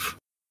kind of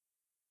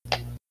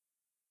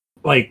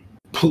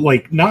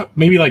not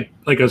maybe like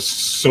a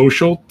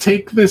social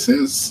take this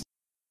is.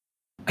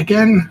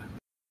 Again.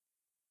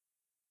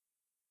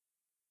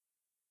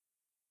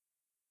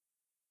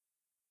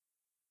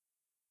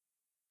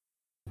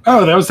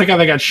 Oh, that was the guy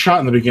that got shot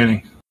in the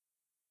beginning.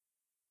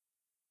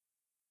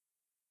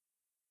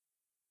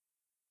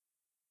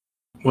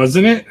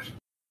 Wasn't it?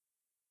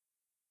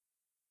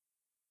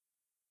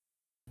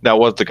 That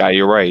was the guy,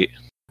 you're right.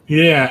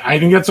 Yeah, I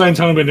think that's why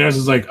Antonio Banderas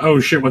is like, oh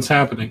shit, what's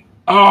happening?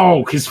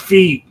 Oh, his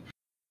feet.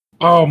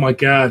 Oh my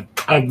god.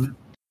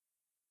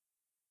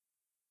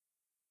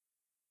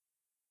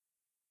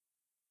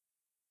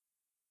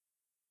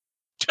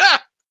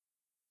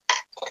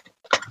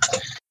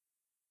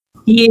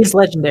 He is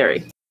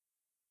legendary.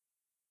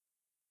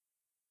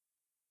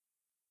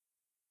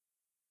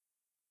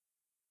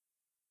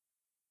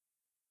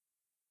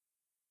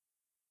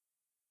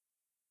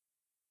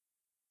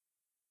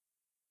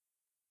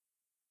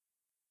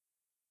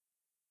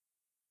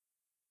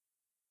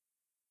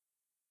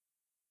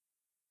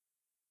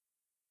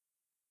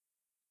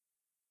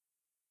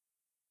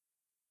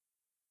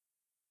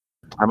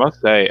 I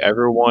must say,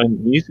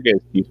 everyone needs to get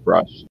his teeth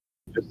brushed.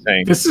 Just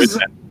saying. This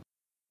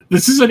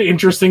is an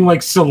interesting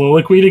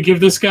soliloquy to give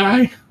this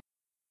guy.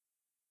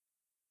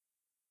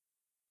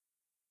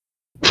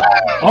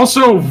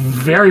 Also,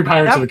 very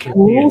Pirates of the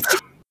Caribbean.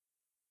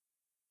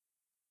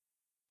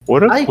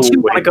 What a I cool too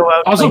way. want to go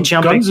out Also,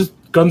 jumping.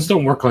 guns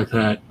don't work like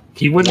that.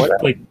 He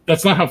wouldn't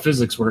that's not how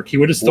physics work. He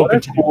would have still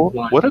continued to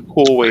fly. What a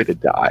cool way to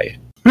die.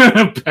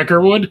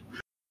 Peckerwood.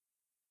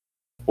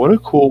 What a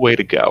cool way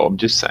to go. I'm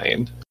just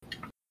saying.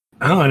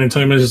 Oh, and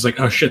Antonio Banderas is like,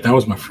 oh shit, that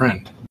was my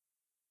friend.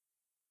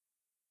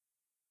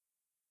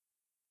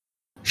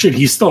 Shit,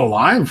 he's still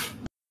alive?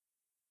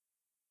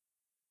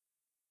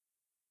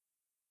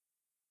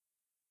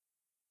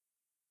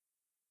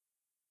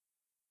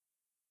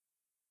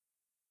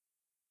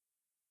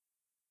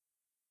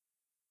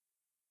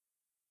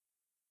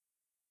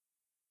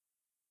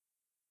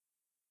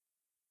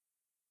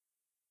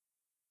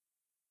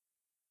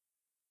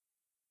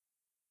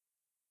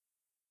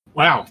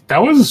 Wow, that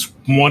was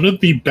one of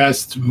the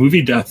best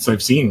movie deaths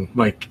I've seen.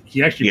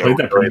 He actually played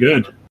that pretty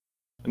good.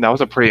 And that was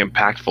a pretty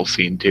impactful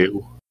scene,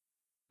 too.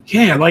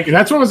 Yeah,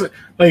 that's what was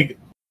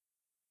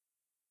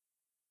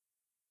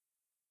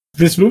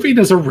this movie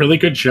does a really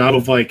good job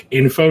of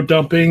info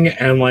dumping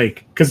and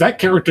because that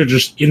character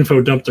just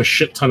info dumped a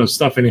shit ton of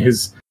stuff in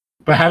his,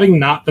 but having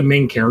not the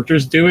main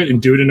characters do it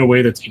and do it in a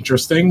way that's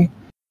interesting.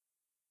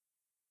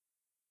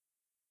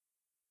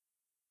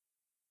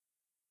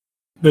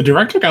 The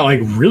director got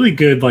really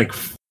good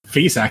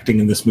face acting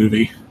in this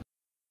movie.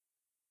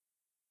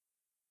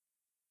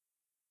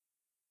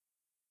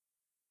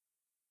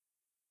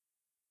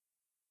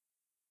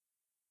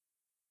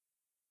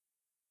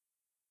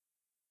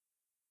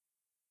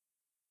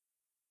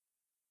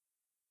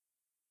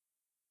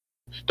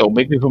 Don't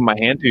make me put my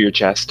hand through your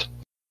chest.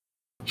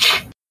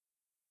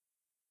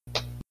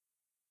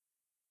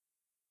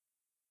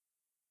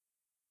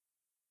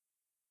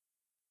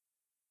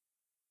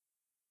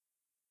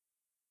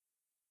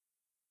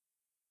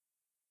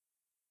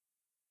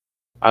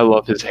 I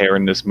love his hair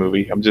in this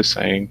movie. I'm just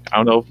saying. I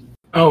don't know.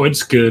 Oh,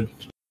 it's good.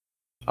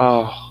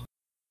 Oh,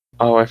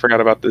 I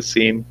forgot about this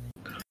scene.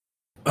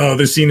 Oh,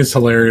 this scene is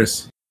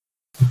hilarious.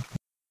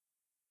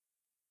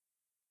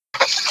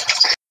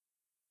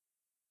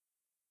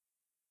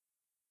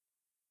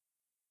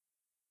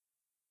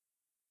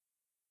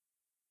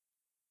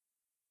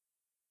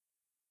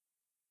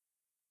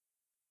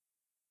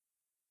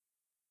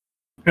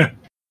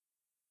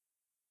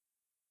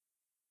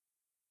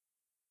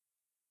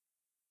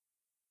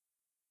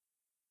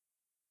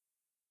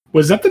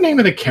 Was that the name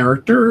of the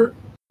character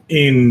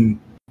in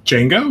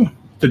Django?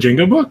 The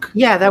Jingo book?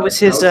 Yeah, that was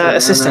his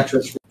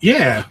assistant.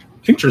 Yeah,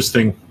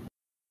 interesting.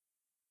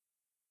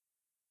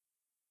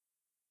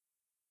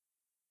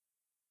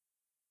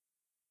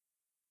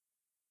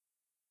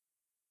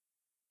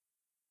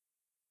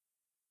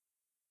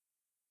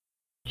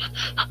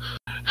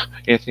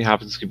 Anthony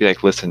Hopkins could be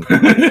like, listen,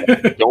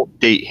 don't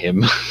date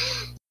him.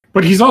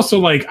 But he's also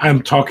like,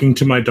 I'm talking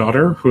to my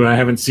daughter, who I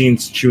haven't seen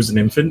since she was an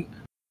infant.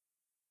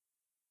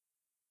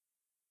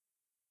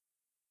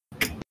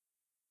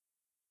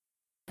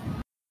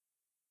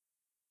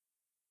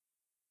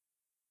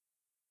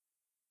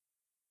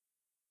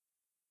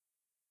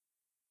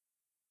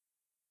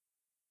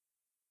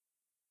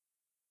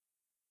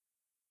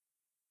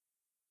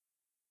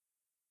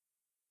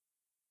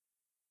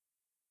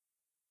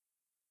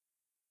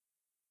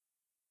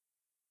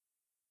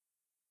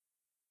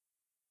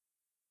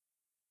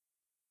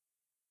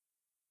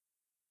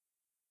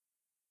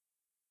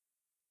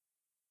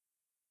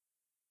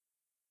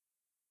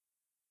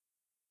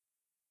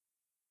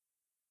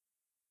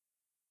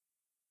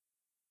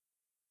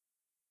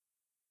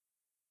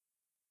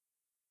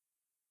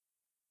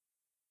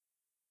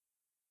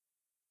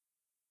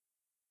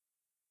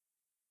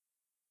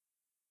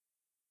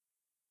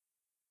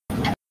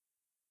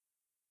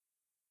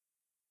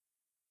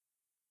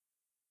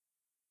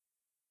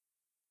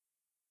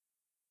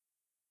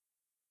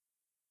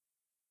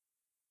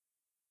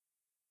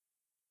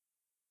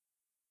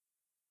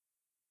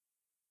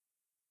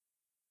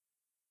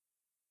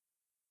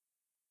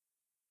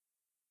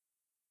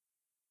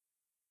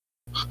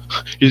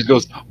 He just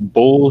goes,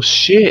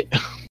 bullshit.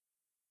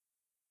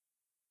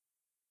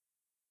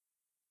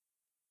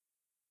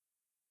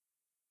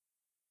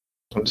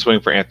 I'm just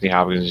waiting for Anthony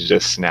Hopkins to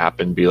just snap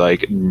and be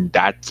like,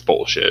 that's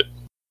bullshit.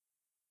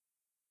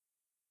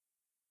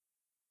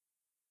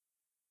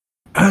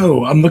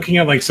 Oh, I'm looking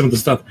at like some of the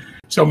stuff.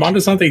 So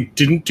Mondesante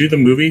didn't do the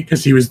movie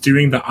because he was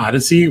doing the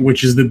Odyssey,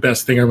 which is the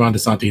best thing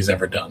Mondesante has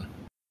ever done.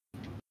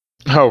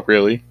 Oh,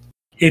 really?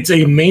 It's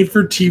a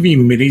made-for-TV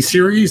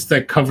miniseries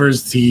that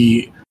covers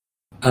the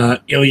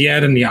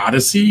Iliad and the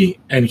Odyssey,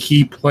 and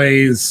he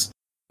plays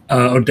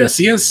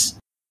Odysseus,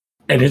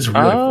 and it's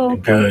really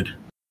fucking good.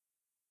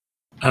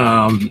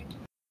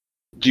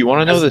 Do you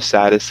want to know the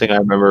saddest thing I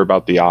remember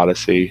about the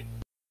Odyssey?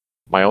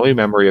 My only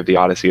memory of the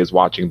Odyssey is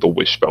watching the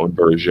Wishbone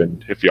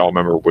version, if y'all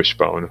remember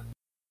Wishbone.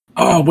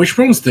 Oh,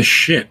 Wishbone's the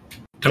shit.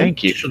 Don't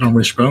Thank you. shit on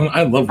Wishbone.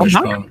 I love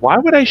Wishbone. Why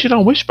would I shit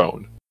on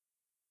Wishbone?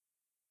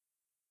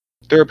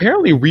 They're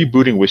apparently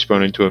rebooting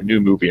Wishbone into a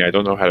new movie. I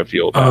don't know how to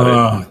feel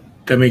about it.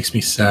 That makes me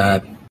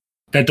sad.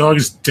 That dog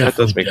is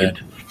definitely dead.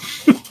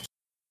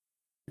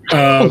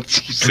 Oh,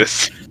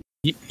 Jesus.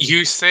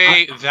 You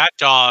say that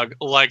dog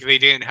like they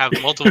didn't have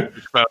multiple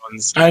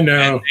wishbones. I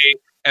know.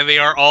 And they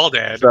are all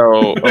dead.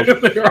 So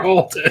they're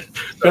all dead.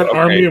 That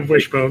army of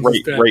wishbones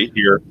is dead. Right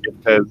here, it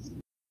says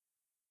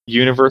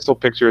Universal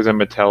Pictures and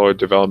Mattel are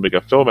developing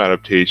a film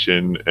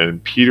adaptation,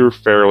 and Peter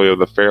Farrelly of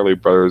the Farrelly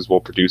Brothers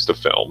will produce the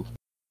film.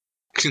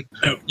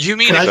 You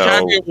mean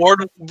Academy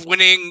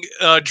Award-winning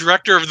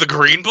director of The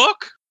Green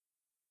Book?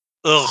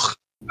 Ugh.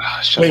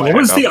 Wait, what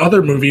was the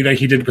other movie that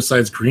he did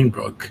besides Green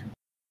Book?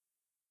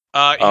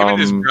 Him and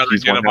his brother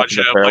did a bunch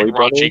of like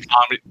raunchy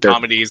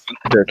comedies.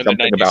 There's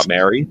something about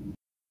Mary.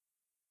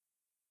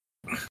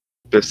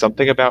 There's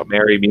something about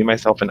Mary, Me,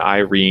 Myself, and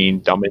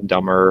Irene, Dumb and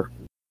Dumber.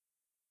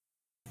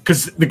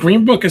 Because the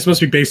Green Book is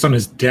supposed to be based on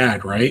his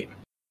dad, right?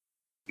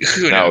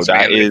 No,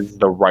 that is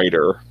the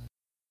writer.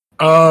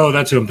 Oh,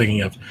 that's who I'm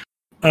thinking of.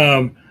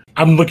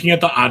 I'm looking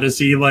at the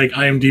Odyssey, like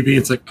IMDb.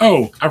 It's like,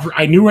 oh,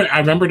 I knew it. I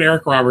remembered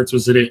Eric Roberts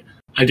was in it.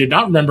 I did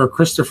not remember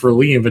Christopher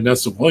Lee and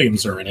Vanessa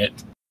Williams are in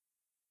it.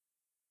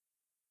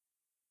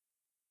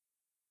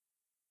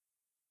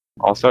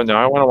 Also,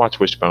 now I want to watch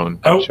Wishbone.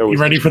 Oh, you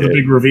ready for the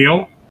big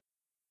reveal?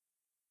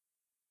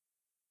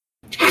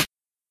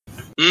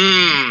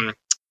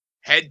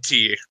 Head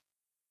tea.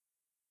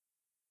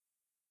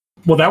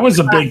 Well, that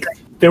was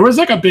there was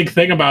like a big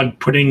thing about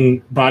putting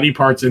body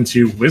parts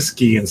into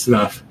whiskey and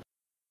stuff.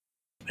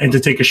 And to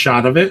take a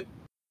shot of it.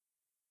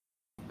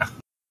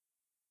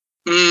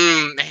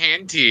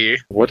 Handy.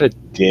 What a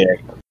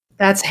dick.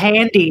 That's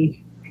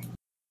handy.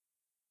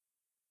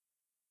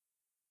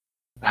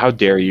 How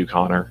dare you,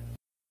 Connor?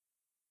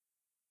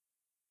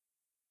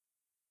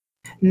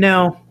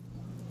 No.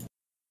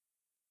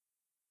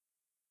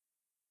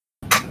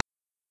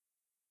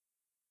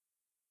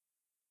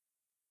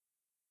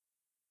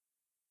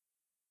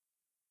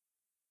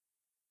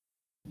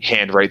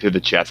 Hand right through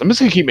the chest. I'm just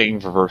gonna keep making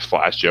reverse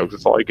flash jokes.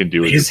 That's all I can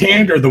do. His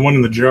hand or the one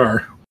in the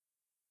jar?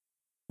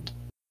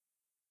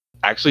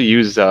 Actually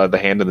use the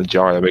hand in the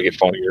jar. That make it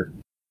funnier.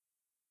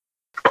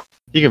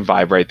 You can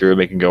vibe right through it,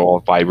 make it go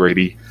all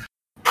vibraty.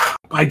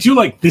 I do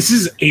like, this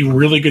is a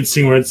really good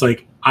scene where it's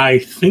like, I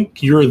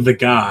think you're the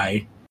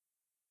guy.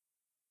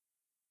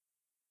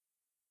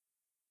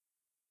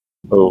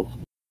 Oh.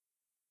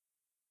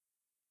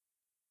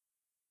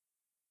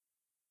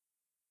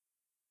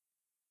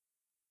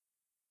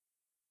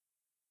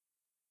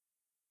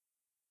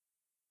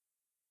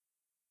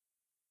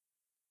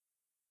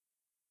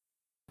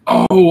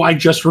 Oh, I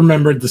just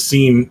remembered the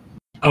scene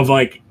of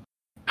like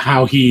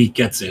how he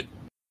gets it.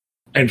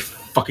 And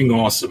fucking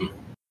awesome.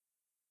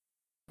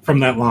 From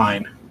that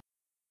line.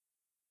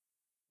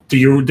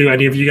 Do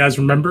any of you guys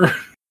remember?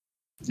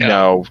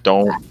 No,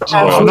 don't.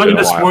 I'm not going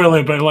to spoil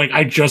it, but like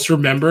I just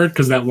remembered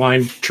because that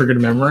line triggered a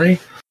memory.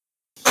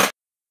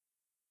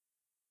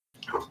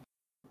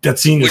 That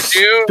scene is.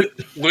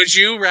 Would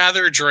you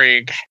rather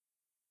drink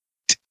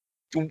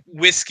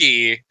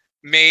whiskey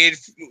made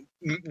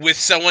with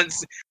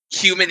someone's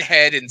human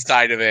head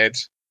inside of it,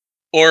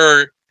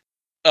 or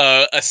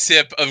a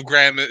sip of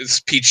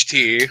Grandma's peach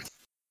tea?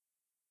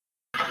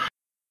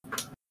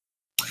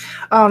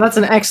 Oh, that's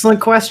an excellent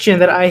question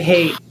that I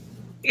hate.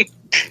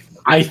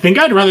 I think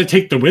I'd rather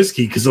take the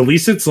whiskey because at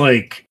least it's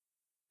like,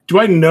 do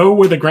I know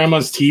where the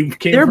Grandma's tea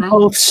came from? They're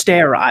both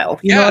sterile.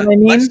 You know what I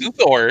mean? Lex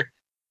Luthor.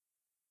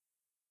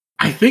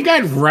 I think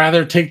I'd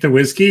rather take the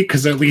whiskey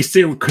because at least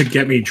it could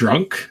get me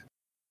drunk.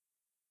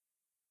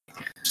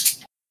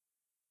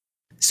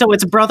 So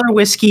it's brother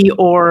whiskey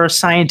or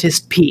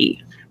scientist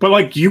pee. But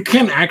like, you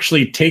can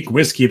actually take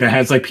whiskey that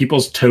has like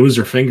people's toes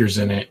or fingers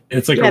in it.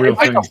 It's like a real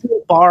thing. A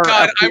whole bar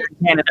God, in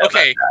Canada.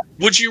 okay,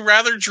 would you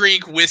rather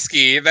drink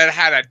whiskey that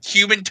had a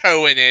human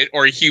toe in it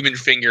or a human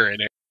finger in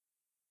it?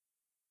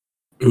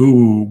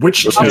 Ooh,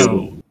 which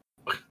toe?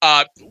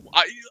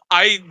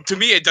 To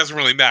me it doesn't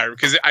really matter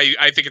because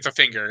I think it's a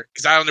finger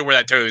because I don't know where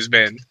that toe has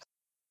been.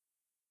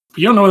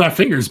 You don't know where that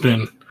finger's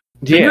been.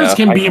 Fingers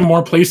can be in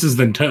more places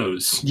than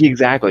toes.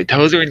 Exactly.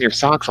 Toes are in your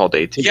socks all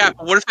day too. Yeah,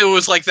 but what if it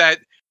was like that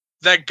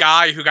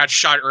guy who got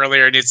shot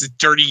earlier and it's a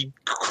dirty,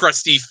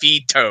 crusty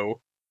feet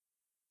toe?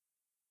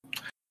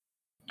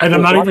 And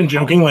I'm not even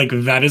joking, like,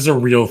 that is a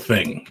real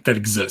thing that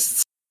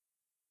exists.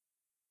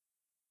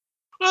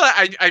 Well,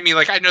 I mean,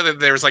 like, I know that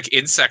there's, like,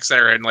 insects that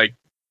are in, like,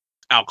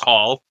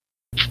 alcohol.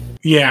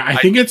 Yeah, I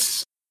think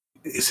it's...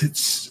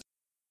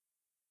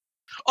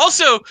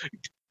 Also,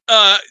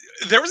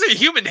 there was a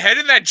human head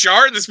in that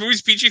jar in this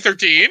movie's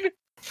PG-13?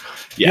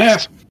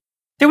 Yes. Yeah.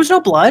 There was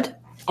no blood.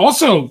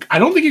 Also, I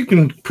don't think you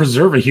can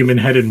preserve a human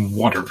head in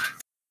water.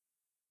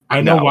 I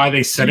know why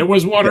they said it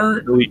was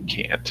water. You really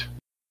can't.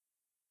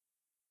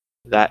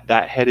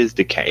 That head is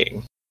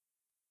decaying.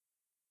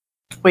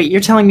 Wait,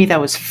 you're telling me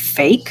that was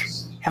fake?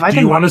 Do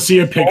you want to see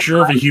a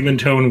picture of a human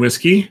toe in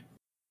whiskey?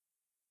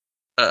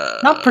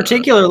 Not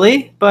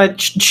particularly, but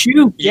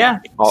shoot, yeah.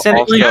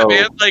 Also, yeah,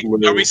 man, like,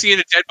 are we seeing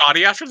a dead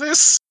body after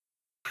this?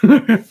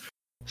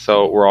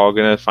 So we're all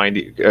gonna find.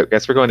 I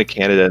guess we're going to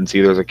Canada and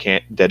see there's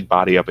a dead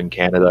body up in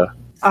Canada.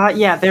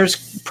 Yeah,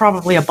 there's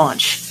probably a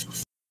bunch.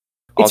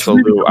 Also,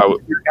 really Lou,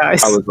 cool I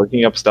was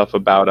looking up stuff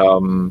about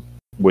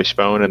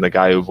Wishbone and the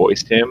guy who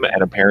voiced him,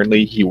 and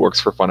apparently he works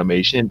for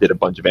Funimation and did a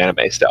bunch of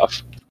anime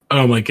stuff.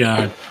 Oh my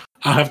god.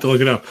 I'll have to look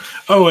it up.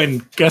 Oh,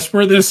 and guess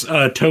where this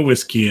toe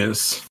whiskey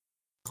is?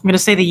 I'm going to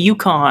say the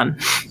Yukon.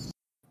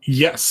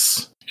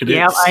 Yes, it is.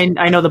 Yeah,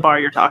 I know the bar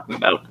you're talking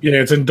about. Yeah,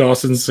 it's in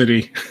Dawson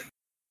City.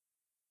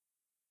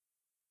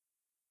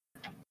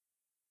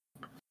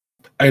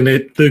 And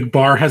the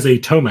bar has a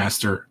toe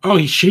master. Oh,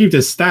 he shaved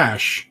his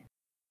stash.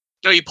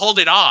 No, he pulled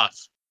it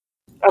off.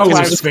 That's why is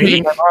I it was fake?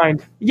 losing my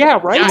mind. Yeah,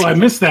 right? Oh, I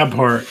missed that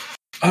part.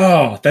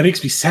 Oh, that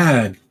makes me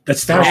sad. That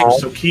stash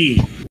was so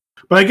key.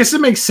 But I guess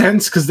it makes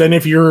sense, because then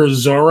if you're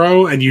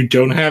Zorro and you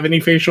don't have any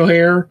facial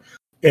hair,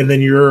 and then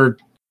you're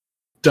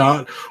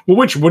done... Well,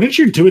 wouldn't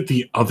you do it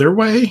the other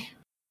way?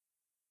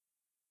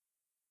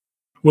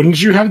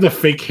 Wouldn't you have the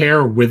fake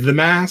hair with the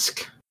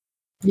mask?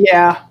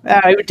 Yeah,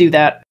 I would do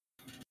that.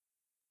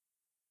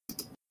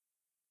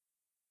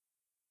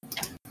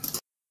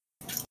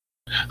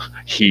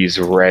 He's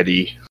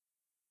ready.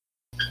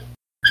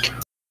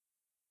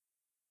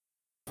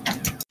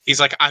 He's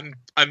like, I'm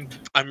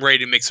ready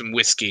to make some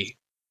whiskey.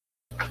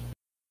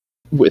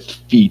 With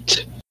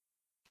feet.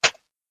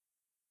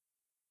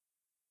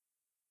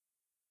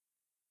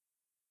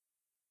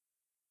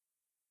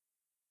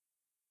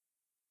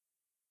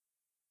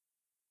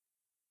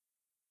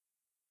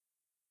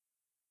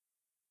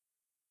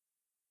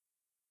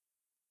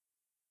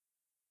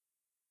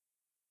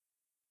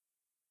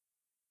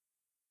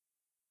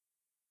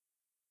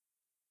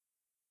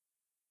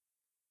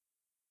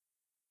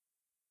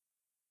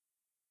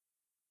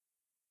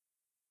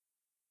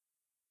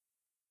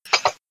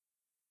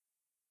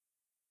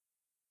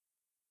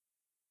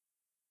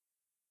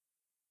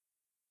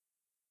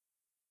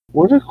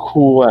 What a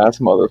cool ass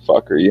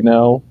motherfucker, you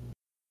know?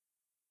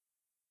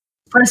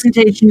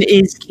 Presentation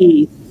is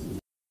key.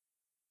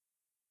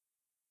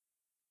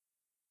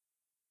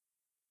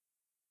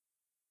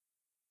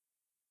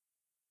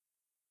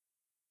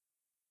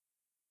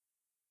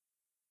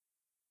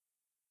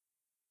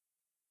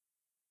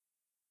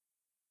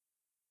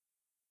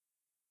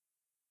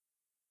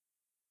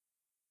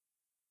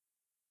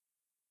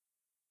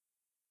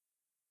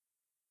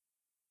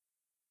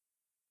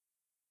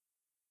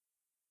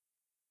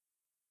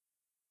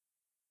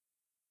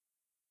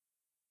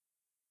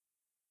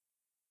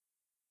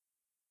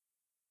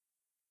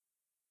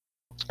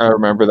 I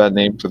remember that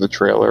name for the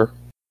trailer.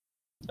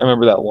 I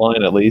remember that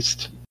line at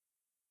least.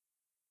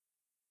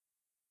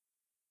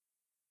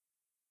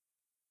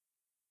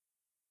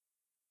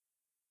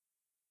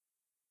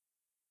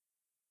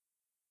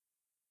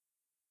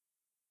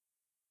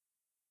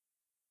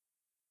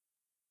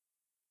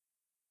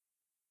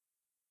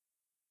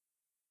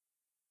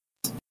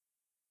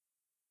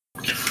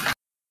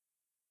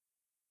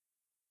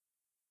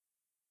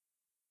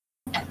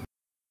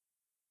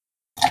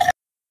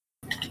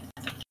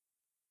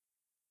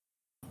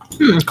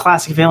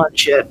 Classic villain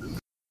shit.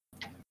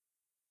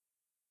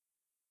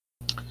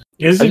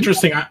 It's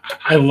interesting.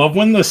 I love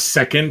when the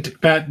second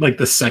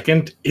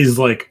is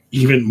like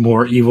even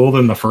more evil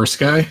than the first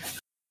guy.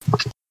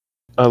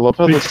 I love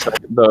how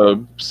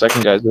the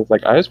second guy's just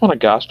like, I just want to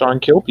gosh darn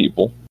kill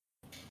people.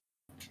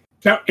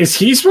 Now,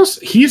 he's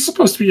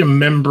supposed to be a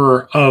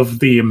member of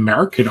the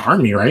American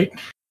Army, right?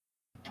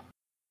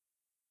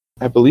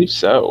 I believe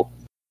so.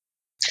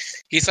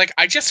 He's like,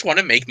 I just want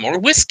to make more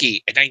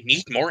whiskey, and I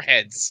need more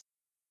heads.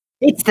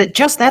 It's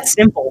just that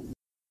simple.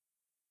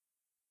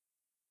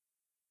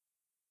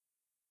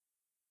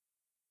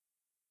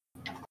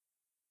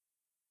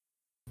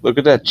 Look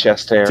at that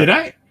chest hair.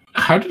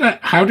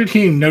 How did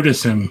he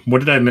notice him? What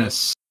did I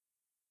miss?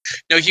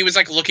 No, he was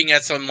like looking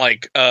at some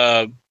like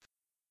You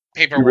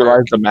paperwork.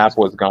 realized the map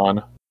was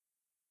gone.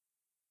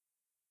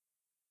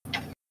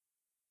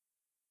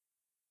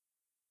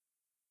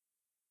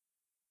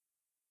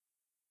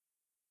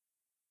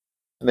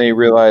 And then he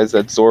realized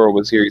that Zorro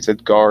was here. He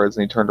said guards,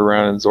 and he turned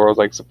around, and Zorro's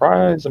like,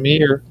 surprise, I'm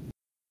here.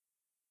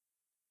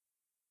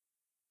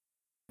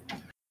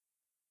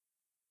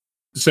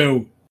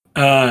 So,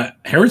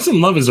 Harrison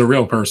Love is a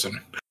real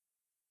person.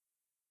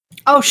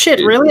 Oh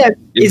shit! Really?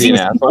 Is he an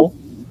asshole?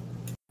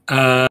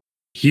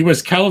 He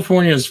was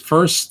California's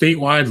first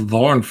statewide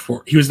law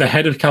enforcement. He was the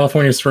head of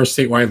California's first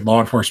statewide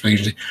law enforcement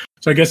agency.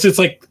 So I guess it's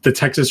like the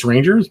Texas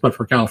Rangers, but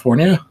for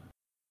California.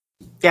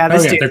 Yeah,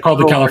 they're called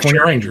the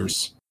California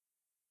Rangers.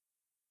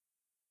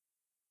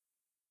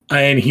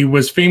 And he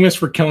was famous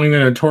for killing the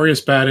notorious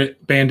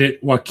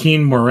bandit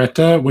Joaquin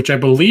Moreta, which I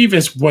believe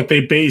is what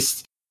they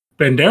based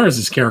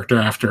Banderas' character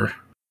after.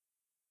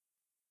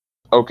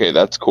 Okay,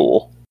 that's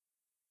cool.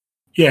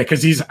 Yeah,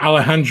 because he's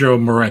Alejandro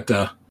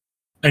Moreta,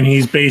 and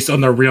he's based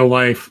on the real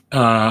life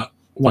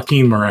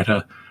Joaquin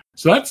Moreta.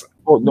 So that's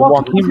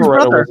Joaquin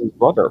Moreta was his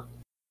brother.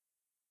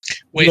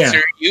 Wait, Yeah.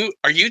 so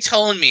are you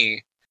telling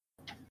me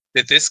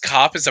that this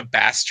cop is a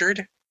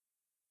bastard?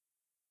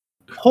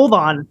 Hold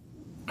on.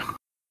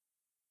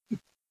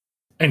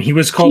 And he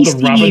was called the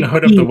Robin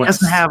Hood of the West.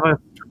 Doesn't have a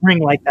ring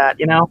like that,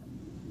 you know?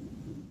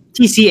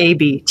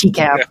 TCAB, TCAB.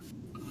 Yeah.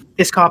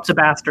 This cop's a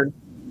bastard.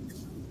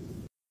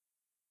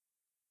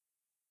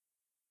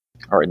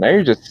 All right, now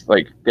you're just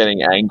like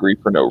getting angry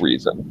for no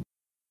reason.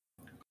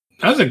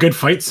 That was a good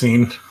fight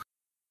scene.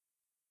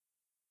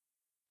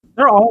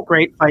 They're all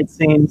great fight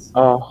scenes.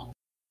 Oh,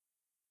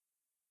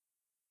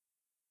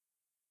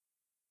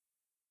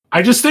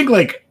 I just think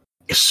like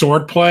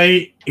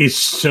swordplay is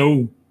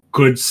so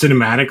good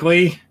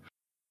cinematically.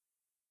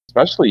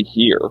 especially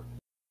here.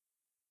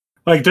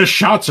 Like the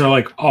shots are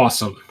like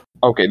awesome.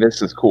 Okay,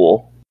 this is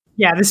cool.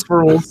 Yeah, this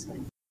rules.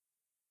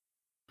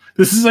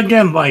 This is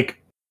again like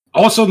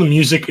also the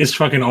music is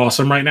fucking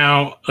awesome right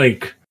now.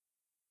 Like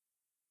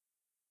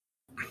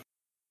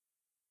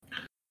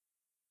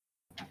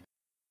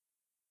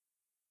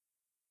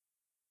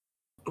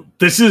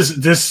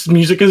this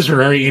music is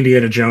very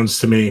Indiana Jones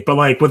to me, but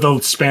like with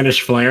a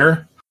Spanish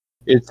flair.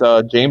 It's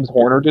James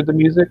Horner did the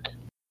music.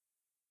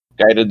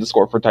 Guy did the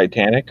score for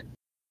Titanic.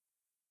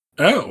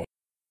 Oh.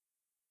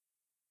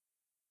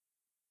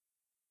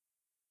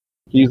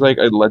 He's like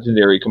a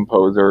legendary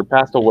composer.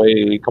 Passed away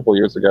a couple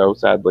years ago,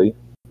 sadly.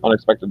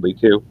 Unexpectedly,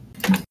 too.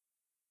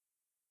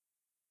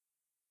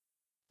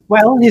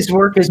 Well, his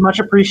work is much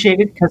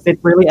appreciated because it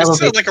really This elevates.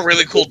 sounds like a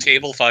really cool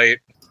table fight.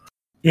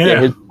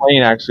 Yeah. His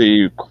plane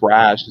actually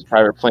crashed. His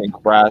private plane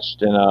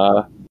crashed in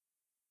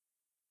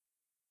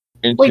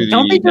into Wait,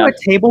 don't they do a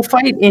table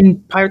fight in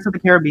Pirates of the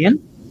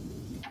Caribbean?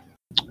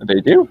 They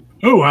do.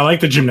 Oh, I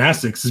like the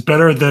gymnastics. It's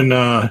better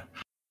than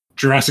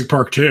Jurassic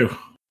Park 2.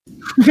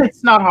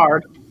 It's not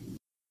hard.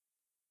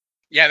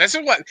 Yeah, that's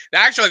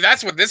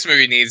what this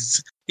movie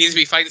needs. Needs to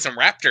be fighting some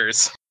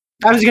raptors.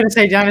 I was going to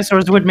say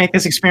dinosaurs would make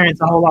this experience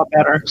a whole lot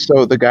better.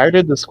 So the guy who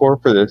did the score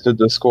for this did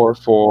the score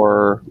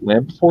for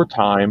Land Before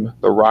Time,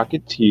 The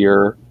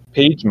Rocketeer,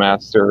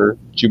 Pagemaster,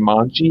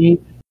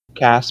 Jumanji,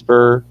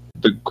 Casper,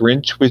 The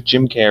Grinch with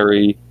Jim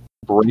Carrey,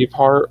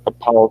 Braveheart,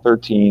 Apollo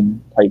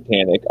 13,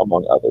 Titanic,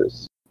 among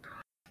others.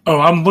 Oh,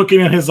 I'm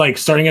looking at his like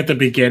starting at the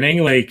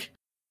beginning. Like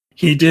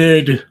he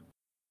did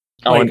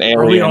like, and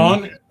early Alien.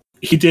 on.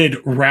 He did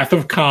Wrath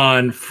of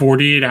Khan,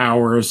 48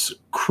 Hours,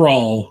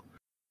 Krull,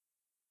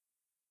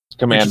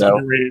 Commando.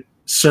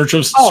 Search for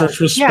Yeah,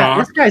 Spock,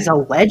 this guy's a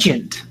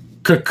legend.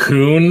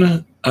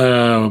 Cocoon,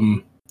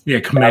 Commando.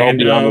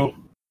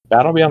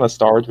 Battle Beyond the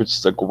Stars, which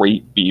is a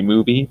great B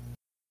movie.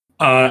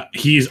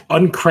 He's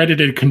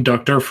uncredited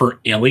conductor for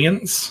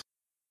Aliens.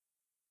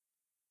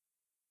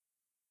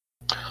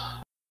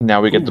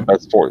 Now we get the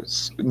best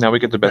force. Now we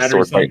get the best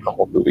sword fight in the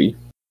whole movie.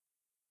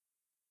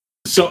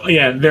 So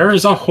yeah, there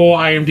is a whole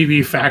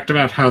IMDb fact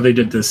about how they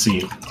did this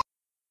scene.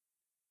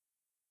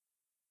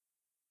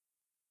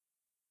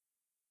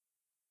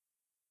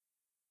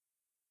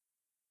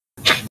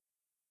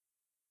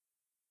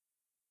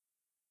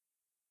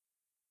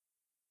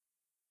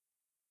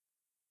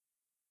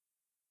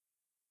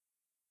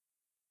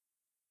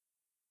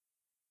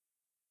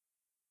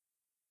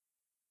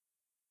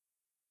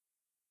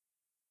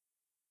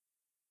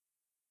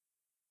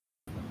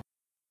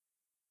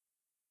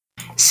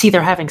 See,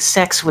 they're having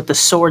sex with the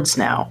swords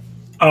now.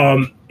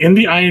 In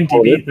the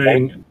IMDb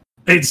thing,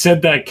 it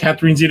said that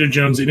Catherine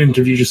Zeta-Jones in an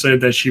interview just said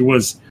that she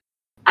was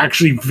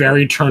actually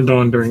very turned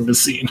on during the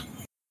scene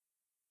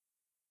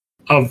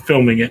of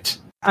filming it.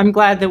 I'm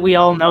glad that we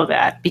all know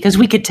that, because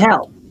we could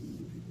tell.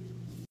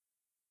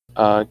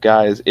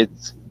 Guys,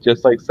 it's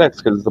just like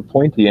sex, because the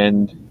pointy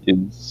end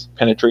is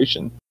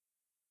penetration.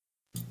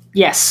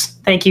 Yes,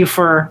 thank you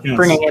for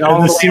bringing it and all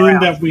the the way scene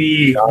around. that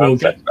we will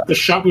get, the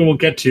shot we will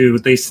get to,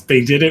 they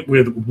did it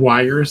with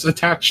wires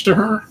attached to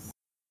her.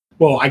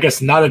 Well, I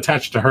guess not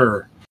attached to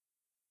her.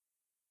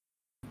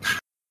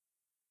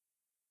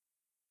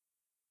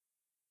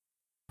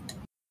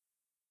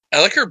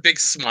 I like her big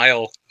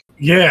smile.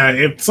 Yeah,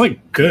 it's like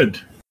good.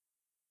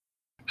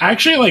 I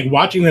actually like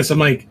watching this. I'm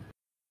like,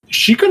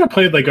 she could have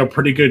played like a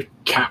pretty good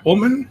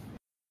Catwoman.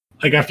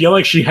 Like, I feel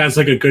like she has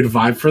like a good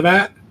vibe for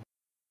that.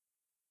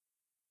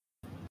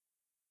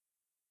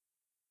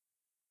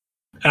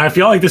 And I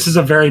feel like this is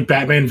a very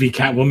Batman v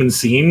Catwoman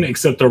scene,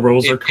 except the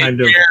roles are kind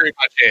of very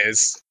much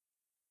is.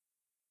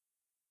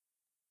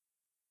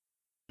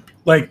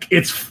 like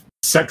it's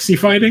sexy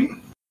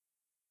fighting.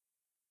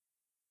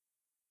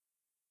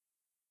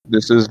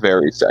 This is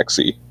very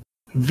sexy.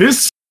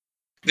 This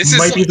This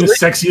might be the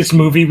sexiest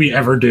movie we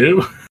ever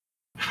do.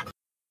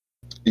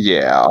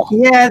 Yeah.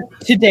 Yeah,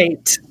 to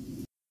date.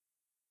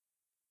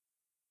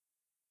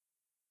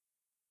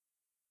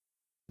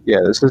 Yeah,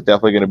 this is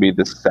definitely going to be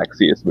the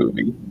sexiest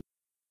movie.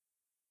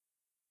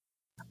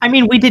 I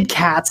mean, we did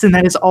Cats, and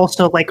that is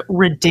also like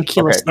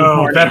ridiculous. Okay.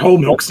 Oh, that whole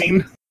milk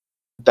scene.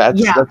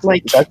 That's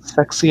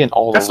sexy in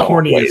all That's the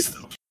horniest.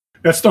 Though.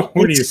 That's the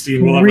horniest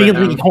scene we'll really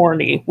ever have.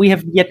 horny. We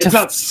have yet It's to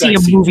not see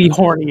sexy. a movie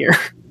hornier.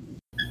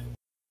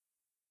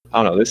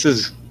 I don't know. This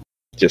is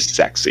just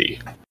sexy.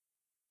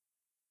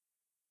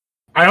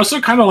 I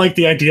also kind of like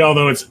the idea,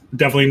 although it's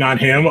definitely not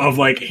him, of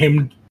like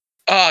him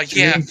Oh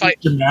yeah, doing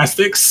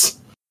gymnastics.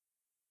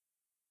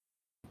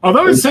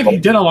 Although it said he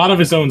did a lot of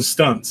his own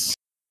stunts.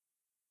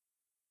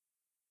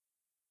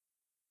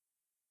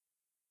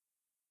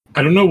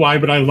 I don't know why,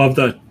 but I love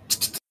the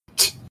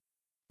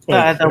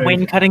The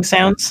wing cutting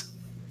sounds.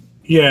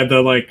 Yeah,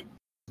 the like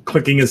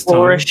clicking his tongue.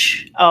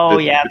 Flourish. Oh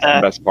This yeah, is the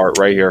best part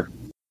right here.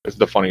 It's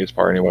the funniest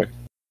part anyway.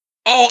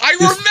 Oh, I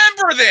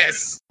remember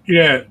this.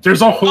 Yeah,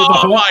 there's a whole the Oh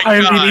whole my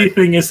IMDb God.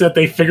 thing is that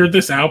they figured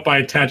this out by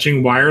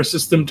attaching wire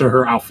system to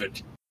her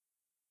outfit.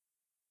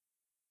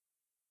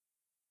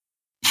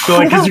 So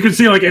like as you can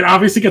see, like it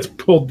obviously gets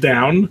pulled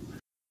down.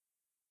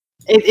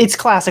 it's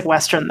classic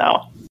Western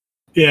though.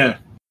 Yeah.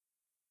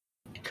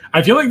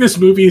 I feel like this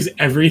movie is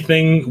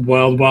everything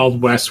Wild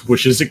Wild West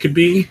wishes it could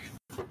be.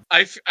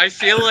 I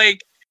feel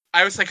like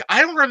I was like,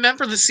 I don't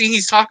remember the scene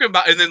he's talking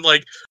about, and then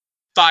like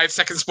 5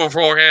 seconds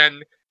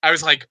beforehand, I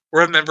was like,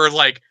 remember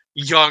like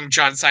young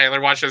John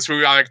Seiler watching this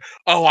movie. I'm like,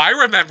 oh, I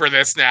remember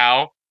this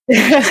now.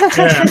 Yeah.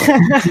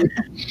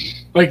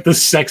 Like the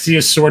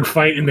sexiest sword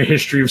fight in the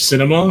history of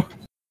cinema.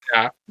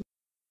 Yeah.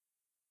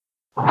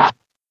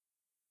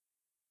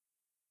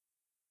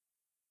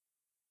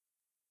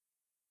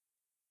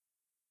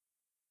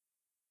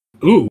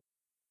 Ooh.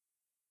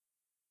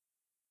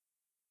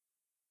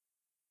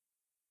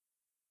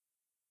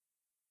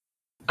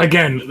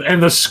 Again,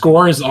 and the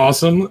score is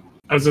awesome.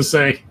 I was gonna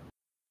say,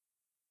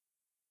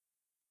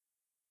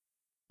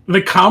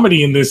 the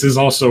comedy in this is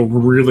also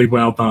really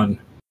well done.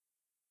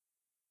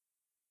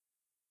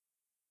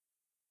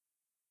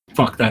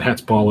 Fuck, that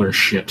hat's baller as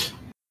shit.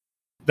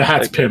 The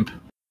hat's Like- pimp.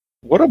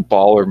 What a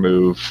baller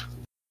move.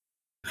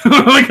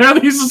 Like how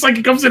he's just like,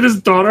 he comes in,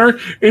 his daughter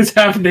is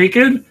half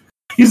naked.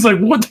 He's like,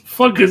 what the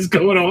fuck is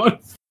going on?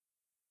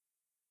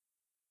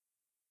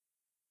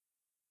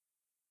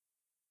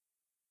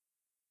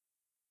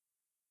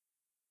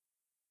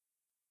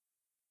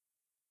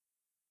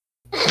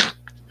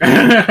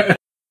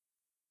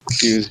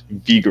 He was He's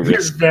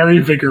vigorous. very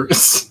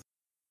vigorous.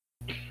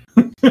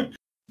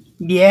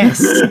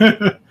 Yes.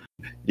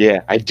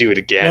 Yeah, I'd do it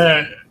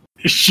again.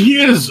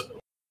 She is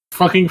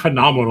fucking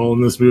phenomenal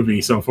in this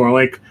movie so far.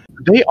 Like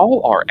They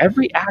all are.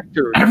 Every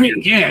actor.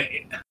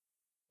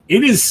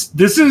 it is.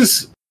 This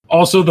is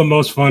also the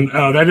most fun.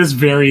 That is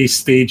very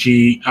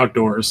stagey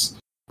outdoors,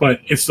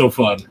 but it's still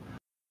fun.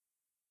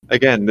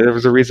 Again, there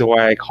was a reason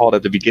why I called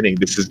at the beginning.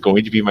 This is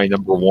going to be my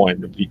number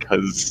one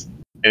because,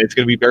 and it's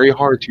going to be very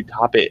hard to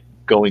top it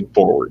going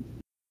forward.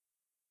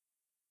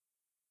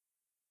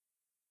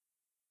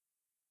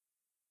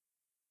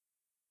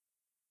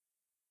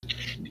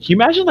 Can you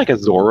imagine like a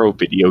Zorro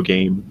video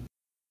game?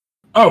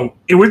 Oh,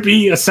 it would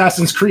be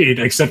Assassin's Creed,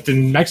 except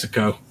in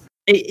Mexico.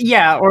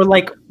 Yeah, or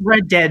like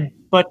Red Dead,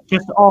 but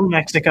just all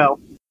Mexico.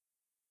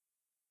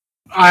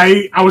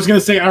 I was gonna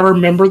say I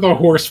remember the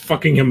horse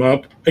fucking him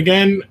up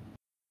again.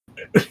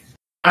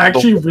 I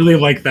actually really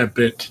like that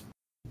bit.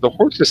 The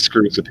horse just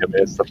screws with him.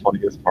 It's the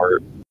funniest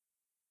part.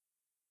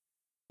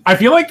 I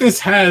feel like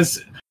it's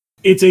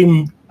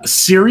a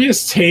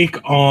serious take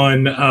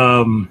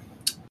on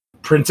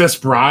Princess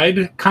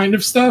Bride kind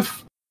of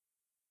stuff.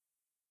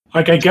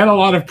 Like I get a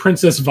lot of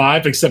Princess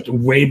vibe, except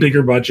way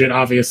bigger budget,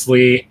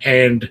 obviously,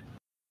 and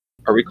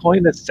Are we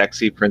calling this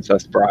Sexy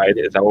Princess Bride?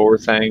 Is that what we're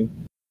saying?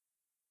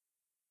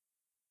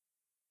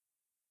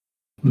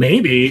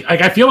 Maybe. Like,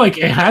 I feel like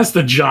it has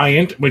the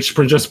giant, which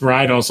Princess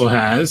Bride also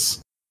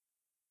has.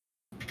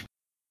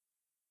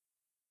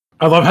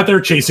 I love how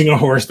they're chasing a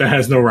horse that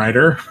has no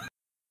rider.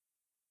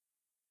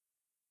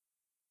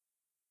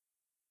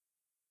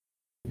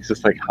 He's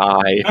just like,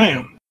 hi.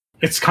 Damn.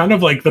 It's kind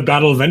of like the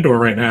Battle of Endor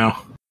right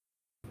now.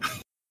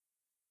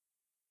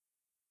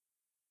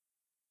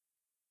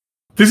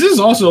 This is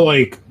also,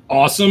 like,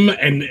 awesome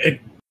and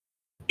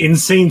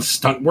insane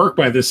stunt work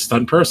by this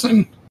stunt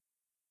person.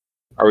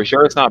 Are we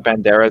sure it's not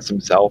Banderas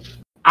himself?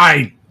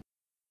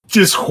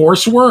 Just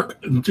horse work?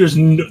 There's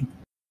no,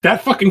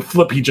 that fucking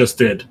flip he just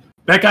did.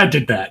 That guy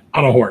did that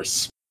on a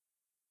horse.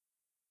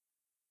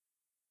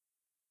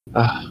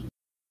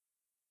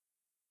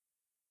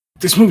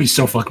 This movie's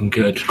so fucking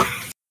good.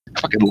 I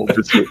fucking love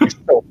this movie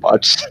so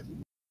much.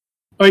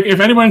 Like, if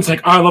anyone's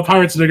like, oh, I love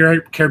Pirates of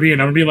the Caribbean,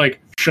 I'm gonna be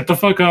like, shut the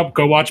fuck up,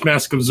 go watch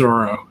Mask of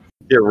Zorro.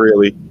 Yeah,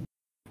 really.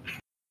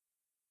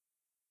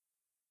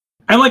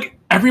 And, like,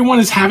 everyone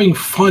is having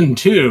fun,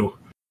 too.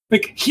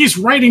 Like, he's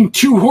riding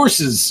two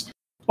horses,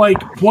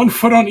 like, 1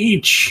 foot on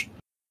each.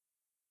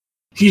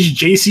 He's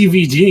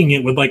JCVDing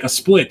it with, like, a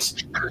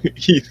split.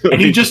 And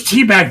he just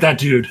teabagged that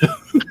dude.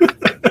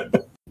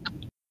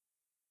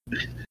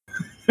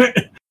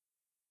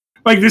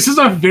 Like, this is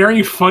a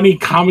very funny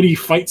comedy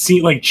fight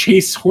scene, like,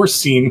 chase horse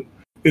scene,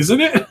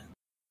 isn't it?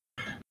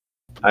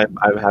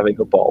 I'm having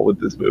a ball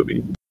with this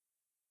movie.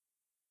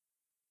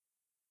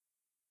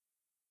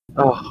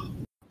 Oh.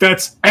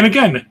 And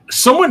again,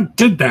 someone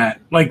did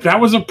that. Like, that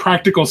was a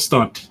practical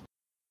stunt.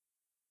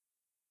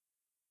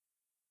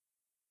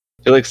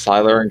 I feel like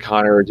Siler and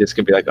Connor are just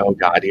gonna be like, oh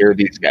god, here are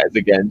these guys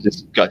again,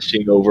 just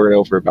gushing over and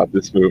over about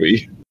this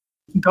movie.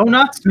 Go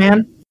nuts,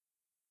 man.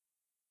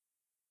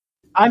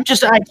 I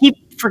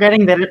keep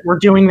forgetting that we're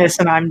doing this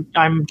and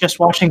I'm just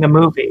watching the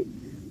movie.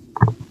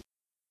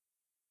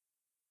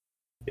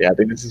 Yeah, I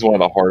think this is one of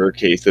the harder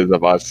cases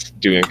of us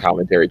doing a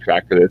commentary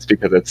track for this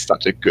because it's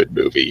such a good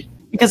movie.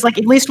 Because, like,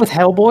 at least with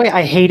Hellboy,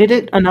 I hated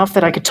it enough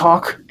that I could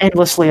talk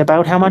endlessly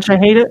about how much I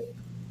hate it.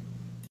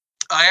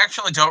 I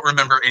actually don't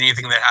remember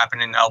anything that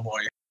happened in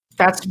Hellboy.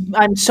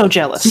 I'm so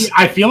jealous. See,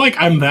 I feel like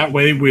I'm that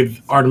way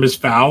with Artemis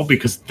Fowl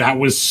because that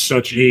was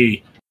such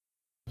a...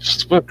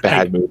 Just what a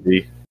bad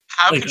movie.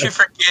 How could you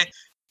forget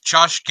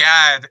Josh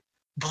Gad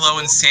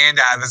blowing sand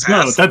out of his ass?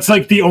 No, that's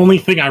like the only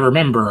thing I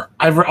remember.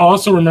 I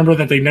also remember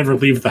that they never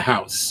leave the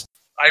house.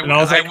 And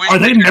I was like, are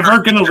they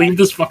never going to leave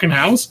this fucking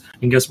house?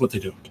 And guess what they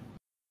do?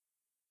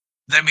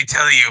 Let me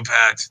tell you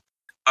about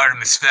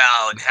Artemis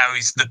Fowl and how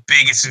he's the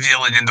biggest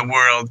villain in the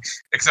world,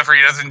 except for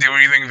he doesn't do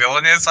anything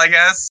villainous, I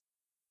guess.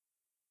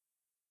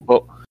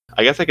 Well,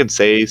 I guess I could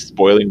say,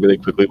 spoiling really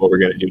quickly what we're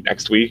going to do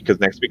next week, because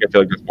next week I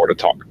feel like there's more to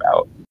talk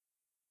about.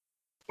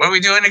 What are we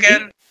doing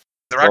again?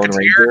 The Lone Rocketeer?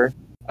 Ranger?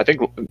 I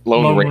think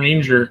Lone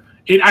Ranger.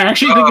 I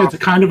actually think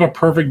it's kind of a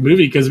perfect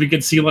movie, because we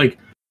could see, like,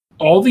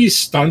 all these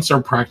stunts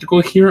are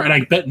practical here, and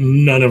I bet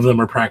none of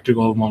them are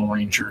practical in Lone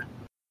Ranger.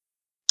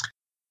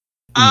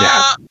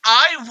 I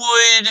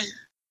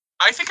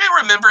think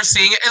I remember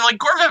seeing it, and like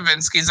Gore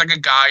Verbinski is like a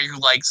guy who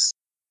likes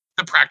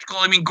the practical.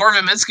 I mean, Gore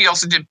Verbinski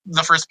also did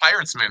the first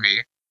Pirates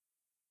movie.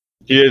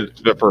 He did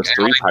the first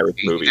three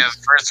Pirates movies. Yeah,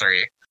 the first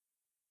three.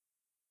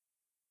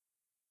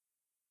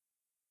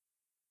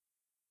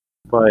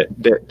 But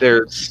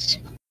there's...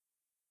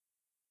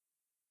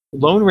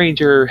 Lone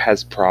Ranger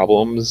has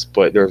problems,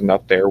 but there's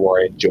enough there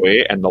where I enjoy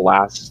it, and the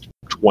last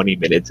 20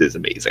 minutes is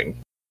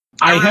amazing.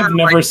 I have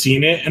never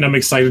seen it, and I'm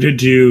excited to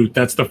do.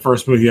 That's the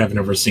first movie I've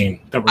never seen.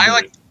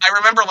 I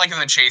remember liking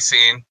the chase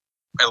scene,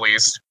 at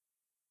least.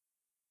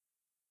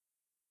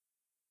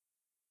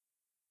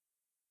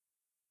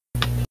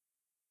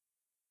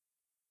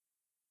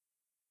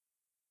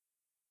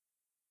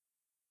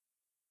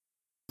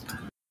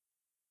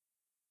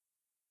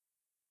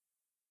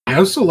 I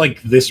also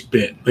like this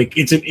bit. Like,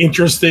 it's an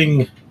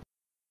interesting,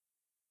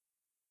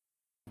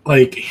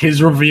 like,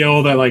 his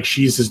reveal that, like,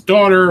 she's his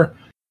daughter.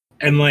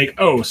 And, like,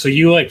 oh, so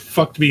you, like,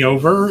 fucked me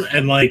over,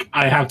 and, like,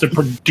 I have to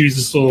produce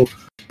this little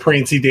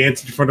prancy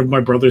dance in front of my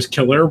brother's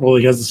killer while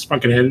he has this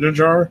fucking head in a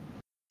jar?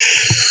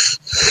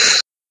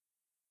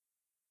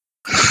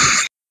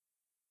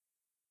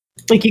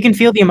 Like, you can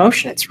feel the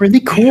emotion. It's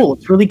really cool.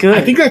 It's really good.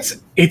 I think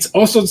it's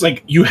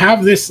like, you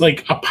have this,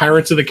 like, a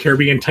Pirates of the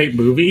Caribbean type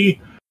movie,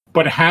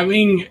 but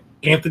having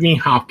Anthony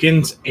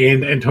Hopkins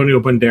and Antonio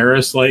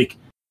Banderas, like,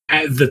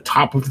 at the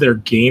top of their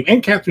game,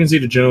 and Catherine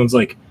Zeta-Jones,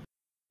 like,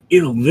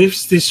 it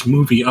lifts this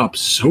movie up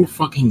so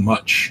fucking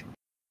much.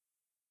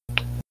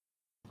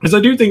 Because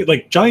I do think,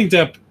 like, Johnny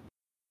Depp,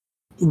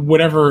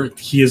 whatever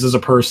he is as a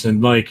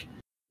person, like,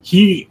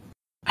 he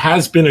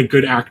has been a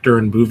good actor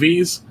in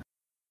movies.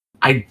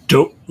 I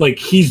don't, like,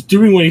 he's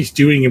doing what he's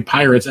doing in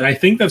Pirates, and I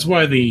think that's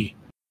why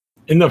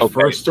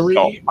first three...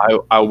 So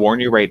I'll warn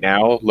you right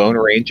now, Lone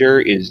Ranger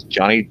is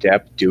Johnny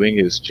Depp doing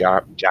his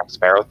Jack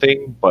Sparrow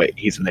thing, but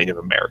he's a Native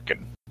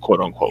American,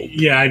 quote-unquote.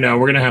 Yeah, I know.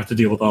 We're going to have to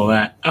deal with all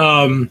that.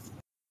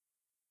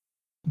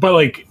 But,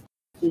 like,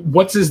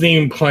 what's his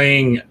name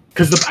playing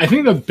because I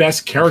think the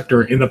best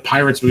character in the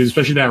Pirates movies,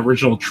 especially that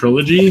original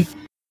trilogy,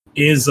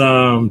 is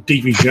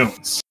Davy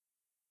Jones.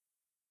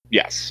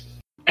 Yes.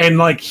 And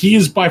like he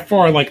is by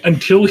far like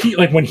until he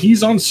like when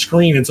he's on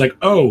screen, it's like,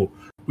 oh,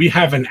 we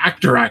have an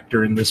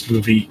actor in this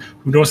movie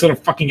who knows how to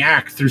fucking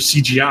act through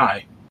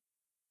CGI.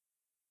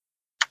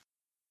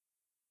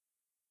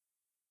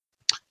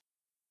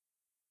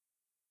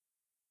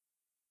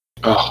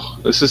 Oh,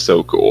 this is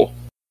so cool.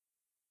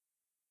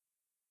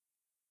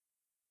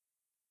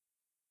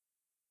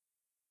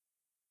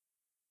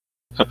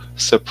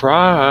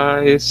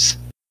 Surprise!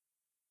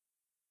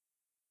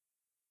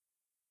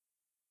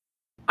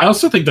 I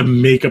also think the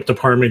makeup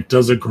department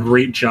does a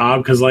great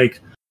job because, like,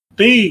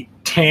 they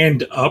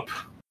tanned up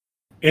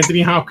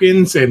Anthony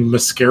Hopkins and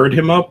mascaraed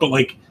him up, but,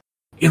 like,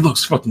 it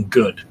looks fucking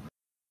good.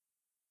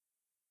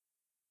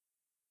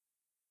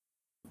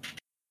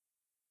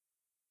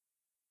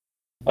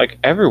 Like,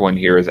 everyone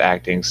here is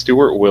acting.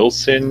 Stuart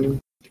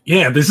Wilson.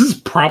 Yeah, this is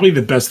probably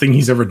the best thing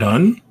he's ever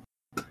done.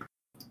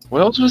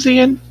 What else was he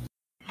in?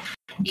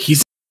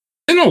 He's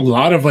in a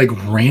lot of, like,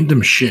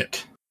 random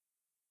shit.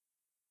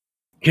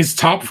 His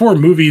top 4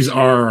 movies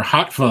are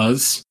Hot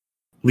Fuzz,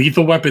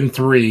 Lethal Weapon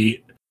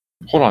 3.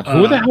 Hold on,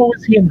 who the hell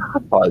was he in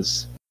Hot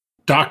Fuzz?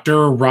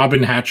 Dr.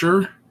 Robin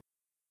Hatcher.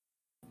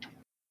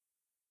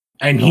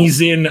 And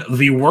he's in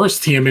the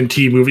worst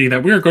TMNT movie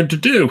that we're going to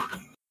do.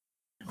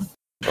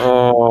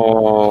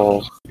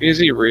 Oh, is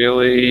he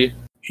really?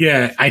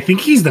 Yeah, I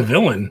think he's the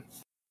villain.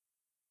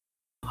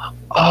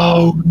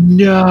 Oh,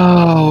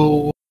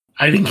 no.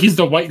 I think he's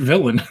the white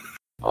villain.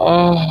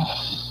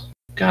 Oh,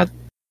 God.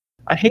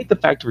 I hate the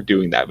fact we're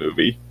doing that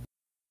movie.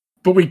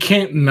 But we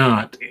can't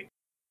not.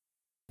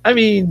 I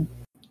mean...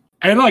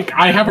 And, like,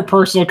 I have a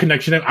personal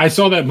connection. I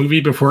saw that movie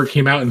before it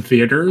came out in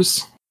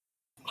theaters.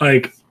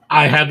 Like,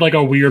 I had, like,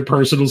 a weird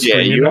personal Yeah,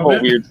 you have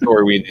a weird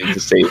story we need to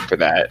save for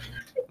that.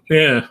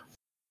 Yeah.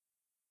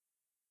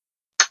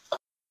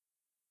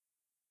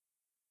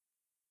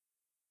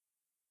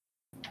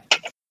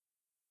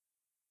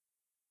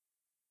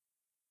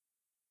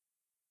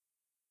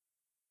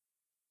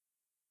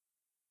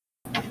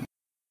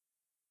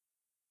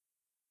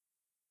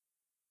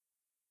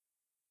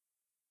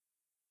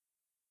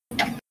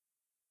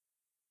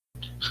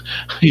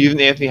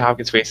 Even Anthony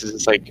Hopkins' face is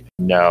just like,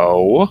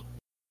 no.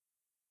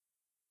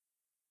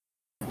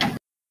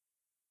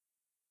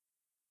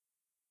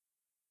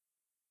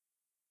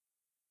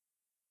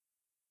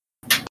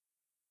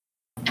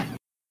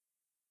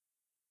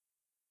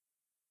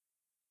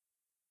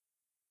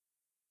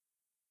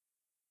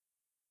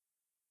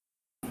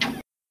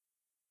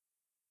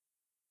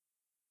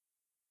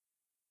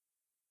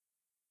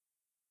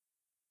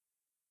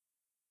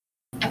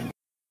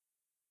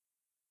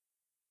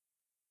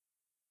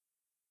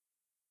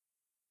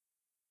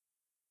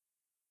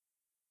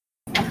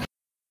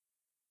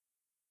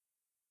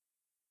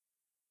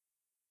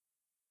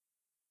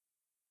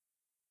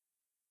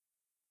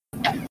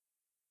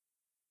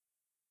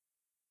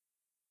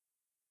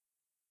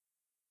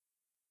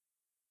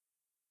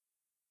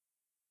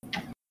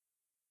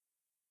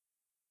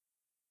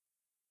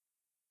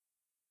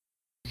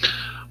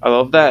 I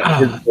love that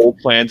his whole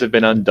plans have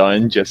been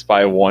undone just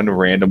by one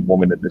random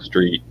woman in the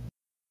street.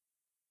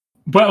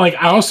 But, like,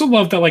 I also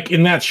love that, like,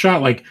 in that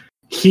shot, like,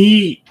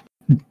 he,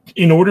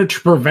 in order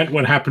to prevent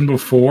what happened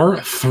before,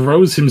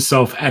 throws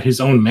himself at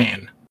his own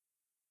man.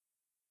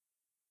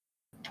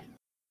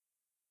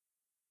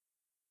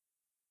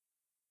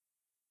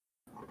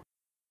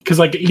 Because,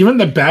 like, even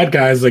the bad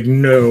guy's like,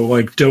 no,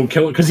 like, don't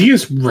kill her. Because he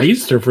has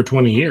raised her for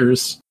 20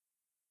 years.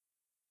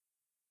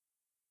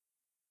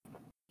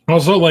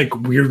 Also, like,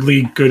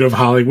 weirdly good of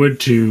Hollywood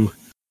to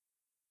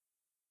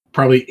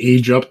probably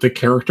age up the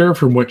character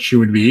from what she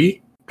would be.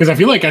 Because I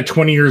feel like at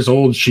 20 years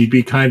old, she'd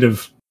be kind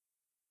of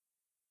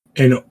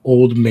an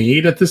old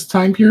maid at this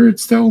time period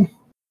still.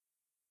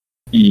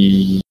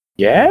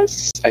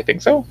 Yes, I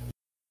think so.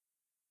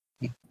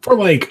 For,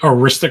 like,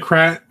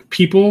 aristocrat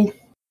people.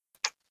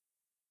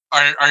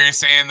 Are you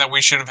saying that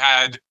we should have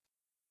had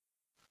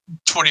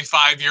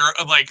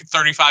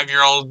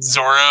 35-year-old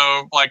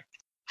Zorro, like,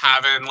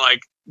 having,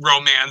 like,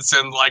 romance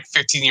and, like,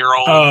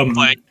 15-year-old,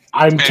 like...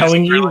 I'm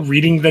telling you,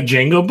 reading the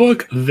Django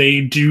book,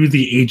 they do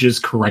the ages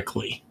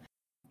correctly.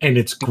 And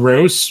it's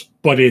gross,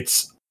 but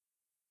it's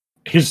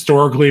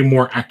historically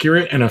more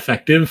accurate and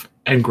effective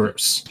and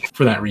gross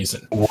for that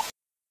reason. And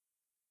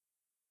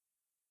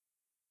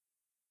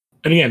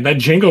again, that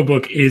Django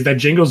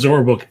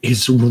Zorro book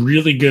is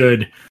really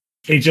good.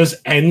 It just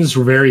ends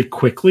very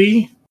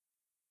quickly.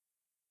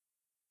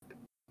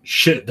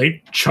 Shit,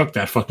 they chucked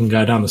that fucking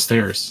guy down the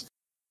stairs.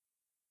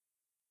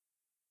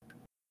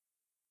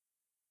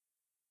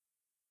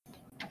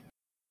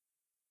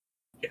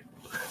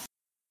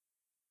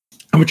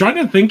 I'm trying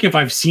to think if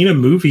I've seen a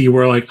movie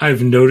where, like,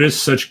 I've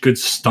noticed such good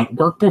stunt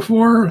work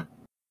before.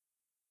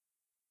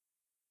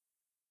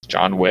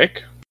 John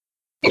Wick?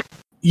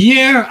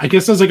 Yeah, I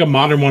guess that's like a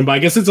modern one, but I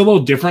guess it's a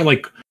little different.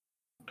 Like,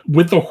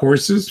 with the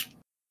horses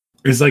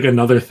is like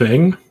another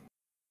thing.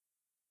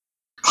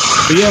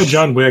 But yeah,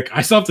 John Wick.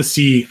 I still have to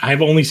see.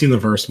 I've only seen the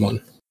first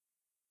one.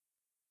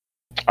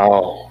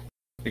 Oh,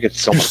 it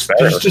gets so much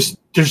better.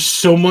 There's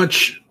so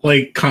much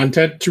like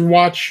content to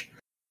watch.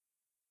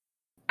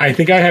 I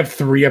think I have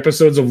 3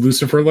 episodes of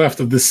Lucifer left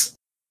of this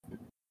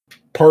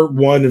part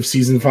 1 of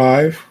season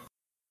 5.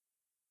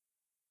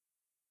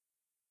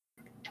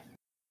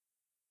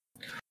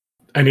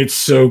 And it's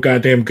so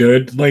goddamn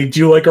good. Like, do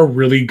you like a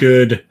really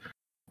good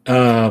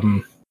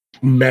meta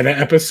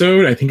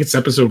episode? I think it's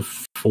episode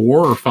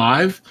 4 or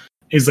 5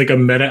 is like a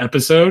meta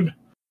episode.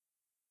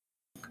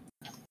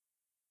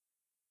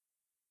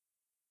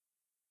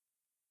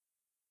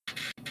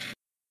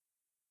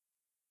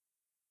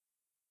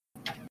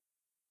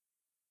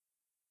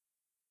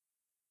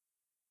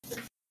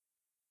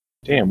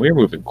 Damn, we're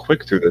moving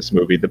quick through this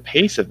movie. The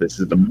pace of this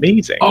is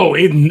amazing. Oh,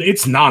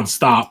 it's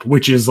nonstop,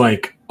 which is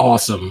like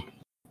awesome.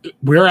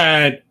 We're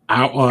at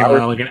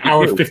like an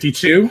hour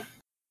 52.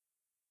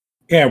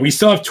 Yeah, we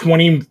still have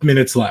 20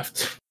 minutes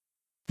left.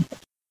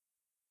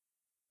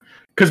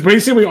 Because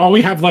basically all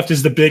we have left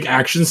is the big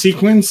action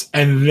sequence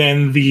and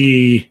then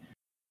the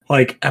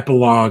like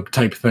epilogue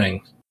type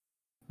thing.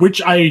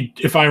 Which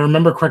if I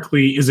remember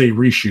correctly, is a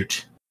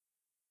reshoot.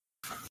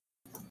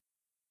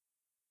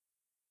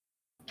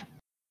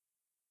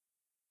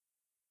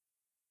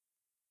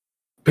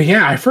 But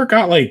yeah, I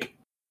forgot, like,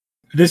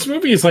 this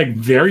movie is, like,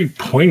 very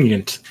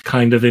poignant,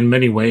 kind of, in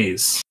many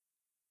ways.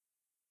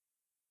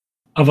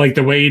 Of, like,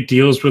 the way it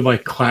deals with,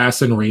 like,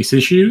 class and race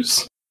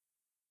issues.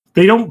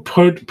 They don't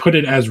put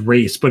it as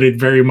race, but it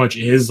very much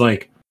is,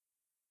 like...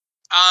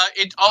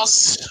 It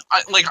also,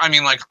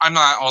 I'm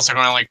not also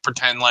going to, like,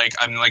 pretend like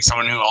I'm, like,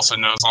 someone who also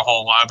knows a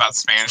whole lot about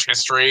Spanish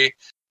history.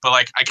 But,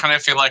 like, I kind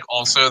of feel like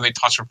also they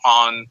touch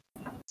upon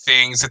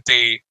things that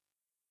they...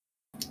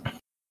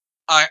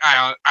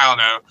 I don't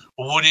know,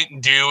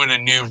 wouldn't do in a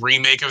new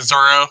remake of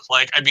Zorro.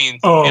 Like, I mean,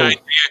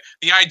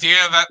 the idea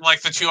that,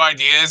 like, the two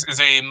ideas is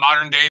a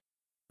modern day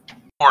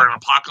or an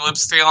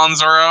apocalypse tale on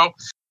Zorro,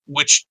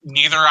 which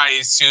neither I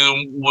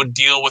assume would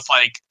deal with,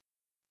 like,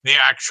 the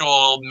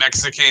actual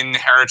Mexican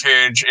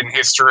heritage and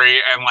history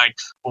and, like,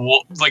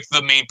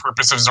 the main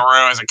purpose of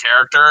Zorro as a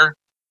character.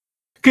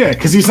 Good,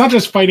 because he's not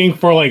just fighting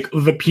for, like,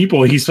 the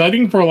people. He's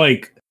fighting for,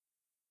 like,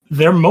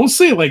 they're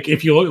mostly, like,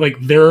 if you look, like,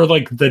 they're,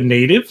 like, the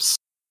natives.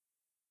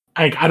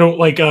 I don't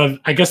like.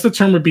 I guess the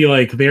term would be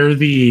like they're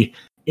the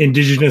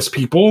indigenous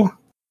people.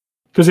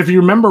 Because if you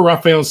remember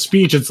Raphael's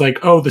speech, it's like,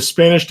 oh, the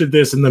Spanish did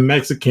this and the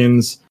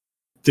Mexicans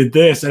did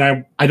this,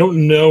 and I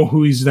don't know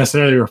who he's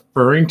necessarily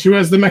referring to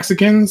as the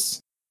Mexicans.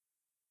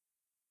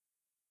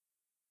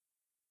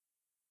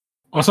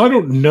 Also, I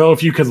don't know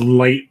if you could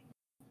light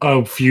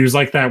a fuse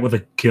like that with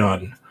a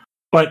gun,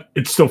 but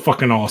it's still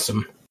fucking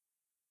awesome.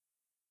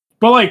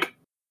 But like.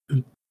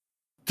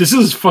 This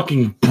is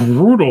fucking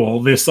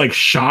brutal, this, like,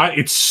 shot.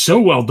 It's so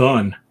well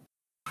done.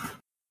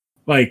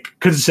 Like,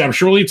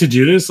 conceptually to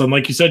do this, and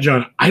like you said,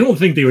 John, I don't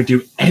think they would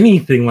do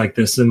anything like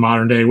this in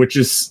modern day, which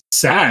is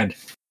sad.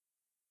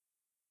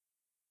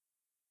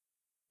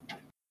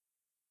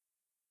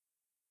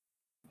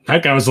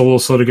 That guy was a little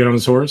slow to get on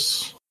his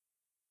horse.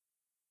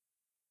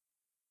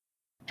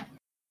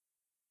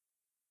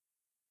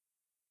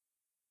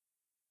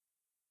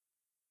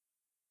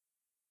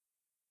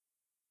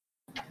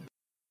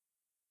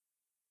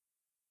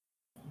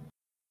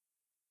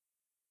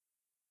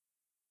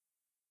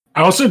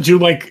 I also do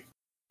like,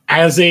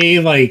 as a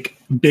like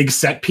big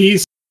set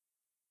piece,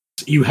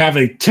 you have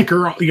a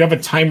ticker, you have a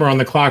timer on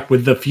the clock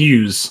with the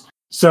fuse.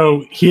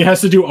 So he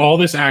has to do all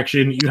this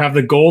action. You have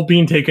the gold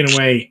being taken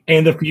away,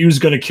 and the fuse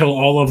going to kill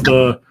all of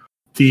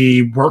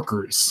the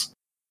workers.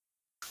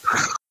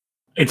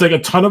 It's like a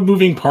ton of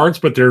moving parts,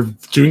 but they're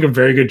doing a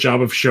very good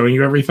job of showing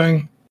you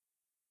everything.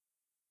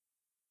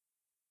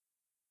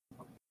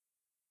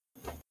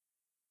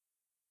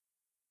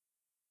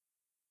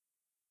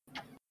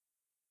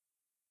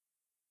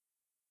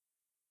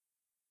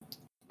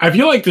 I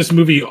feel like this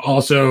movie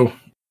also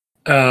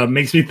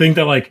makes me think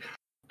that, like,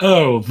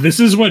 oh,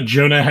 this is what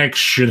Jonah Hex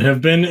should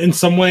have been in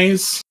some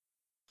ways.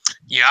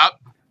 Yep.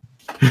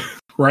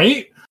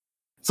 Right?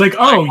 It's like,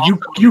 oh,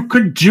 you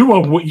could do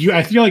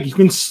I feel like you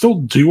can still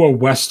do a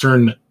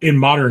Western in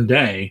modern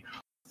day.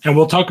 And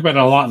we'll talk about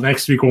it a lot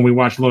next week when we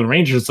watch Lone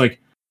Ranger. It's like,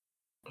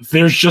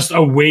 there's just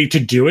a way to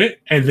do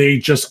it, and they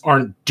just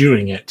aren't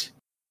doing it.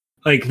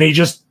 Like,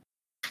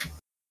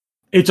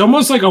 it's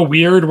almost like a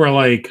weird where,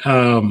 like,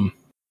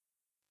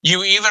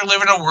 you either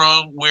live in a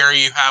world where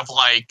you have,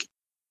 like,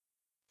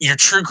 your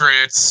True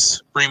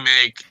Grits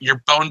remake,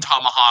 your Bone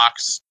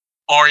Tomahawks,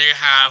 or you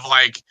have,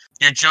 like,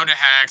 your Jonah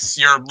Hex,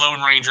 your Lone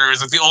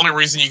Rangers. It's the only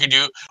reason you can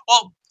do...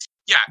 Well,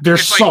 yeah. They're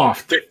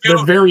soft. Like,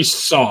 they're very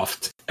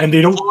soft. And they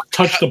don't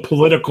touch the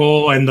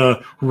political and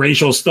the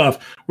racial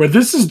stuff, where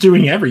this is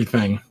doing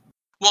everything.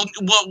 Well,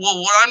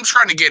 what I'm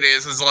trying to get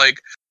is like,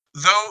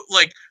 though,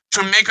 like,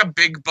 to make a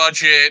big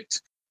budget...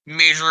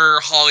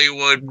 major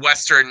Hollywood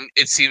Western,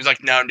 it seems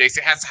like nowadays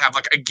it has to have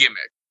like a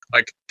gimmick,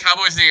 like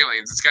Cowboys and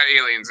Aliens. It's got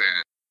aliens in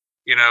it,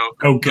 you know.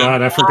 Oh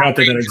god, I forgot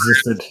that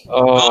existed.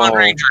 Lone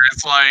Ranger.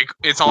 It's like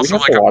it's also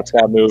like watch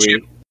that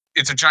movie.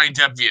 It's a giant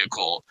dev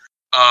vehicle.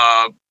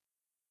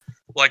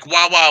 Like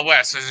Wild Wild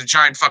West is a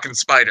giant fucking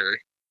spider.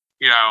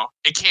 You know,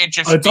 it can't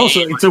just.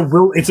 It's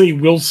a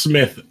Will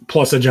Smith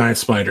plus a giant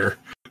spider.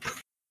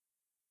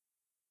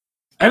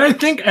 And I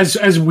think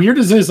as weird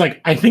as it is, like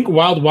I think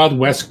Wild Wild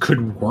West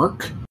could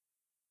work.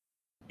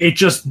 It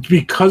just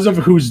because of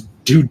who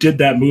did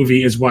that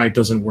movie is why it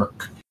doesn't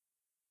work.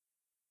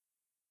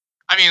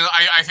 I mean,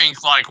 I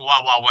think like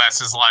Wild Wild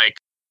West is like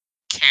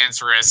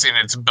cancerous in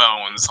its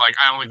bones. Like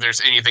I don't think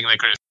there's anything that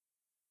could have.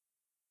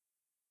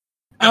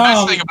 The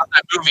best thing about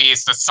that movie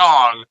is the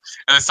song,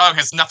 and the song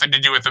has nothing to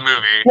do with the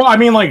movie. Well, I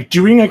mean, like,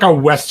 doing, like, a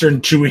Western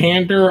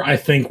two-hander, I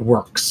think,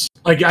 works.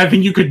 Like, I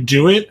think you could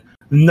do it.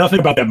 Nothing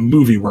about that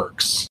movie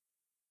works.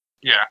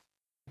 Yeah.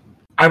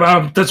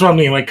 That's what I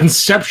mean. Like,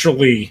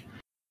 conceptually.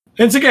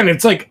 And again,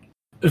 it's like,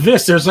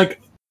 there's, like,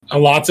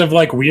 lots of,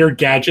 like, weird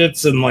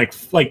gadgets, and, like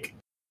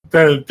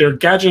their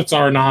gadgets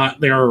are not,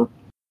 they are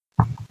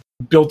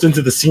built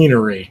into the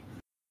scenery.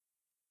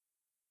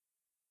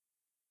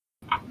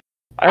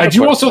 I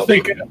do also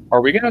think... Are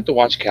we going to have to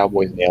watch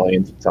Cowboys and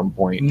Aliens at some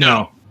point?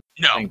 No.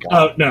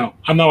 No,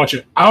 I'm not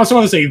watching it. I also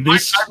want to say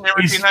this... I've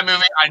never seen that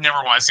movie. I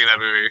never want to see that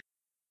movie.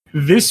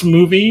 This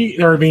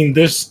movie, or I mean,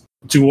 this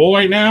duel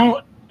right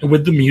now,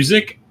 with the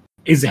music,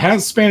 it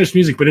has Spanish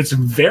music, but it's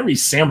very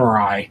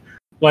samurai.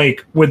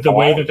 Like, with the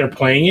way that they're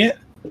playing it.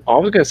 I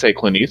was going to say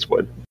Clint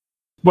Eastwood.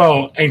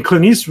 Well, and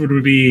Clint Eastwood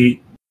would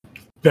be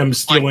them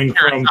stealing like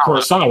from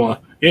Kurosawa.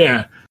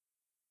 Yeah.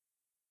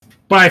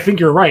 But I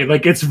think you're right.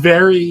 Like, it's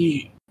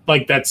very...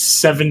 like that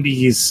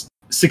 60s,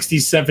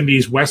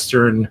 70s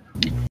Western,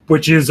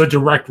 which is a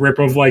direct rip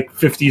of like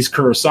 50s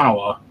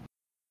Kurosawa.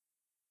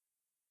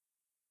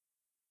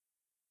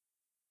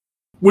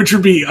 Which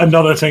would be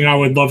another thing I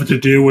would love to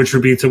do, which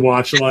would be to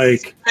watch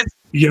like,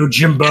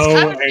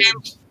 Jimbo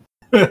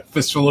and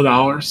Fistful of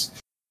Dollars.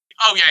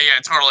 Oh yeah,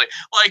 totally.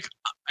 Like,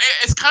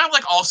 it's kind of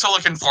like also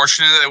like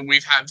unfortunate that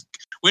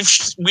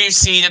we've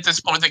seen at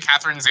this point that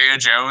Catherine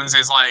Zeta-Jones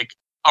is like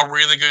a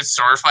really good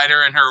sword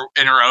fighter in her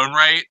own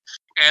right.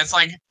 And it's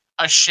like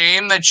a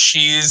shame that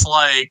she's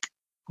like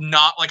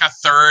not like a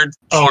third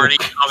party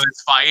of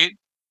this fight.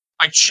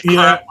 Like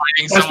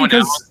fighting someone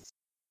else.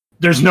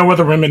 There's no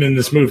other women in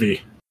this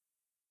movie.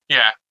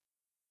 Yeah.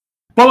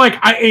 But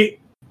like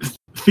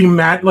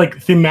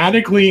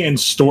thematically and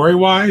story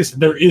wise,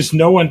 there is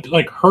no one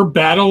like her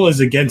battle is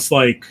against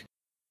like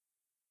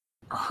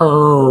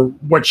her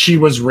what she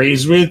was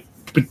raised with.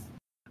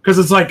 Because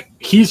it's like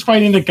he's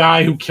fighting the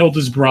guy who killed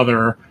his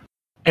brother.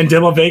 And De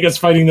La Vega's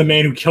fighting the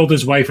man who killed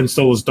his wife and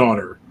stole his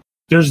daughter.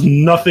 There's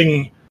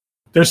nothing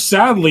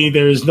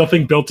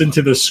built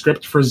into the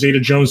script for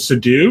Zeta-Jones to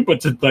do,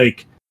 but to,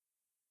 like,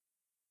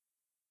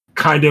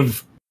 kind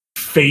of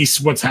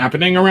face what's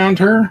happening around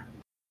her.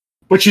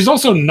 But she's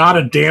also not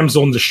a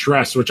damsel in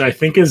distress, which I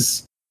think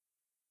is,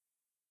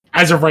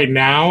 as of right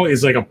now,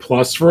 is, like, a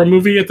plus for a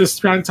movie at this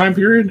time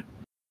period.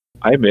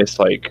 I miss,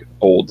 like,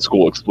 old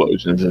school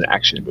explosions and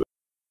action movies.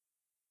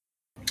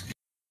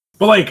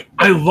 But, like,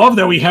 I love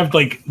that we have,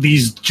 like,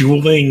 these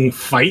dueling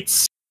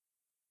fights.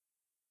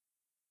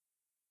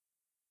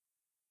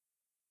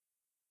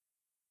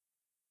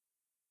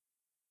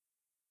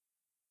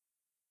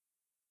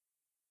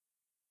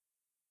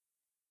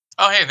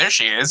 Oh, hey, there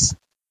she is.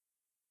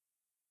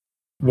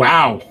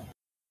 Wow.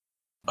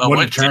 Oh,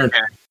 what a turn.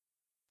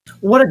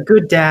 What a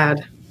good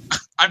dad.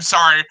 I'm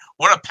sorry.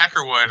 What a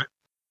peckerwood.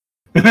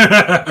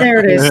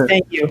 There it is.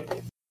 Thank you.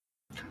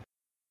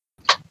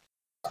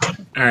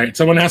 All right,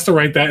 someone has to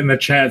write that in the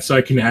chat so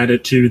I can add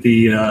it to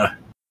the...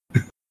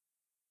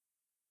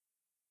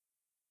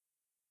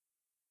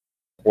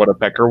 What a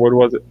peckerwood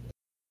was it?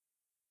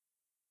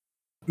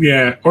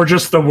 Yeah, or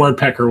just the word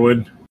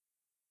peckerwood.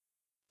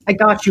 I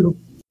got you.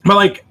 But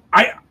like,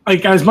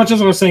 as much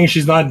as I was saying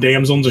she's not a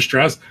damsel in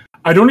distress,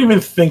 I don't even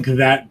think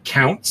that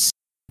counts.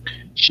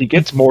 She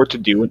gets more to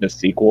do in the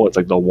sequel. It's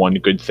like the one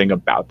good thing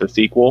about the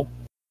sequel.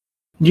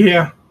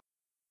 Yeah.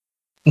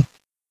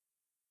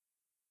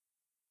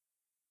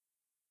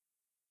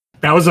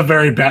 That was a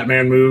very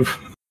Batman move.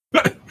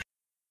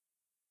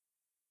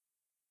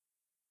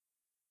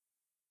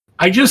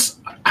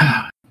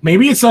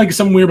 Maybe it's like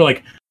some weird, but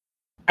like,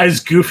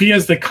 as goofy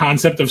as the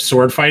concept of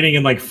sword fighting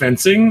and like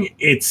fencing,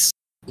 it's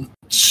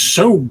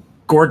so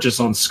gorgeous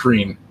on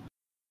screen.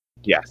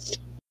 Yes.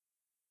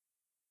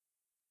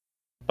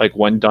 Like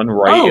when done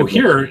right. Oh,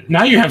 here,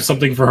 now you have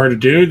something for her to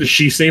do. Does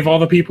she save all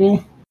the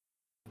people?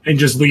 And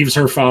just leaves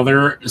her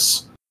father...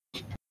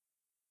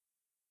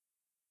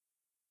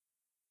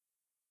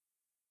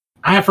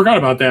 I forgot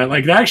about that.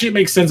 Like, that actually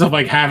makes sense of,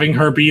 like, having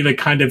her be the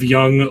kind of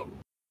young...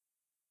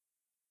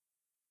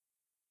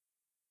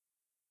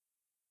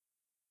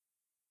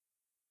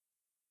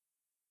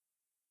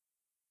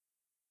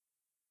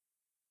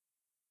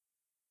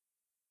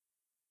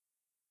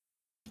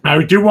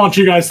 I do want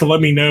you guys to let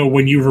me know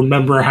when you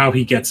remember how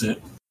he gets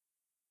it.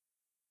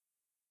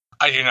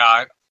 I do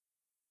not.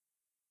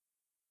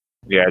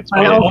 Yeah, it's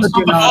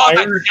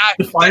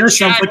the fire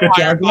sounds like a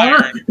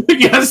jaguar.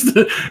 Yes,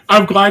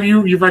 I'm glad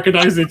you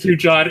recognized it too,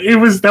 John.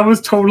 That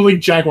was totally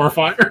jaguar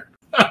fire.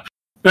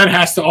 That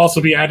has to also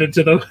be added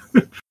to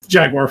the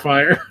jaguar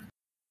fire.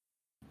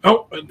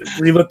 Oh,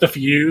 relit the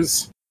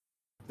fuse.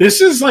 This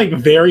is like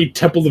very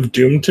Temple of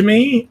Doom to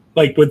me,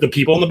 like with the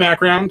people in the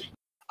background.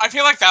 I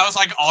feel like that was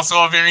like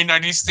also a very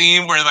 90s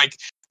theme where like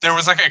there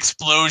was like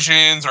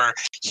explosions or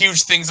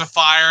huge things of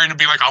fire and it'd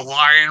be like a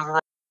lion roar or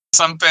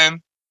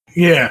something.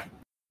 Yeah.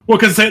 Well,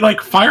 because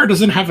like fire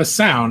doesn't have a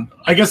sound.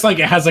 I guess like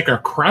it has like a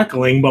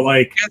crackling, but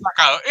like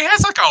it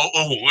has like a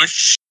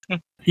whoosh.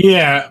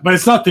 Yeah, but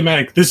it's not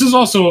thematic. This is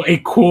also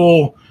a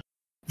cool.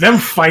 Them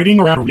fighting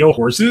around real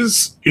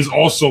horses is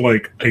also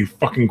like a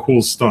fucking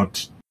cool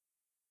stunt.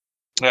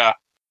 Yeah.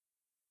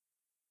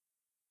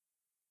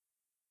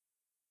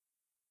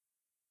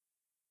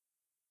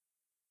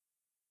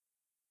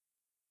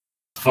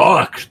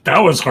 Fuck, that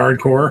was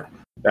hardcore.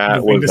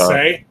 That thing was to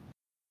say.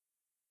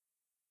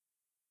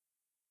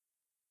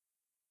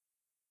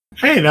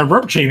 Hey, that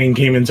rope chaining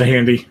came into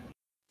handy.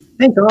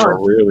 Thank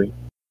God. really.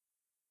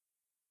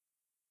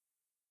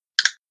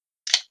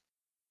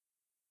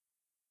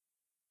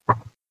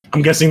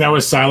 I'm guessing that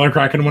was Siler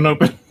cracking one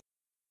open.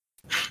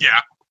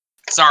 Yeah.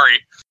 Sorry.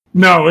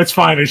 No, it's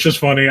fine. It's just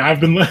funny. I've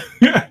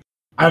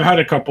had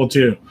a couple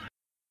too.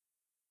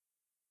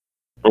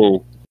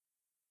 Oh.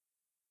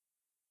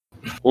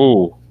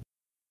 Ooh.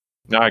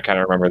 Now I kind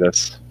of remember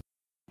this.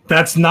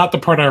 That's not the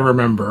part I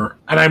remember,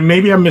 and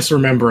maybe I'm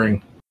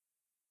misremembering.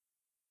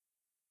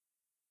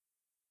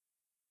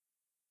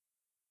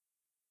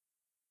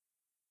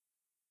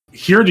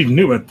 He already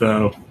knew it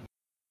though.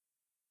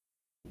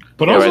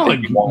 But Yeah, also, I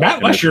like, think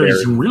Matt Letscher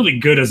is really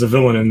good as a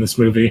villain in this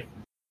movie.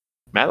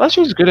 Matt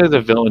Letscher is good as a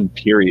villain,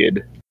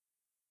 period.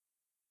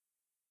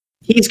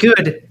 He's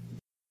good.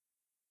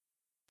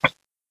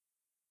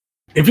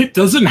 If it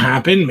doesn't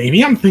happen,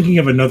 maybe I'm thinking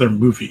of another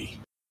movie.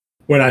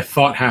 What I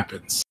thought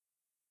happens.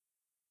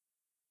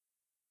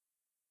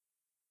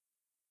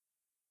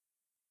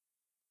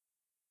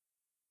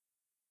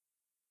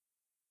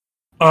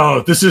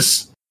 Oh, this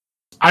is...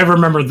 I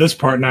remember this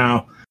part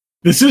now.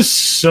 This is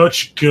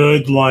such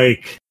good,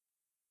 like,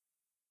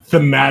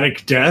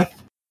 thematic death.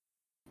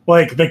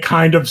 Like, the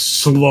kind of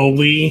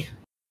slowly...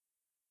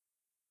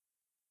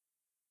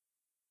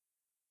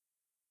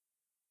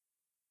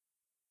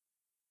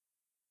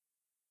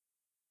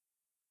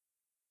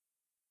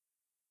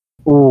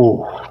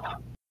 Ooh.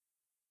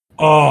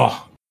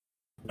 Oh.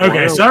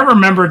 Okay, so I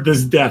remembered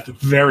this death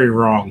very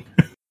wrong.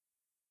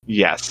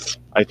 Yes,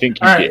 I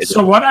think you All right, did.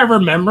 so what I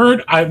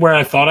remembered, where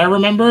I thought I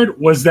remembered,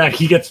 was that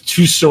he gets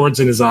two swords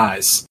in his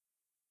eyes.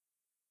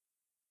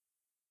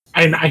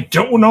 And I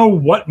don't know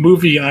what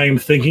movie I am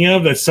thinking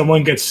of that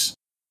someone gets...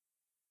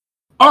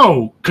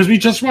 Oh, because we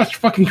just watched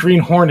fucking Green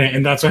Hornet,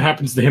 and that's what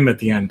happens to him at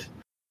the end.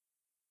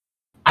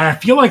 I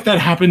feel like that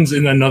happens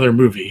in another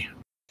movie.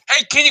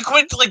 Hey, can you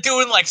quit like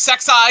doing like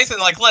sex eyes and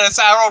like let us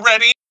out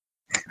already?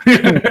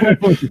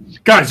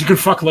 Guys, you can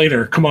fuck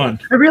later. Come on.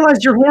 I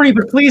realize you're horny,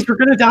 but please, we're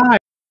gonna die.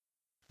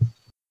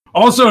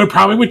 Also, it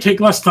probably would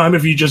take less time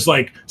if you just,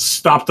 like,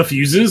 stop the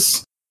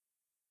fuses.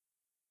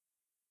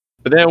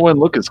 But then it wouldn't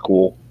look as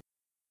cool.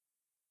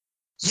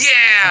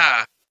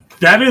 Yeah!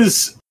 That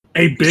is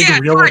a big,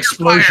 real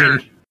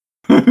explosion.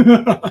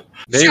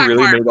 They Jaguar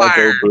really made that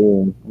fire. go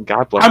boom.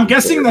 God bless I'm them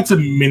guessing for it. that's a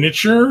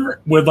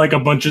miniature with, like, a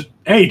bunch of...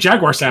 Hey,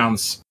 Jaguar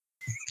sounds.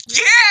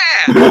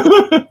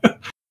 Yeah!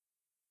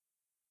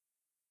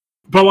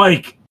 But,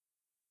 like,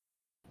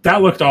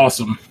 that looked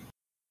awesome.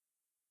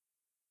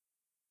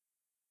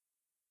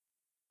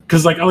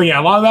 Because, like, oh yeah,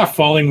 a lot of that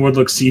falling would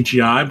look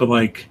CGI, but,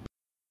 like,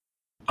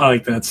 I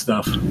like that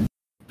stuff.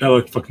 That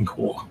looked fucking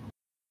cool.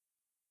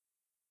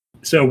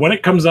 So when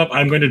it comes up,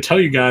 I'm going to tell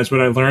you guys what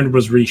I learned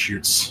was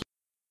reshoots.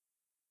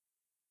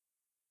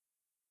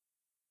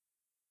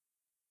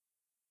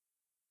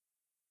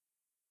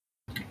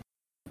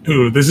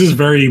 Ooh, this is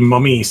very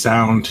mummy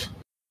sound.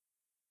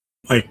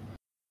 Like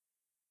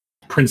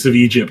Prince of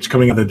Egypt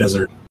coming out of the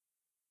desert.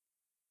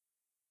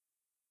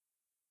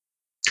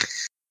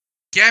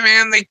 Yeah,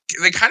 man, they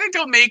kind of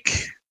don't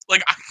make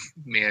like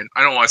man,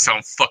 I don't want to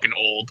sound fucking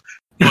old,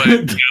 but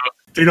you know,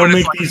 They don't but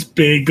make it's these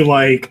big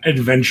like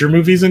adventure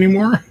movies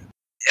anymore.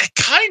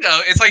 kind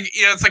of. It's like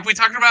it's like we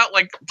talked about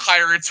like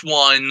Pirates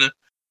 1,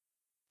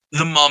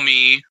 The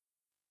Mummy,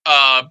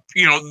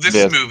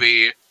 this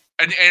movie,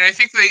 and I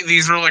think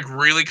these are like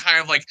really kind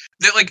of like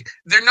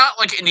they're not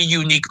like in a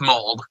unique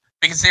mold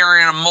because they are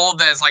in a mold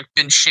that has like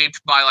been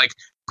shaped by like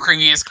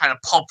previous kind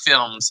of pulp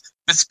films,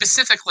 but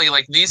specifically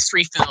like these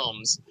three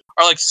films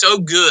are like so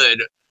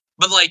good,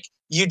 but like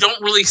you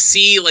don't really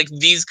see like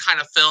these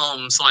kind of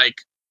films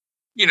like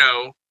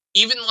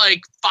even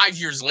like 5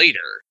 years later.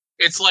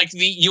 It's like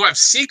you have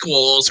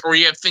sequels or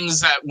you have things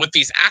that with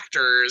these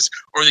actors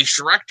or these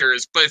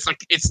directors, but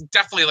it's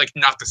definitely like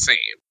not the same.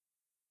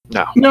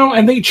 No,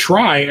 and they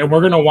try, and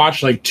we're gonna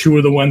watch like two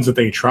of the ones that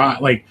they try,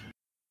 like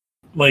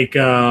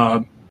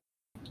Lone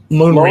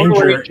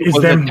Ranger is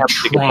them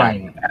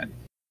trying.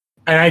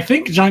 And I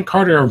think John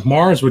Carter of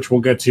Mars, which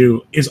we'll get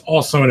to, is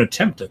also an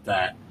attempt at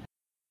that.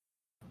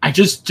 I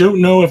just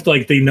don't know if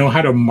like they know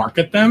how to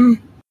market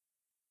them.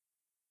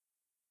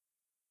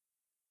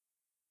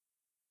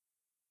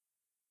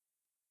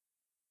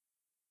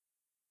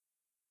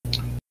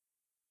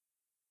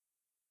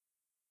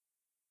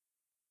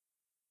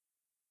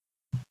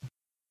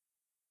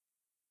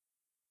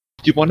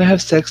 Do you want to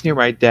have sex near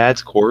my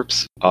dad's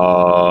corpse?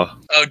 Oh,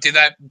 did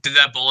that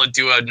bullet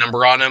do a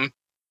number on him?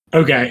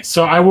 Okay,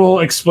 so I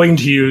will explain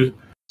to you.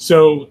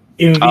 So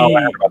in the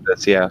I heard about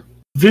this. Yeah.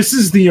 this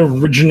is the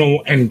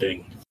original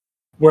ending,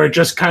 where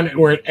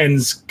it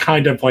ends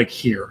kind of like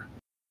here.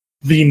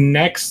 The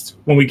next,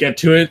 when we get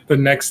to it, the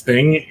next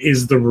thing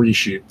is the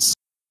reshoots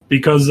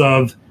because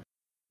of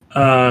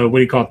what do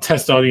you call it,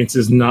 test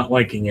audiences not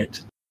liking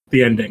it,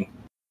 the ending.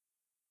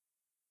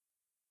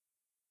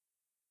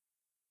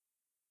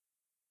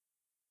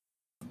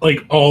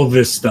 Like all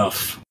this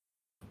stuff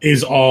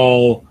is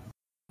all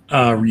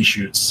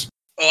reshoots.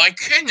 Oh, I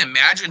couldn't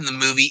imagine the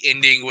movie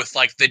ending with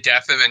like the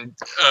death of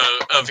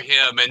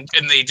him,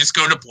 and they just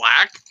go to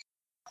black.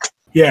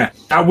 Yeah,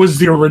 that was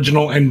the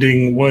original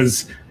ending. Oh,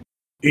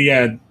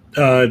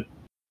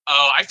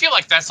 I feel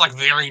like that's like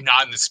very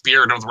not in the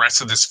spirit of the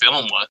rest of this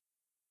film.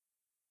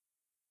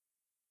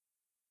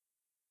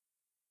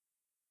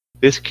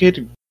 This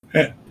kid,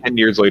 10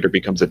 years later,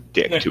 becomes a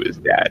dick to his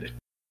dad.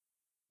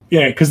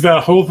 Yeah, because the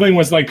whole thing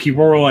was like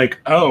people were like,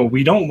 "Oh,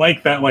 we don't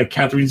like that." Like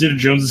Catherine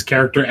Zeta-Jones'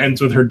 character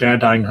ends with her dad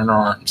dying in her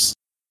arms,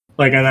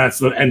 like, and that's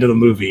the end of the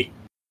movie.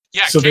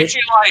 Yeah, So can't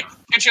you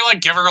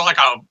give her like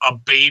a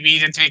baby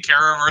to take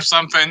care of or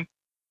something?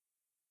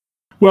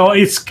 Well,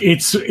 it's.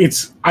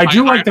 I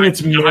do like that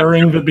it's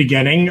mirroring the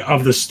beginning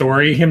of the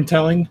story, him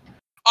telling.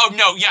 Oh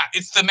no, yeah,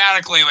 it's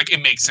thematically like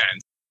it makes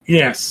sense.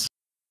 Yes.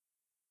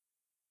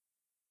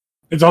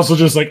 It's also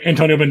just like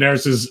Antonio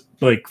Banderas is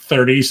like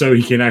 30, so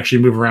he can actually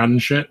move around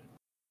and shit.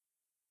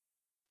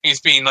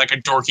 He's being like a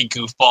dorky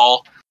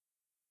goofball.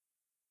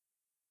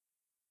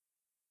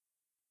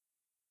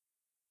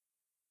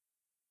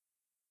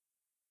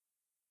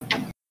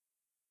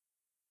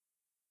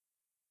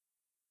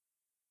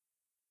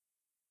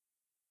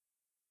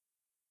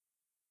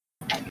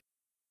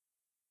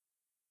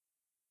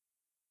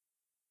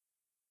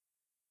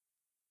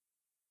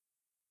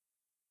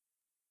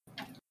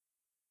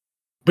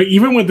 But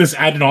even with this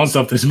added on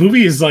stuff, this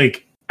movie is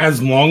like,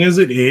 as long as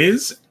it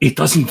is, it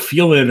doesn't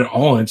feel it at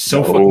all. It's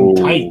so fucking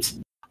tight.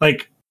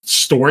 Like,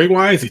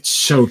 story-wise, it's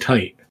so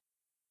tight.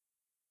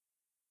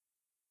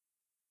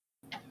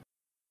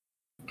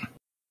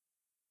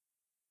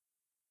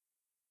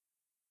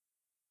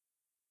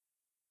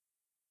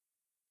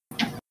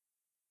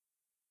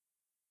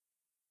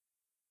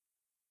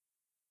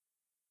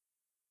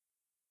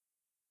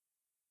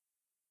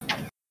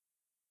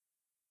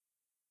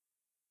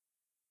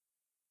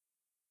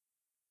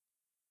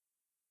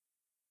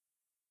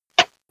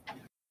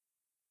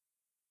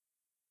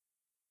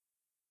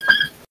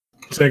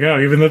 It's like, oh,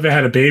 even though they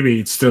had a baby,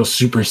 it's still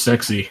super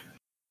sexy.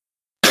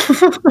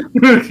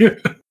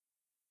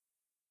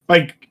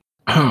 Like,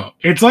 oh,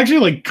 it's actually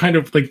like kind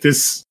of like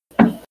this.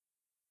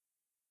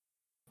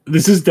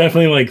 This is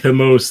definitely like the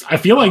most. I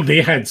feel like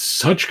they had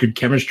such good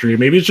chemistry.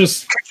 Maybe it's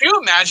just. Could you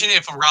imagine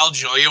if Raul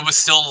Julia was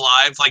still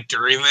alive, like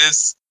during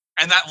this,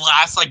 and that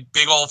last like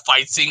big old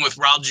fight scene with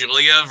Raul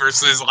Julia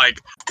versus like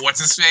what's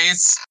his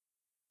face?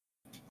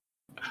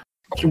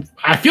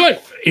 I feel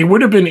like it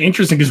would have been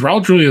interesting because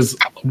Raul Julia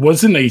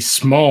wasn't a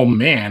small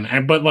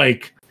man, but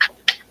like,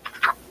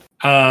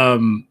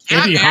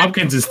 Anthony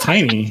Hopkins is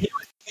tiny.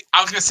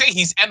 I was gonna say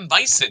he's M.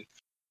 Bison.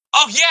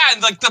 Oh yeah,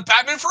 and like the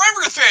Batman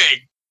Forever thing.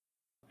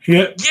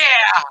 Yeah.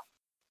 Yeah.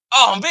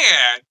 Oh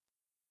man,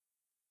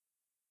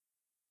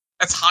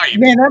 that's hype.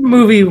 Man, that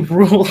movie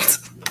ruled.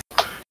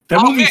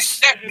 That movie.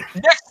 Man,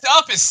 next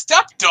up is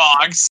Step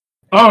Dogs.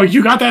 Oh,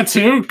 you got that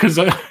too? Because.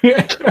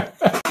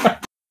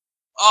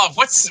 Oh,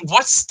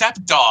 what's Step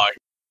Dog?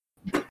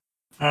 No,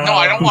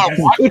 I don't want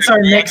to watch it. It's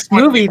our next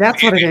movie.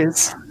 That's what it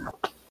is.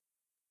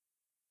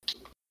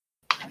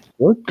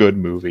 What good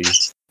movie?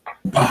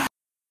 Does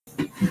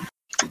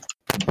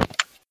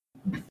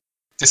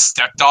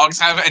Step Dogs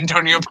have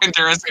Antonio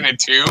Banderas in it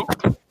too?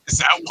 Is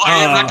that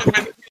why I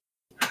recommend it?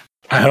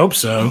 I hope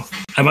so.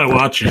 I might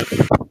watch it.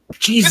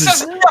 Jesus.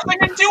 This has nothing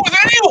to do with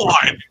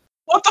anyone!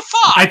 What the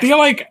fuck? I feel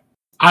like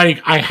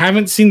I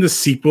haven't seen the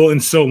sequel in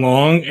so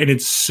long, and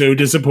it's so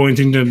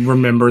disappointing to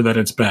remember that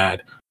it's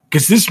bad.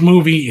 Because this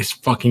movie is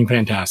fucking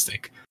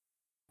fantastic.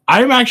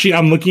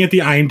 I'm looking at the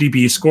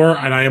IMDb score,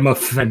 and I am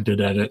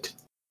offended at it.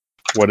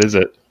 What is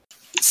it?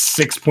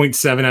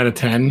 6.7 out of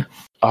 10.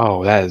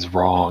 Oh, that is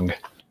wrong.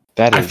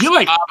 That is. I feel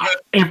like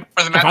if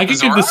I could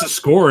give this a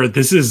score,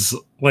 this is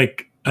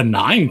like a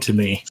 9 to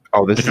me.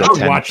 Oh, this is a 10. I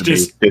would watch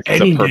this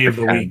any day of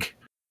the week.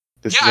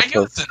 Yeah, I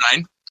give it a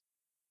 9.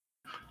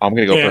 I'm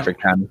going to go perfect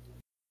 10.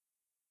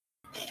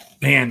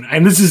 Man,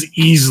 and this is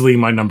easily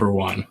my number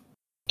one.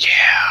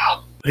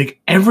 Yeah. Like,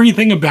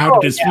 everything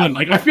about it is fun.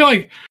 Like, I feel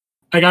like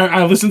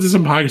I listened to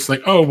some podcasts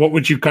like, oh, what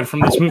would you cut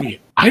from this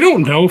movie? I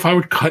don't know if I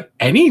would cut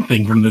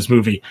anything from this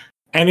movie.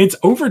 And it's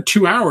over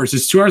 2 hours.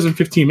 It's 2 hours and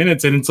 15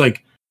 minutes. And it's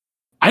like,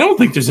 I don't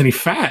think there's any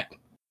fat.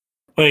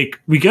 Like,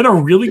 we get a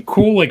really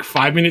cool, like,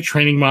 5-minute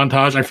training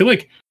montage. I feel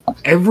like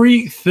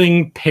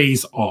everything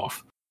pays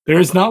off.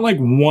 There's not, like,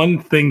 one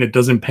thing that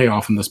doesn't pay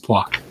off in this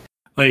plot.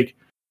 Like,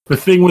 the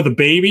thing with the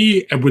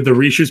baby and with the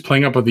reshoots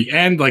playing up at the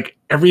end, like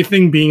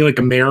everything being like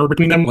a mirror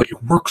between them, like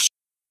it works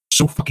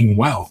so fucking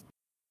well.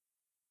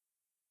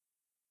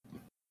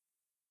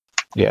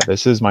 Yeah,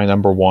 this is my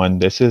number one.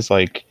 This is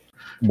like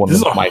one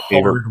of my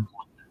favorite.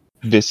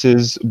 This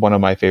is one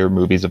of my favorite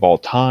movies of all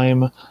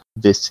time.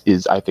 This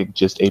is, I think,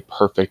 just a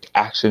perfect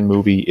action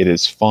movie. It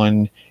is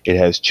fun. It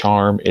has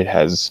charm. It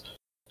has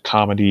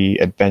comedy,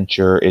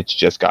 adventure. It's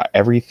just got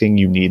everything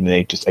you need, and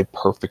it's just a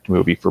perfect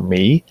movie for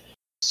me.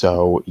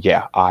 So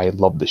yeah, I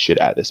love the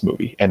shit out of this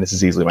movie, and this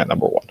is easily my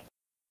number one.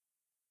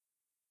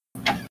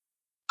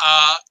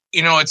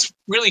 It's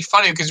really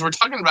funny because we're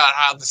talking about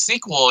how the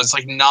sequel is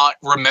like not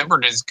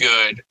remembered as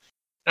good,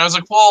 and I was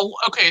like, well,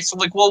 okay, so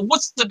like, well,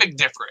 what's the big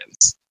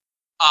difference?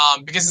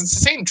 Because it's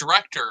the same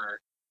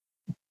director,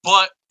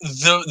 but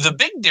the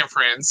big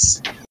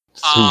difference.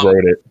 Who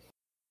wrote it?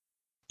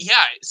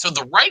 Yeah, so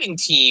the writing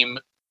team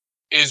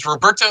is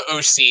Roberto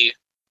Ossi.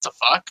 What the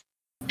fuck?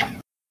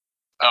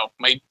 Oh,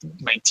 my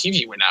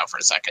TV went out for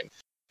a second.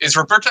 Is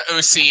Roberto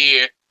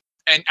Ossi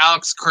and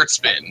Alex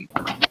Kurtzman.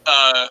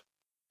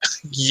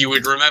 You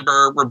would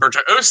remember Roberto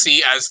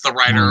Ossi as the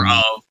writer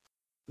of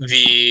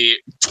the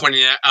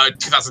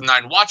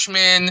 2009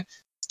 Watchmen,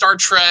 Star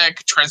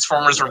Trek,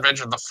 Transformers: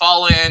 Revenge of the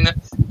Fallen,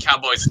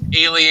 Cowboys and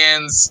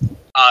Aliens,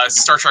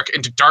 Star Trek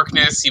Into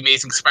Darkness, The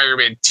Amazing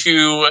Spider-Man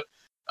 2,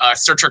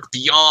 Star Trek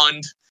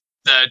Beyond,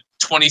 the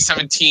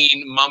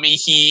 2017 Mummy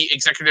he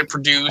executive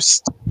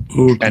produced.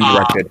 And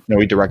directed.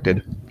 No, he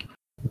directed.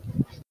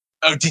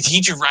 Oh, did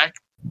he direct?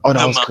 Oh, no,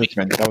 that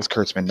was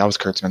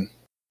Kurtzman.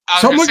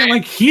 So I'm looking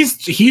like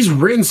he's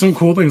written some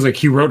cool things. Like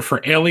he wrote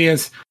for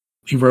Alias.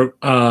 He wrote,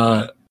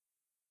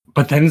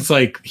 but then it's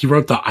like he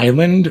wrote The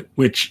Island,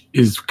 which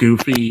is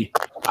goofy.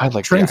 I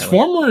like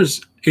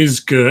Transformers is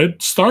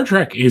good. Star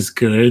Trek is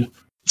good.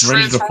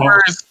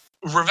 Transformers: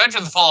 Revenge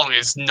of the Fallen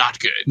is not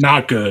good.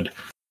 Not good.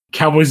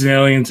 Cowboys and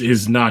Aliens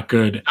is not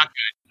good. Not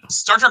good.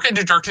 Star Trek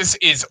Into Darkness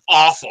is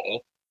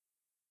awful.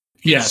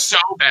 Yes. It's so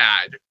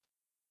bad.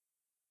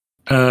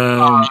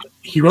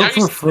 He wrote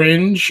for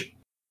Fringe.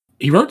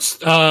 He wrote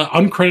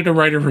uncredited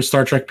writer for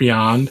Star Trek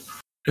Beyond,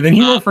 and then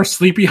he wrote for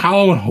Sleepy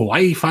Hollow and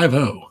Hawaii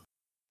Five-0.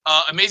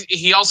 Amazing.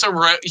 He also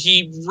wrote.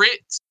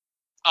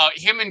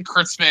 Him and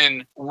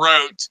Kurtzman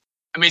wrote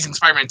Amazing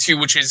Spider-Man 2,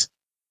 which is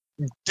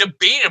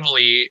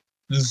debatably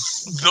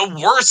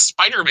the worst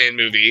Spider-Man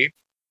movie.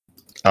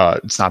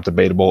 It's not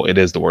debatable. It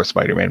is the worst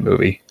Spider-Man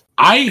movie.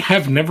 I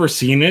have never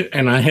seen it,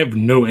 and I have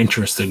no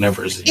interest in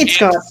ever seeing it. It's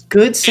got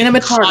good cinematography.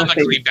 It's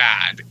comically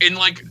bad. And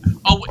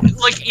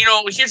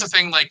here's the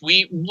thing,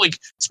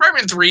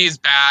 Spider-Man 3 is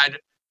bad,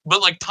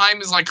 but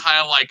time is kind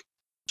of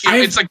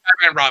it's like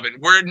Batman Robin.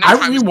 I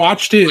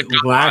rewatched it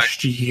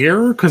last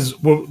year, because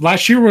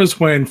last year was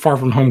when Far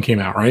From Home came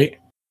out, right?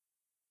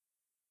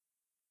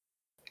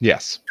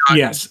 Yes.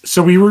 Yes.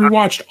 So we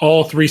rewatched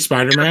all three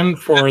Spider-Man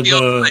for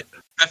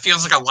that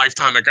feels like a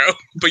lifetime ago,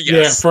 but yes.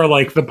 Yeah, for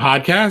the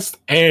podcast.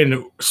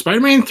 And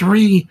Spider-Man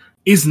 3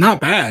 is not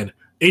bad.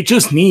 It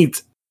just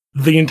needs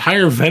the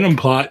entire Venom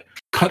plot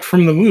cut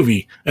from the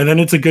movie, and then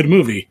it's a good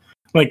movie.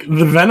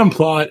 The Venom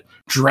plot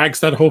drags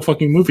that whole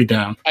fucking movie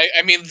down. I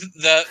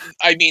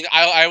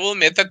will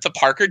admit that the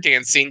Parker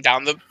dance scene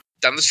down the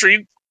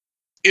street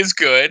is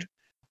good.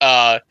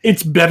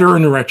 It's better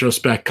in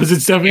retrospect, because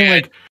it's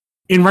definitely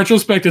in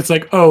retrospect, it's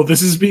oh,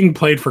 this is being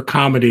played for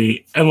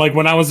comedy. And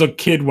when I was a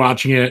kid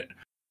watching it,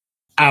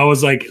 I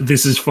was like,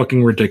 this is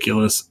fucking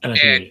ridiculous. And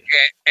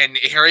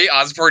Harry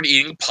Osborn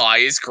eating pie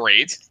is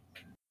great.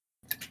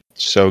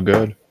 So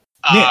good.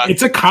 Yeah,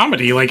 it's a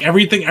comedy.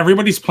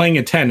 Everybody's playing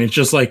a 10. It's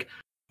just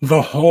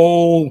the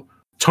whole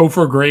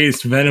Topher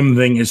Grace Venom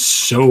thing is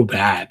so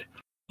bad.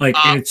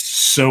 And it's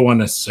so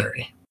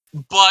unnecessary.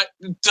 But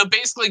to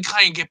basically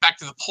kind of get back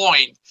to the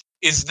point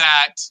is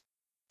that,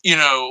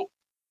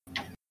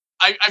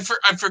 I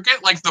forget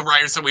the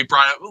writers that we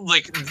brought up,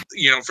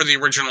 for the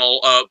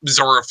original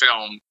Zorro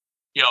film,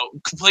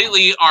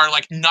 completely are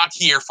not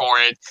here for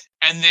it,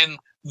 and then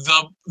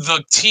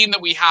the team that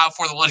we have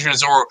for the Legend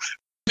of Zorro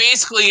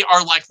basically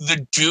are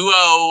the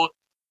duo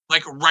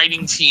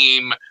writing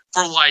team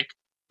for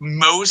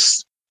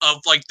most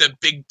of the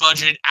big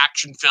budget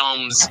action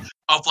films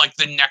of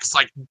the next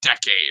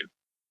decade.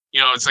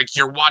 It's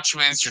your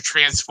Watchmen's, your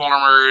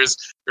Transformers,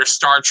 your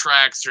Star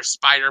Treks, your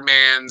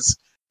Spider-Mans,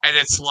 and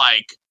it's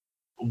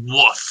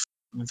woof.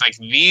 It's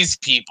these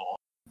people.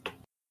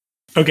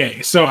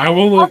 Okay, so I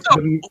will look.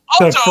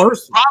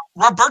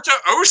 Roberto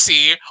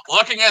Ossi,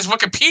 looking at his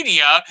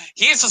Wikipedia,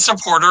 he's a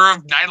supporter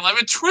of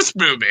 9/11 Truth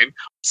Movement.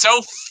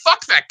 So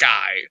fuck that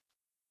guy.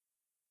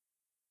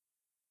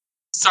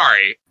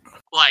 Sorry.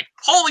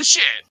 Holy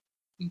shit.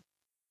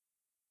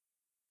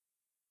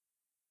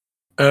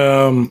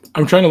 I'm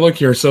trying to look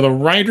here. So the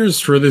writers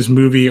for this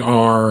movie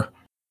are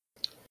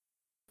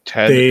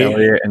Ted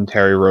Elliott and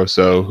Terry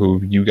Rosso,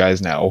 who you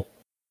guys know.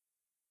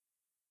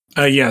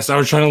 Yes, I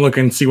was trying to look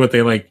and see what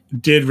they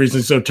did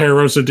recently. So Terry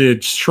Rosso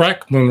did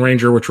Shrek, Moon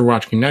Ranger, which we're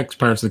watching next,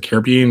 Pirates of the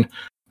Caribbean,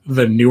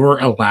 the newer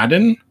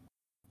Aladdin,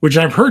 which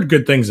I've heard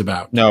good things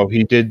about. No,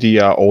 he did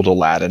the old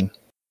Aladdin.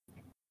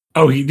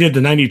 Oh, he did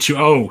the 92.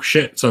 Oh,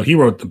 shit. So he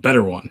wrote the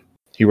better one.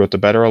 He wrote The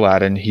Better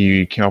Aladdin.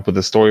 He came up with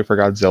the story for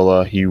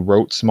Godzilla. He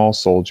wrote Small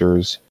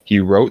Soldiers. He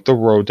wrote The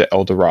Road to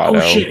El Dorado.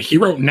 Oh shit! He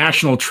wrote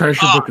National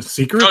Treasure Book of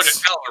Secrets. Road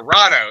to El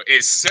Dorado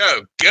is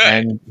so good.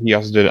 And he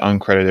also did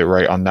uncredited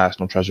right on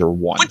National Treasure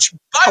 1. Which,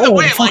 by the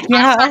way, like yeah.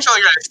 I was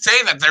actually going to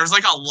say that there's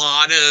like a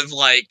lot of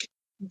like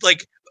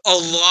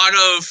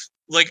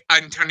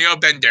Antonio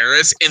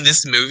Banderas in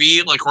this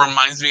movie. Like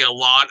reminds me a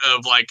lot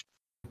of like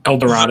El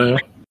Dorado.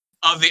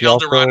 Of the El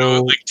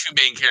Dorado, like two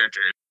main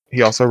characters.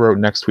 He also wrote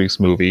next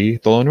week's movie,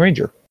 The Lone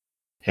Ranger.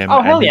 Him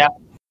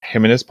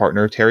and his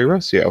partner, Terry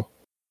Rossio.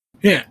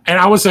 Yeah, and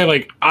I would say,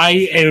 like,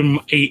 I am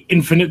a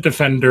infinite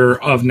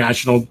defender of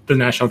the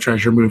National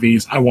Treasure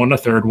movies. I want a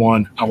third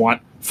one. I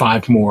want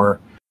 5 more.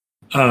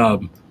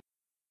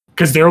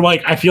 Because they're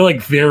like, I feel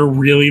like they're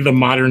really the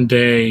modern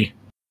day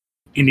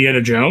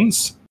Indiana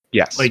Jones.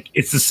 Yes. Like,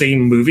 it's the same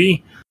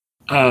movie.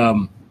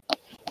 Yeah,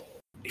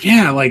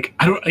 like,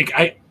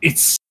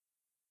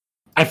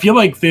 I feel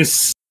like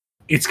it's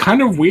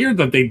kind of weird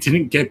that they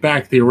didn't get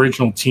back the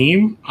original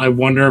team. I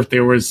wonder if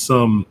there was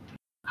some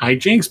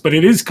hijinks, but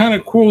it is kind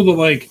of cool to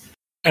like.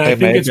 And I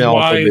think it's why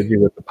also busy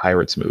with the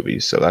Pirates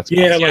movies, so that's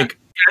yeah. possible. Like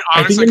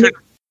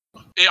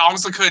it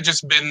honestly could have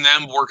just been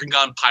them working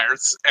on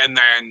Pirates, and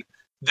then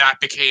that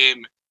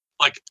became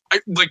like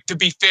to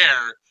be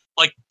fair,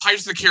 like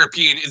Pirates of the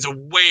Caribbean is a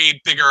way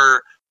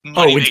bigger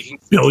money making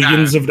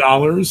billions of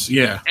dollars,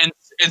 yeah.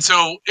 And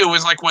so it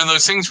was like one of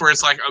those things where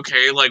it's like,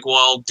 okay, like,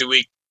 well, do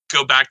we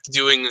go back to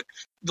doing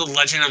The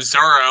Legend of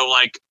Zorro,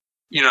 like,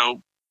 you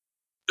know,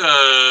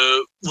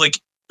 like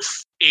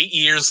 8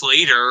 years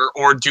later,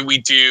 or do we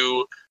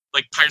do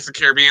like Pirates of the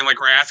Caribbean like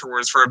right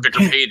afterwards for a bigger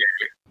payday?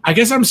 I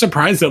guess I'm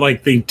surprised that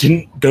like they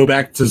didn't go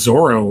back to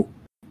Zorro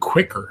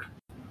quicker.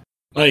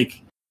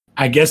 Like,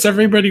 I guess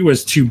everybody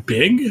was too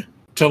big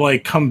to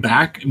like come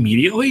back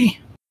immediately.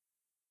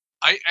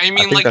 I mean, I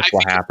think like that's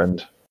what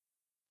happened.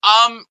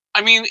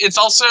 I mean, it's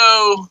also,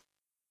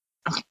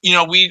 you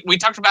know, we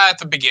talked about it at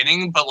the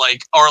beginning, but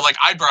like, or like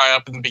I brought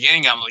up in the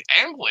beginning, I'm like,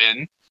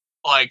 Amblin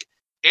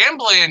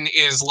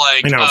is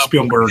like, I know,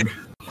 Spielberg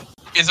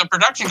is a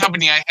production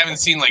company I haven't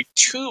seen like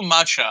too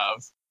much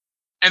of.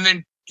 And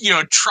then, you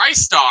know,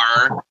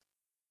 TriStar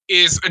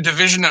is a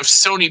division of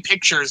Sony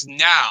Pictures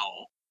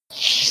now.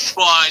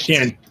 But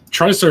yeah,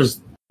 TriStar's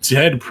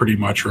dead pretty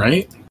much,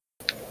 right?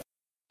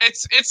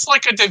 It's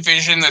like a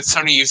division that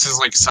Sony uses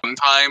like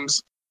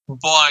sometimes,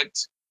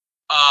 but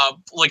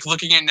like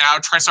looking at now,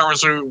 TriStar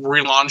was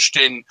relaunched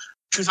in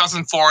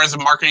 2004 as a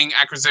marketing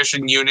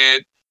acquisition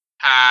unit,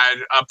 had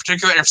a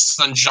particular emphasis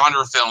on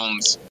genre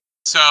films.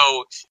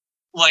 So,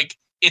 like,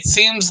 it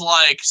seems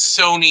like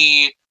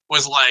Sony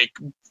was like,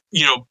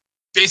 you know,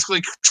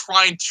 basically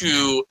trying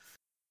to,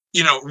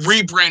 you know,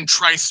 rebrand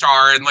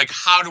TriStar, and like,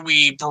 how do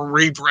we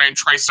rebrand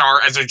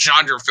TriStar as a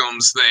genre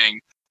films thing?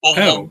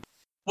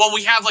 Well,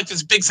 we have like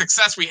this big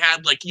success we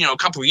had like, you know, a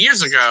couple of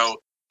years ago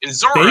in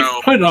Zorro.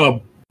 They've put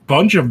a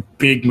bunch of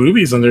big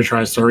movies on their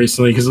TriStar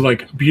recently because of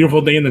like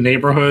Beautiful Day in the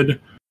Neighborhood,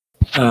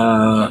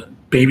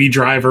 Baby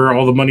Driver,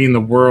 All the Money in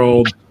the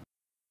World.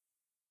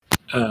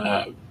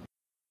 There's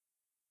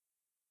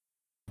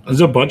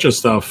a bunch of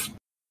stuff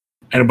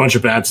and a bunch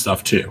of bad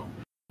stuff too.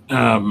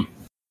 I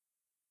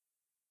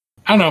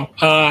don't know.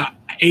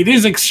 It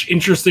is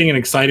interesting and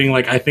exciting.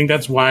 Like, I think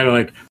that's why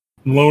like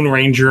Lone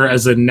Ranger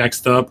as a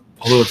next up,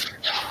 although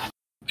I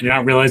did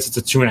not realize it's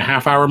a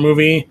 2.5 hour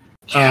movie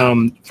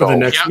for the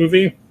next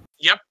movie.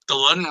 Yep, The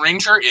Lone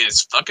Ranger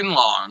is fucking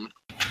long.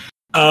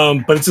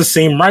 But it's the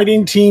same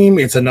writing team.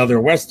 It's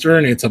another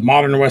Western. It's a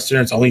modern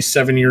Western. It's only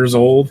 7 years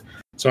old.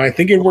 So I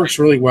think it works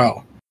really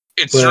well.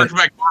 It's directed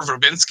by Gore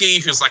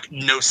Verbinski, who's like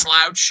no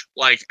slouch.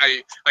 Like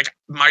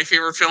my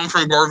favorite film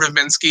from Gore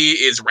Verbinski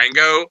is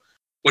Rango,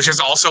 which is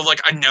also like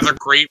another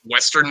great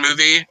Western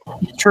movie.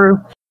 True.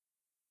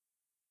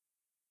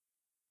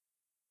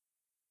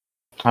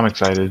 I'm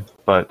excited,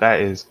 but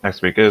that is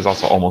next week. It is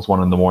also almost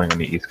 1 a.m. on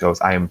the East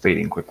Coast. I am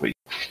fading quickly.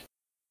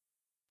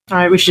 All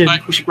right, we should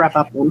wrap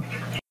up then.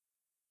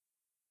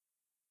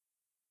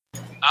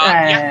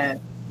 Yeah.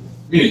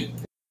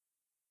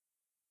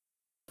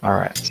 All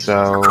right.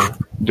 So,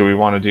 do we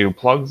want to do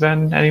plugs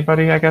then?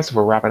 Anybody? I guess if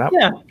we're wrapping up.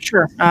 Yeah,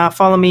 sure.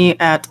 Follow me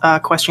at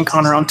Question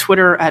Connor on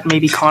Twitter, at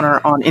Maybe Connor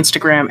on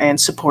Instagram,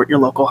 and support your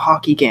local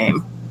hockey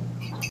game.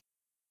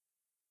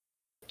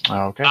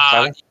 Okay.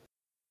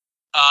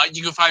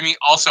 You can find me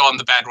also on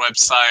the bad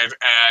website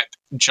at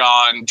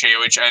John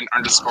JOHN _FN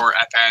 _Seiler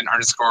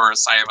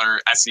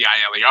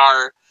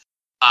SEILER,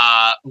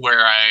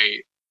 where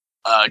I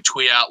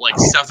tweet out like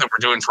stuff that we're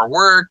doing for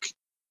work,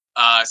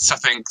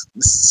 things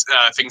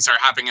that are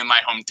happening in my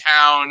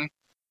hometown,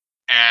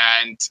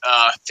 and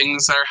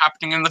things that are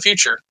happening in the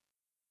future.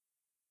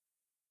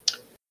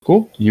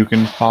 Cool. You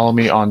can follow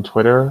me on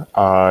Twitter,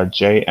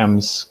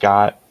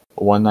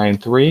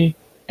 JMScott193,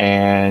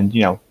 and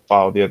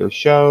follow the other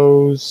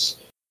shows.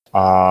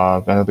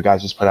 I know the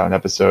guys just put out an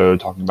episode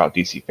talking about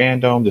DC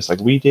fandom, just like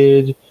we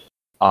did.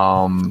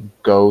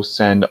 Go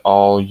send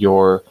all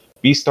your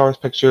B-Stars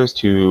pictures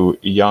to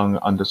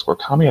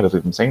young_Tommy. I don't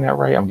think I'm saying that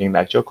right. I'm getting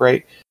that joke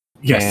right.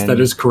 Yes,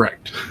 that is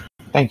correct.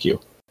 Thank you.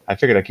 I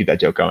figured I'd keep that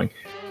joke going.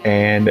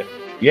 And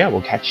yeah,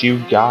 we'll catch you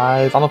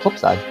guys on the flip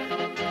side.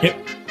 Yep.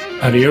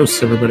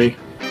 Adios, everybody.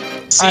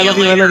 I love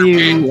you. I love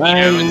you.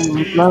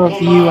 I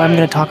love you. I'm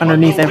gonna talk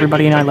underneath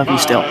everybody, and I love you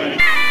still. When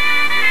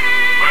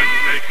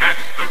they catch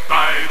the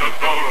side of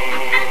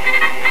Zorro,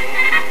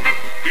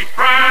 he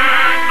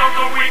friend of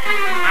the weak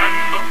and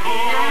the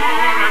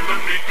poor and the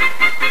neat.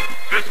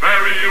 This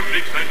very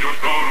unique Senor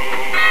Zorro.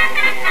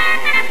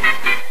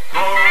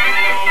 Zorro,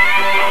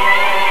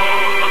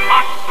 the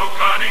fox so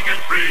cunning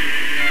and free.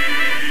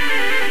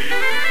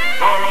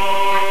 Zorro,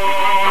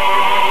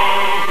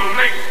 who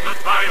makes the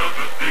side of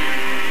the sea.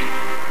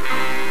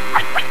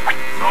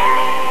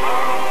 Zorro,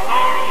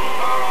 Zorro,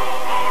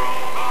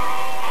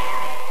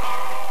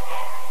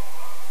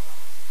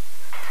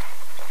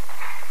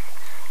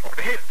 over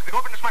the hill to the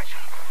governor's mansion.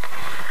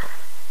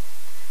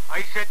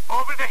 I said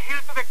over the hill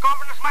to the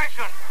governor's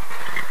mansion.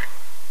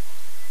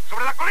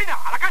 Sobre la colina,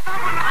 a la casa del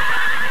gobernador.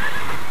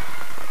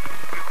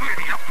 You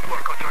really have to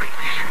work on your